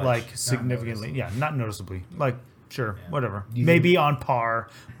like significantly. Not not noticeably. Like, sure, Yeah. whatever. Maybe on par,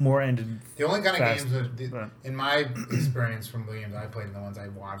 more ended. The only kind of fast, games that, in my experience from the games I played and the ones I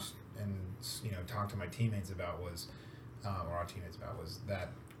watched and talked to my teammates about was, or our teammates about was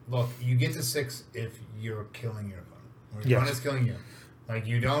that, look, you get to 6 if you're killing your opponent. Or your opponent's killing you. Like,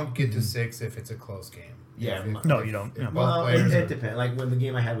 you don't get to 6 if it's a close game. Yeah. No, you don't. Yeah. Well, it depends. Like when the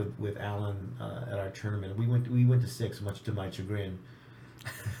game I had with Alan at our tournament, we went to 6, much to my chagrin.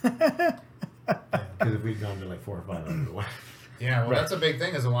 Because if we'd gone to like 4 or 5, I would have won. Yeah, well, that's a big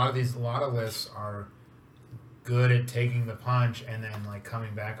thing. Is a lot of lists are good at taking the punch and then like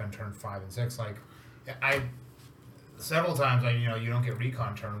coming back on turn 5 and 6. Like, several times, you don't get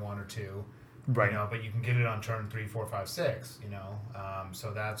recon turn 1 or 2, right? But you can get it on turn 3, 4, 5, 6.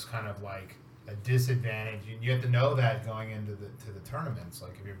 So that's kind of like a disadvantage. You have to know that going into the tournaments.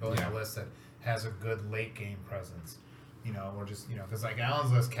 Like if you're building a list that has a good late game presence, or just because like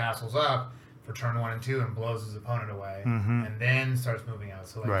Alan's list castles up for turn 1 and 2 and blows his opponent away, and then starts moving out.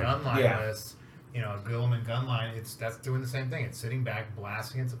 So like gunline lists, Gilman gunline, that's doing the same thing. It's sitting back,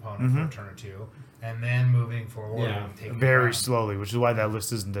 blasting its opponent for a turn or 2, and then moving forward and taking very slowly, which is why that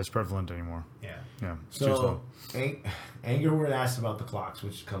list isn't as prevalent anymore. Yeah. Yeah. So Angerword asked about the clocks,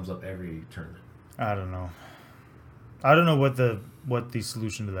 which comes up every tournament. I don't know what the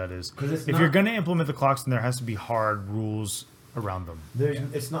solution to that is. If you're going to implement the clocks, then there has to be hard rules around them.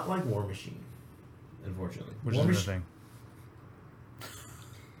 It's not like War Machine. unfortunately. Which is the thing.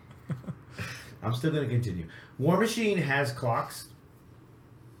 I'm still going to continue. War Machine has clocks,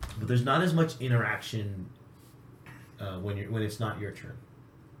 but there's not as much interaction when it's not your turn.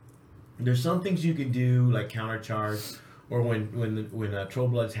 There's some things you can do, like countercharge, or when Troll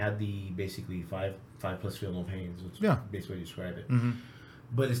Bloods had the basically 5+ feel no pains, which is basically how you describe it. Mm-hmm.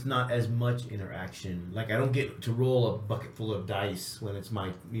 But it's not as much interaction. Like I don't get to roll a bucket full of dice when it's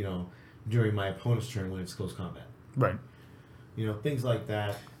my, during my opponent's turn when it's close combat. Right. Things like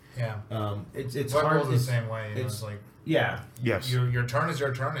that. Yeah. It's Blood hard. Bowl's the same way. It's like yes. Your turn is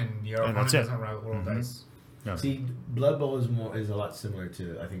your turn, and your opponent doesn't roll dice. Yeah. See, Blood Bowl is a lot similar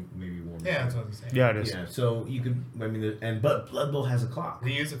to I think maybe War Machine. Yeah, that's what I'm saying. Yeah, it is. Yeah, so you could but Blood Bowl has a clock.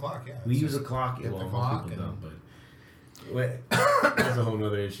 We use a clock. Yeah. We use a clock. Get Well, the most clock people don't, but that's a whole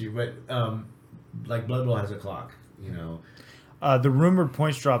other issue. But like Blood Bowl has a clock. The rumored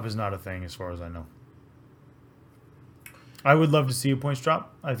points drop is not a thing, as far as I know. I would love to see a points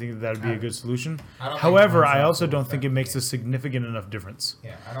drop. I think that would be a good solution. However, I also don't think it makes a significant enough difference.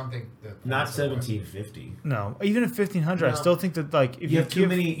 Yeah, I don't think that. Not 1750. No, even at 1500, I still think that if you have too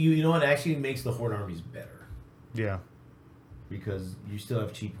many. You know what actually makes the Horde armies better. Yeah. Because you still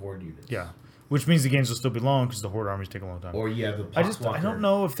have cheap Horde units. Yeah. Which means the games will still be long because the Horde armies take a long time. Or you have the I don't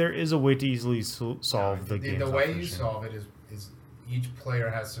know if there is a way to easily solve the game. The way you solve it is each player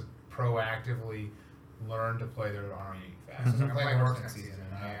has to proactively learn to play their army fast. So I'm playing Orcs next season,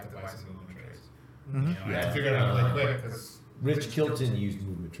 and I have to buy some movement trays. I figured out really quick because Rich Kilton used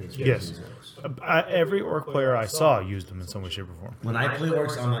movement trays. Yes. Every Orc player I saw used them in some way, shape, or form. When I play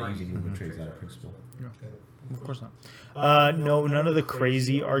Orcs, I'm not using movement trays out of principle. Of course not. No, none of the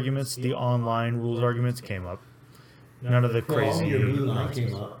crazy arguments, the online rules arguments came up. None of the crazy. Your blue line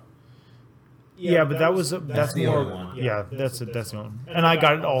came up. Yeah, but that's the more. only one. Yeah, that's the only one. And I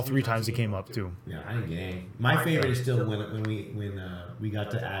got it all 3 times it came up too. Yeah, I didn't get any. My favorite is still when we got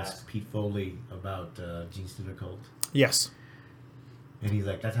to ask Pete Foley about Gene Stealer Cult. Yes. And he's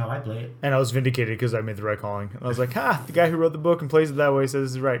like, "That's how I play it." And I was vindicated because I made the right calling. And I was like, the guy who wrote the book and plays it that way says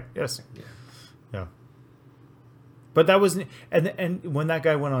this is right. Yes. Yeah. But that wasn't, and when that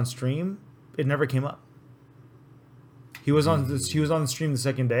guy went on stream, it never came up. He was on the stream the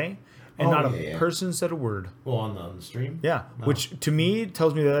second day, and not a person said a word. Well, on the stream. Yeah, which to me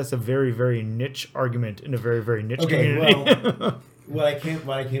tells me that that's a very, very niche argument in a very, very niche community. Well, what I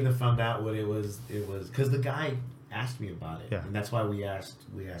came to find out what it was because the guy asked me about it, and that's why we asked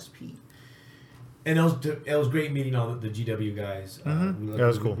Pete. And it was great meeting all the GW guys. That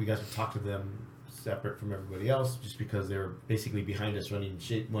was cool. We got to talk to them separate from everybody else, just because they were basically behind us running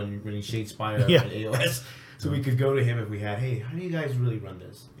Shadespire and AOS, so we could go to him if we had, hey, how do you guys really run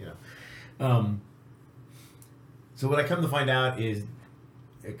this? So what I come to find out is,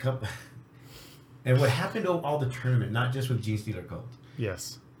 and what happened to all the tournament, not just with Gene Stealer Cult.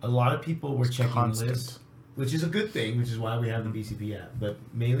 Yes. A lot of people were checking lists, which is a good thing, which is why we have the BCP app, but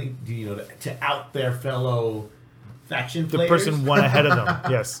mainly to out their fellow faction players. The person one ahead of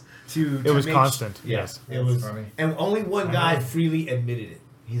them. Yes. It was constant. Yes, it was funny. And only one guy freely admitted it.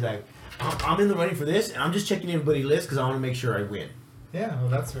 He's like, I'm in the running for this, and I'm just checking everybody's list because I want to make sure I win. Yeah, well,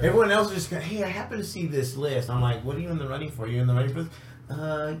 that's right. Everyone else is just going, hey, I happen to see this list. I'm like, what are you in the running for? You're in the running for this?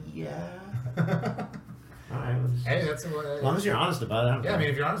 Yeah. All right. Hey, that's as long as you're honest about it. I mean,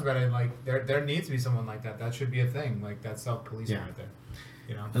 if you're honest about it, like there needs to be someone like that. That should be a thing. Like that's self-policing right there.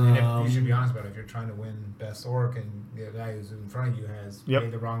 And you should be honest about it. If you're trying to win best orc and the guy who's in front of you has made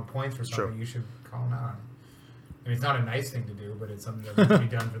the wrong points for something, you should call him out on it. I mean, it's not a nice thing to do, but it's something that needs to be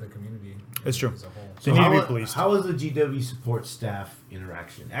done for the community. It's true. As a whole. They need to be policed. How was the GW support staff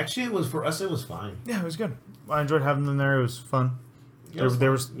interaction? Actually, it was for us. It was fine. Yeah, it was good. I enjoyed having them there. It was fun. They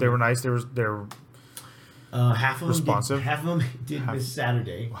were nice. They were half of them responsive. Half of them did miss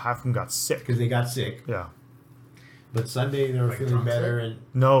Saturday. Half of them got sick because they got sick. Yeah. But Sunday they were feeling better and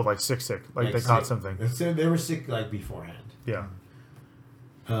sick. Like they caught something. They were sick beforehand. Yeah.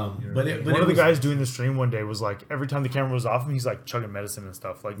 But one of the guys doing the stream one day was like, every time the camera was off him, he's like chugging medicine and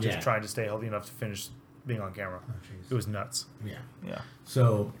stuff, like just trying to stay healthy enough to finish being on camera. It was nuts. Yeah. Yeah.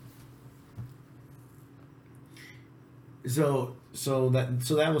 So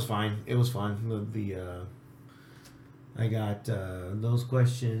that was fine. It was fun. I got those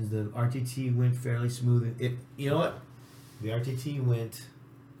questions. The RTT went fairly smooth. You know what? The RTT went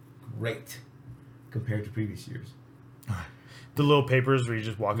great compared to previous years. The little papers where you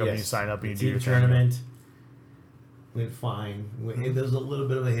just walk up and you sign up and you do your tournament. Went fine. There was a little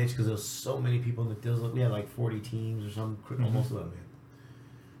bit of a hitch because there was so many people in the we had like 40 teams or something. Almost of them.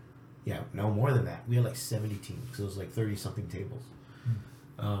 Yeah, no more than that. We had like 70 teams because it was like 30 something tables.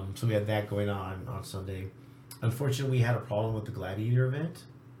 So we had that going on Sunday. Unfortunately, we had a problem with the Gladiator event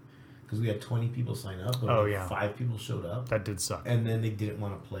because we had 20 people sign up, but only 5 people showed up. That did suck. And then they didn't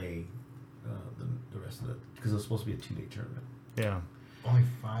want to play the rest of it because it was supposed to be a 2-day tournament. Yeah. Only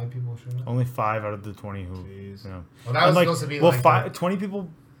 5 people showed up? Only 5 out of the 20 who... Jeez. Yeah. Well, that was supposed to be 20 people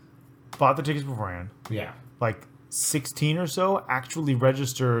bought the tickets beforehand. Yeah. 16 or so actually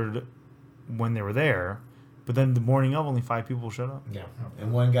registered when they were there, but then the morning of, only 5 people showed up. Yeah.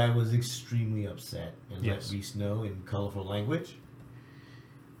 And one guy was extremely upset and let Reese know in colorful language.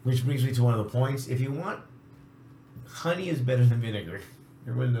 Which brings me to one of the points. If you want... Honey is better than vinegar.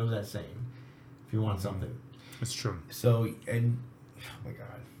 Everyone knows that saying. If you want something. It's true. So, and... Oh, my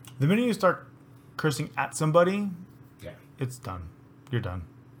God. The minute you start cursing at somebody, yeah, it's done. You're done.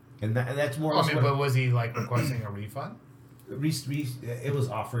 And that's more... but was he, requesting a refund? Reese, it was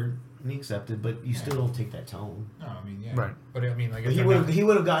offered and he accepted, but you still don't take that tone. No, I mean, yeah. Right. But, I mean, he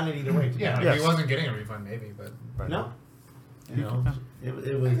would have gotten it either way. Yeah, if he wasn't getting a refund, maybe, but... Right. No. You know, it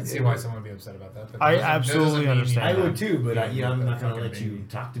was... I can see why someone would be upset about that. But I absolutely understand. I would too, but I'm not going to let you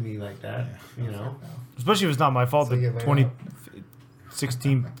talk to me like that, you know? Especially if it's not my fault that 20,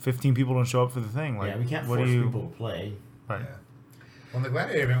 16, 15 people don't show up for the thing. Yeah, we can't force people to play. Right. Yeah. Well, the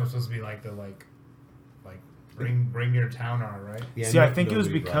Gladiator event was supposed to be bring your town on, right? Yeah, see, I think it was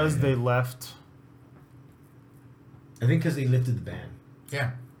because they left... I think because they lifted the ban.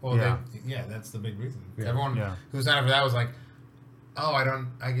 Yeah. Well, that's the big reason. Yeah. Everyone who signed up for that was like, "Oh, I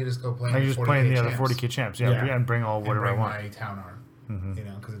can just go play. I can just play in the other 40K champs, and bring all whatever I want. My town arm, you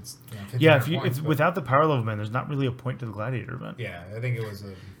know, because it's if without the power level man, there's not really a point to the Gladiator event. Yeah, I think it was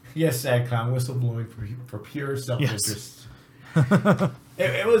a sad clown whistleblowing for pure self-interest.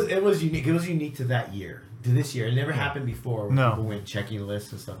 It was unique. It was unique to that year, to this year. It never happened before. When people went checking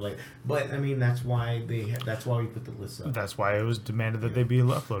lists and stuff like that. But I mean, that's why we put the lists up. That's why it was demanded that they be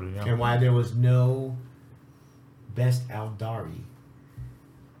uploaded. Yeah. And why there was no best Aldari.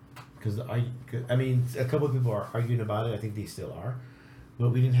 Because I mean, a couple of people are arguing about it. I think they still are,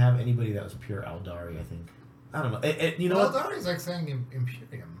 but we didn't have anybody that was pure Aldari. I think. I don't know. You know, Aldari is like saying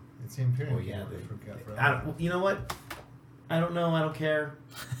Imperium. It's the Imperium. Oh yeah. You know what? I don't know. I don't care.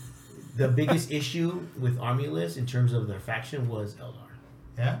 The biggest issue with Army List in terms of their faction was Eldar.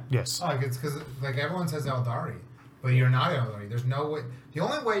 Yeah? Yes. Oh, it's because everyone says Eldari, but you're not Eldari. There's no way. The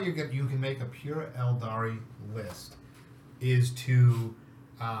only way you can make a pure Eldari list is to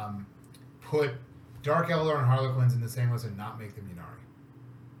put Dark Eldar and Harlequins in the same list and not make them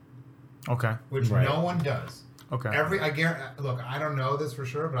Ynnari. Okay. Which no one does. Okay. Look, I don't know this for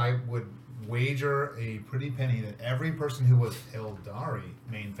sure, but I would wager a pretty penny that every person who was Eldari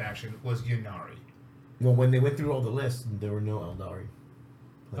main faction was Ynnari. Well, when they went through all the lists, there were no Eldari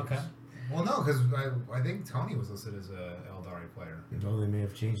players. Okay. Well, no, because I think Tony was listed as a Eldari player. No, they may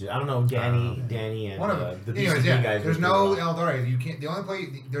have changed it. I don't know. Danny, and one of the BCB guys. There's no Eldari. You can't. The only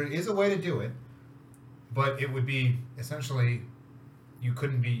play there is a way to do it, but it would be essentially you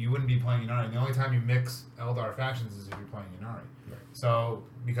wouldn't be playing Ynnari. The only time you mix Eldar factions is if you're playing Ynnari. Right. So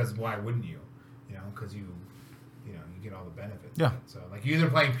because why wouldn't you? You know, because you get all the benefits. Yeah. So you're either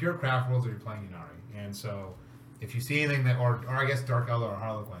playing pure craft rules or you're playing Ynnari, and so. If you see anything that, or I guess Dark Eldar or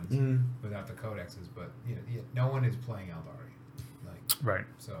Harlequins without the codexes, but no one is playing Eldari, right.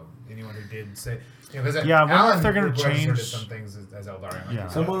 So anyone who did say, because I wonder if they're going to change some things as Eldari. Yeah.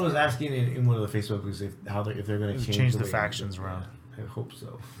 Someone was asking in one of the Facebook groups if they're going to change the factions around. I hope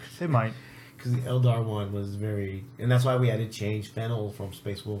so. They might, because the Eldar one was very, and that's why we had to change Fennel from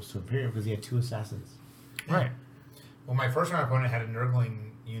Space Wolves to Imperium because he had 2 assassins. Right. Well, my first round opponent had a Nurgling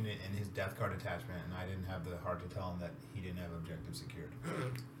unit in his Death Guard attachment, and I didn't have the heart to tell him that he didn't have objective secured.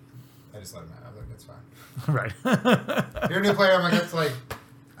 I just let him have. I was like, that's fine. Right. If you're a new player, I'm like,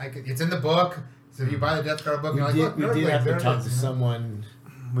 that's it's in the book. So if you buy the Death Guard book, we did have to talk to someone.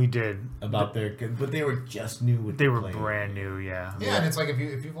 We did about but they were just new. They were brand new, yeah. Yeah, and it's like if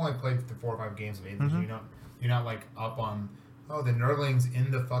you've only played the 4 or 5 games of Athens, you're not like up on the Nurglings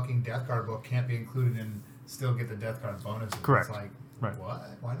in the fucking Death Guard book can't be included and still get the Death Guard bonuses. Correct. It's like. Right. What?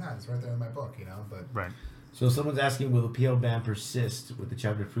 Why not? It's right there in my book, But right. So someone's asking, will the PL ban persist with the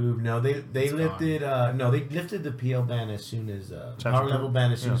chapter approved? No, they lifted. They lifted the PL ban as soon as power level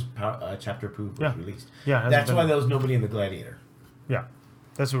ban as soon as chapter approved was released. Yeah, that's why there was nobody in the Gladiator. Yeah,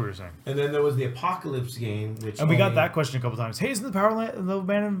 that's what we were saying. And then there was the Apocalypse game, which we got that question a couple times. Hey, isn't the power level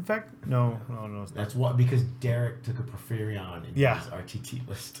ban in effect? No. That's what because Derek took a Porphyrion in his RTT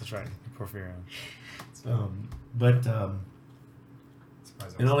list. That's right, Porphyrion.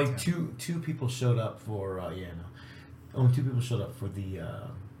 And only two people showed up for only 2 people showed up for the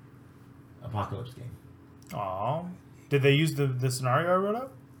Apocalypse game. Aww. Did they use the scenario I wrote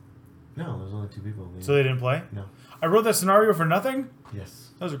up? No, there's only 2 people. So they didn't play? No. I wrote that scenario for nothing? Yes.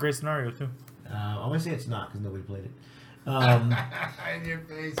 That was a great scenario, too. I want to say it's not because nobody played it. In your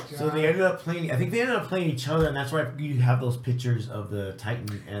face, John. So they ended up playing. I think they ended up playing each other, and that's why you have those pictures of the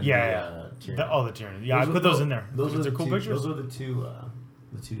Titan and the Tyranid. The Tyranid. Yeah, I put those in there. Those are the cool pictures. Those are the two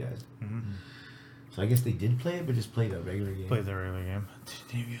guys. Mm-hmm. So I guess they did play it, but just played a regular game. Played the regular game.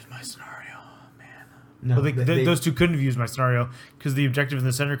 Didn't use my scenario, man. No, well, those two couldn't have used my scenario because the objective in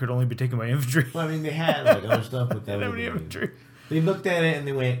the center could only be taken by infantry. Well, I mean, they had like other stuff, but that was infantry. They looked at it and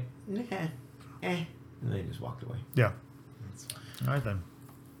they went, and they just walked away. Yeah. All right then.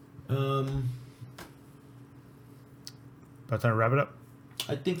 About time to wrap it up.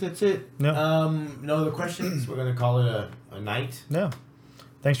 I think that's it. No. No other questions. We're gonna call it a night. No.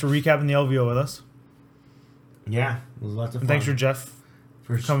 Thanks for recapping the LVO with us. Yeah, it was lots of fun. And thanks for Jeff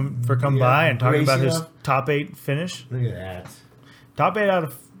for coming by and talking about his top 8 finish. Look at that. Top 8 out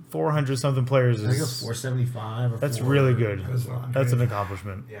of 400 something players I think it's 475. That's really good. That's an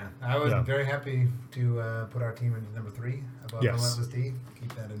accomplishment. Yeah, I was very happy to put our team into number 3 above Relentless D.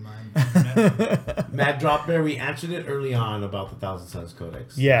 Keep that in mind. Matt dropped there. We answered it early on about the Thousand Suns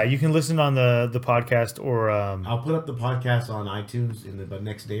Codex. Yeah, you can listen on the podcast or. I'll put up the podcast on iTunes in the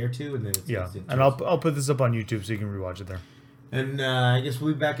next day or two, and then and I'll put this up on YouTube so you can rewatch it there. And I guess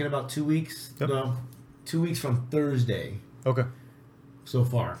we'll be back in about 2 weeks. Yep. No, 2 weeks from Thursday. Okay. So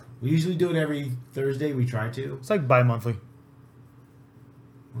far, we usually do it every Thursday. We try to. It's like bi-monthly.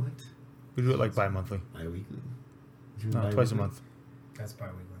 What? We do it like bi-monthly. Bi-weekly. No, twice a month. That's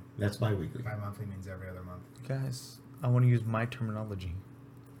bi-weekly. That's bi-weekly. Bi-monthly means every other month. Guys, I want to use my terminology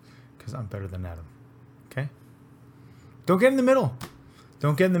because I'm better than Adam. Okay? Don't get in the middle.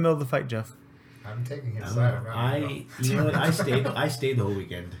 Don't get in the middle of the fight, Jeff. I'm taking his side. You know what? I stayed the whole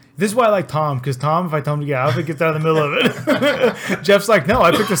weekend. This is why I like Tom, because Tom, if I tell him to get out of it, gets out of the middle of it. Jeff's like, no, I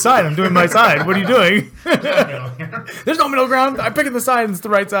picked a side. I'm doing my side. What are you doing? There's no middle ground. I'm picking the side, and it's the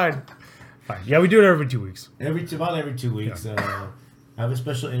right side. Fine. Yeah, we do it every 2 weeks. About every 2 weeks. Yeah. I have a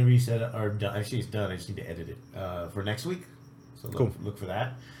special interview set up, or done. Actually, it's done. I just need to edit it for next week. So look for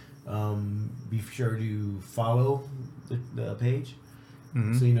that. Be sure to follow the page.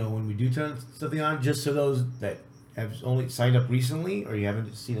 Mm-hmm. So you know when we do turn something on, just so those that have only signed up recently or you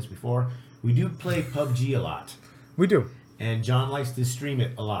haven't seen us before, we do play PUBG a lot. We do. And John likes to stream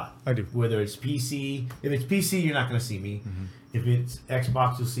it a lot. I do. Whether it's PC. If it's PC, you're not going to see me. Mm-hmm. If it's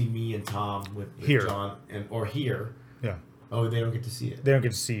Xbox, you'll see me and Tom with John. Or here. Yeah. Oh, they don't get to see it. They don't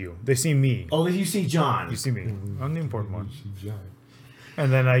get to see you. They see me. Oh, you see John. You see me. Mm-hmm. I'm the important one. You see John. And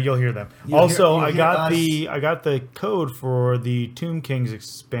then you'll hear them. I got the code for the Tomb Kings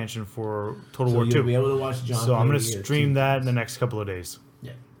expansion for Total War 2. You'll be able to watch John. So I'm going to stream that in the next couple of days.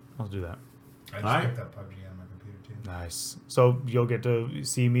 Yeah. I'll do that. I just picked up PUBG on my computer too. Nice. So you'll get to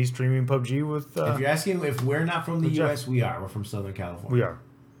see me streaming PUBG with... if you're asking if we're not from the U.S., we are. We're from Southern California. We are.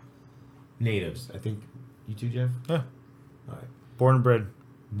 Natives. I think you too, Jeff? Yeah. All right. Born and bred.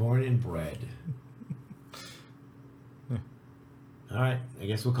 Born and bred. All right, I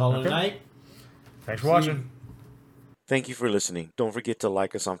guess we'll call it a night. Thanks for watching. Thank you for listening. Don't forget to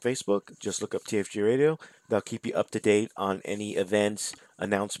like us on Facebook. Just look up TFG Radio. They'll keep you up to date on any events,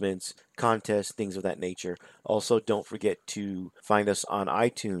 announcements, contests, things of that nature. Also, don't forget to find us on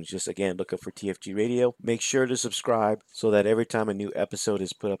iTunes. Just again, look up for TFG Radio. Make sure to subscribe so that every time a new episode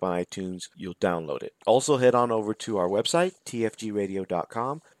is put up on iTunes, you'll download it. Also, head on over to our website,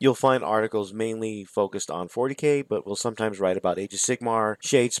 tfgradio.com. You'll find articles mainly focused on 40K, but we'll sometimes write about Age of Sigmar,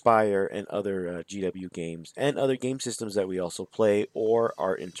 Shadespire, and other GW games, and other game systems that we also play or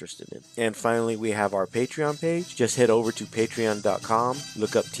are interested in. And finally, we have our Patreon page. Just head over to patreon.com,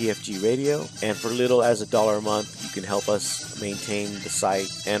 look up TFG Radio, and for little as $1 a month, you can help us maintain the site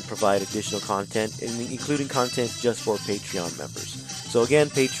and provide additional content, including content just for Patreon members. So again,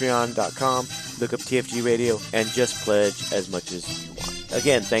 patreon.com, look up TFG Radio, and just pledge as much as you want.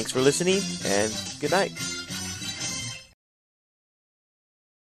 Again, thanks for listening, and good night.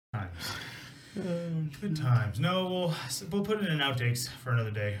 Good times. No, we'll put it in outtakes for another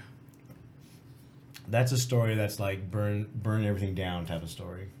day. That's a story that's like burn everything down type of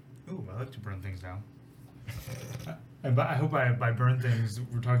story. Ooh, I like to burn things down. And I hope by burn things,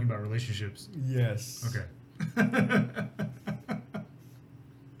 we're talking about relationships. Yes. Okay. Well,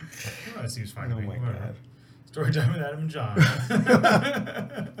 that seems fine to me. Oh my God. Story time with Adam and John.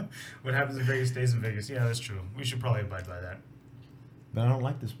 What happens in Vegas stays in Vegas. Yeah, that's true. We should probably abide by that. But I don't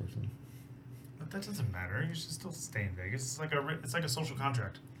like this person. But that doesn't matter. You should still stay in Vegas. It's like a social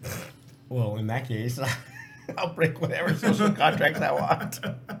contract. Well, in that case, I'll break whatever social contracts I want.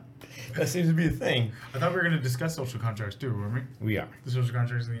 That seems to be a thing. I thought we were going to discuss social contracts too, weren't we? We are. The social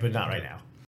contracts. But not right now.